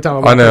shit every time I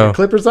watch know. like, a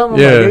clip or something.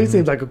 I'm Yeah. like, he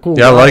seems like a cool.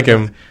 Yeah, I guy. like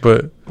him,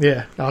 but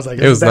Yeah, I was like,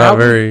 It was the not album?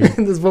 very- this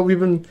is what this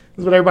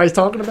is what everybody's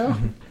talking about.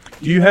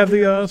 Do you have the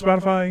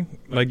Spotify?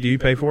 Like, do you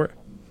pay for it?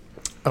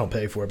 I don't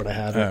pay for it, but I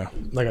have it. Oh.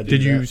 Like I do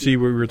Did you that. see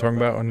what we were talking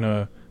about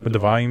on with the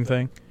volume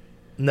thing?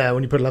 No,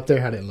 when you put it up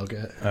there, I didn't look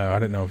at it. I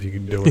didn't know if you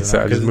could do it. He Or said,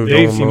 not, "I just 'cause moved Dave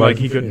on with seemed my like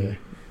he life." couldn't Yeah.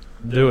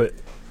 do it.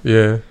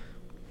 yeah.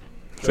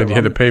 Said you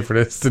had to pay for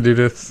this to do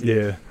this.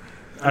 Yeah.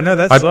 I know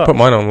that I sucks. put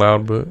mine on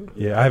loud, but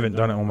Yeah, I haven't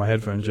done it on my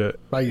headphones yet.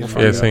 I use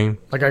yeah, same.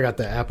 like I got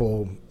the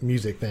Apple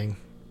Music thing,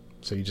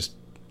 so you just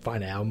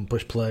find an album,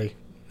 push play,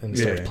 and it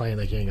starts Yeah. playing.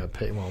 Like you ain't gonna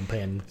pay. Well, I'm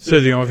paying So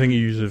the only thing you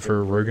use it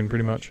for Rogan,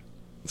 pretty much.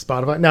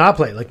 Spotify. No, I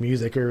play like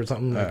music or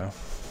something. Like, Oh.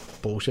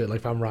 bullshit. Like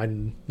if I'm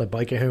riding my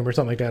bike at home or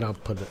something like that, I'll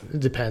put it. It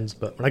depends,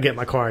 but when I get in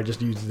my car, I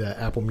just use the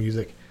Apple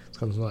Music.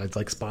 Sometimes it's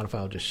like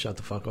Spotify will just shut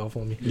the fuck off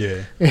on me,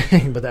 Yeah.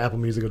 but the Apple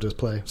Music will just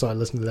play. So I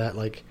listen to that.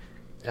 Like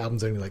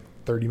album's only like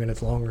 30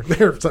 minutes longer,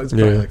 so it's probably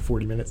Yeah. like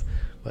 40 minutes.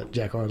 But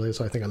Jack Harlow,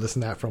 so I think I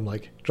listened to that from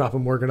like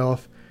dropping working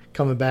off,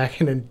 coming back,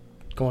 and then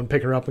going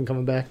pick her up and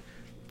coming back.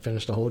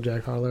 Finished the whole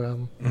Jack Harlow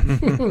album,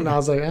 and I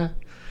was like,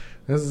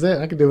 this is it.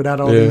 I could do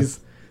without all Yeah. these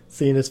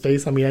seeing his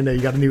face. I mean, I know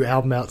you got a new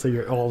album out, so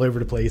you're all over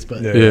the place,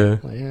 but Yeah. Yeah.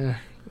 like,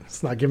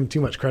 it's not giving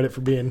too much credit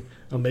for being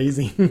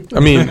amazing. I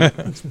mean,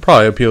 it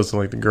probably appeals to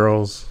like the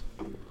girls.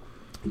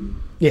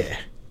 Yeah,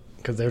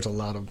 because there's a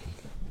lot of.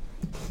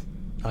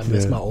 I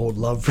miss Yeah. my old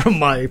love from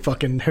my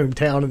fucking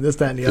hometown and this,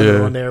 that, and the other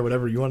Yeah. on there,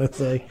 whatever you want to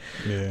say.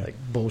 Yeah. Like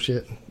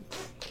bullshit.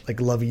 Like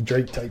Lovey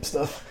Drake type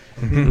stuff.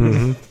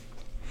 Mm-hmm.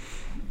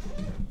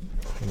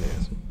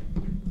 Yes.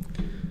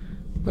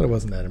 But it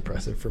wasn't that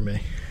impressive for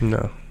me.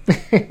 No. I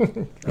Not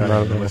at didn't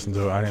all. listen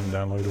to it. I didn't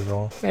download it at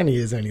all. And he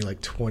is only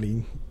like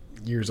 20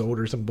 years old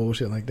or some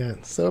bullshit like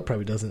that. So it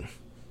probably doesn't.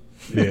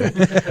 Yeah.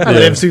 I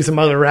lived through some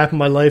other rap in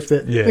my life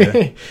that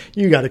Yeah.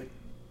 you got to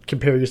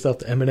compare yourself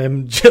to Eminem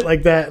and shit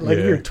like that. Like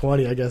if Yeah. you're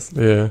 20, I guess.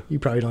 Yeah. You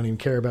probably don't even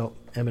care about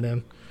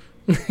Eminem.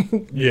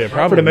 Yeah,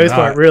 probably For the most not.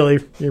 part, really.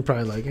 You're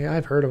probably like, yeah,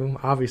 I've heard of him,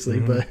 obviously,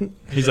 Mhm. but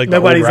He's like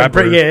nobody's the old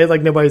rapper. yeah,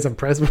 like nobody's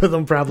impressed with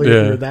him probably Yeah.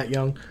 if you're that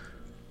young.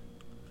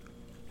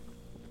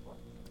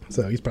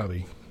 So he's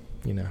probably,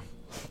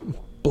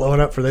 blowing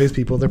up for those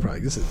people. They're probably,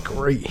 this is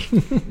great.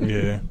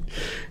 Yeah.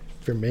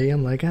 For me,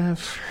 I'm like,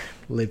 I've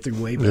lived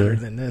through way better Yeah.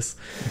 than this.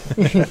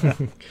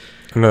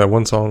 I know that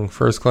one song,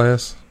 First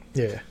Class.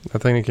 Yeah. That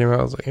thing that came out,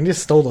 I was like, And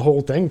just stole the whole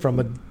thing from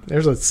a.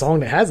 There's a song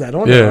that has that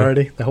on Yeah. there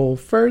already. The whole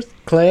first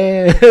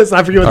class.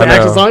 I forget what I the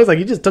actual know. song is. Like,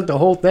 you just took the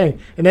whole thing.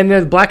 And then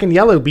the black and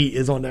yellow beat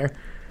is on there.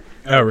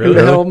 Oh, Who really?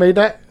 the hell made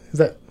that?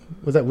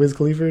 Was that Wiz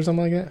Khalifa or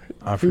something like that?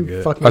 I Who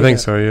forget. fuck I made think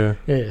that? so, yeah.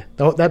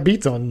 Yeah. That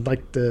beat's on,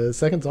 like, the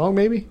second song,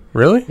 maybe?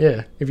 Really?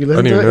 Yeah. If you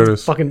listen I to didn't it, even it's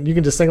notice. fucking, you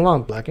can just sing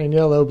along. Black and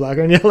yellow, black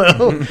and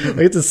yellow. Like,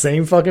 it's the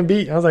same fucking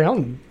beat. I was like, I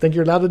don't think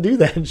you're allowed to do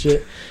that and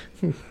shit.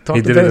 Talk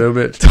He to did it a little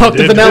bit. Talk to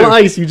Did Vanilla too.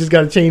 Ice. You just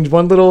got to change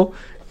one little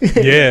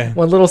Yeah.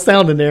 one little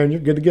sound in there, and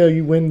you're good to go.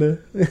 You win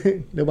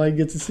the. Nobody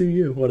gets to sue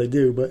you. Well, they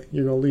do, but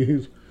you're gonna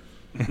lose.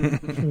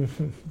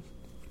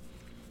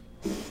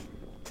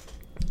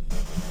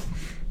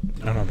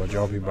 I don't know about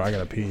y'all people. I got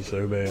to pee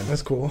so bad.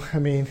 That's cool. I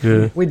mean,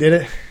 Yeah. we did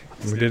it.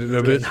 We did it a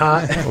little It's bit.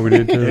 hot. Oh, we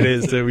did too. It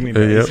is too. We need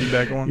Yeah, the yep. AC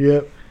back on.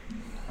 Yep.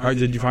 All right.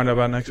 Did you find out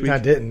about next week? I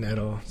didn't at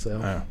all. So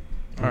Oh.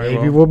 All right.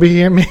 maybe well, we'll be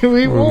here. Maybe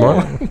we We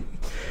won't. might.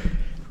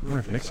 I wonder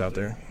if Nick's out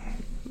there.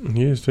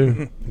 He is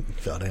too.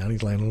 Fell down.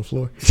 He's laying on the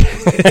floor.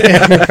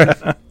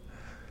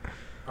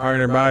 All right,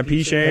 everybody.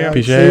 Peace out.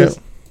 Peace See ya. out.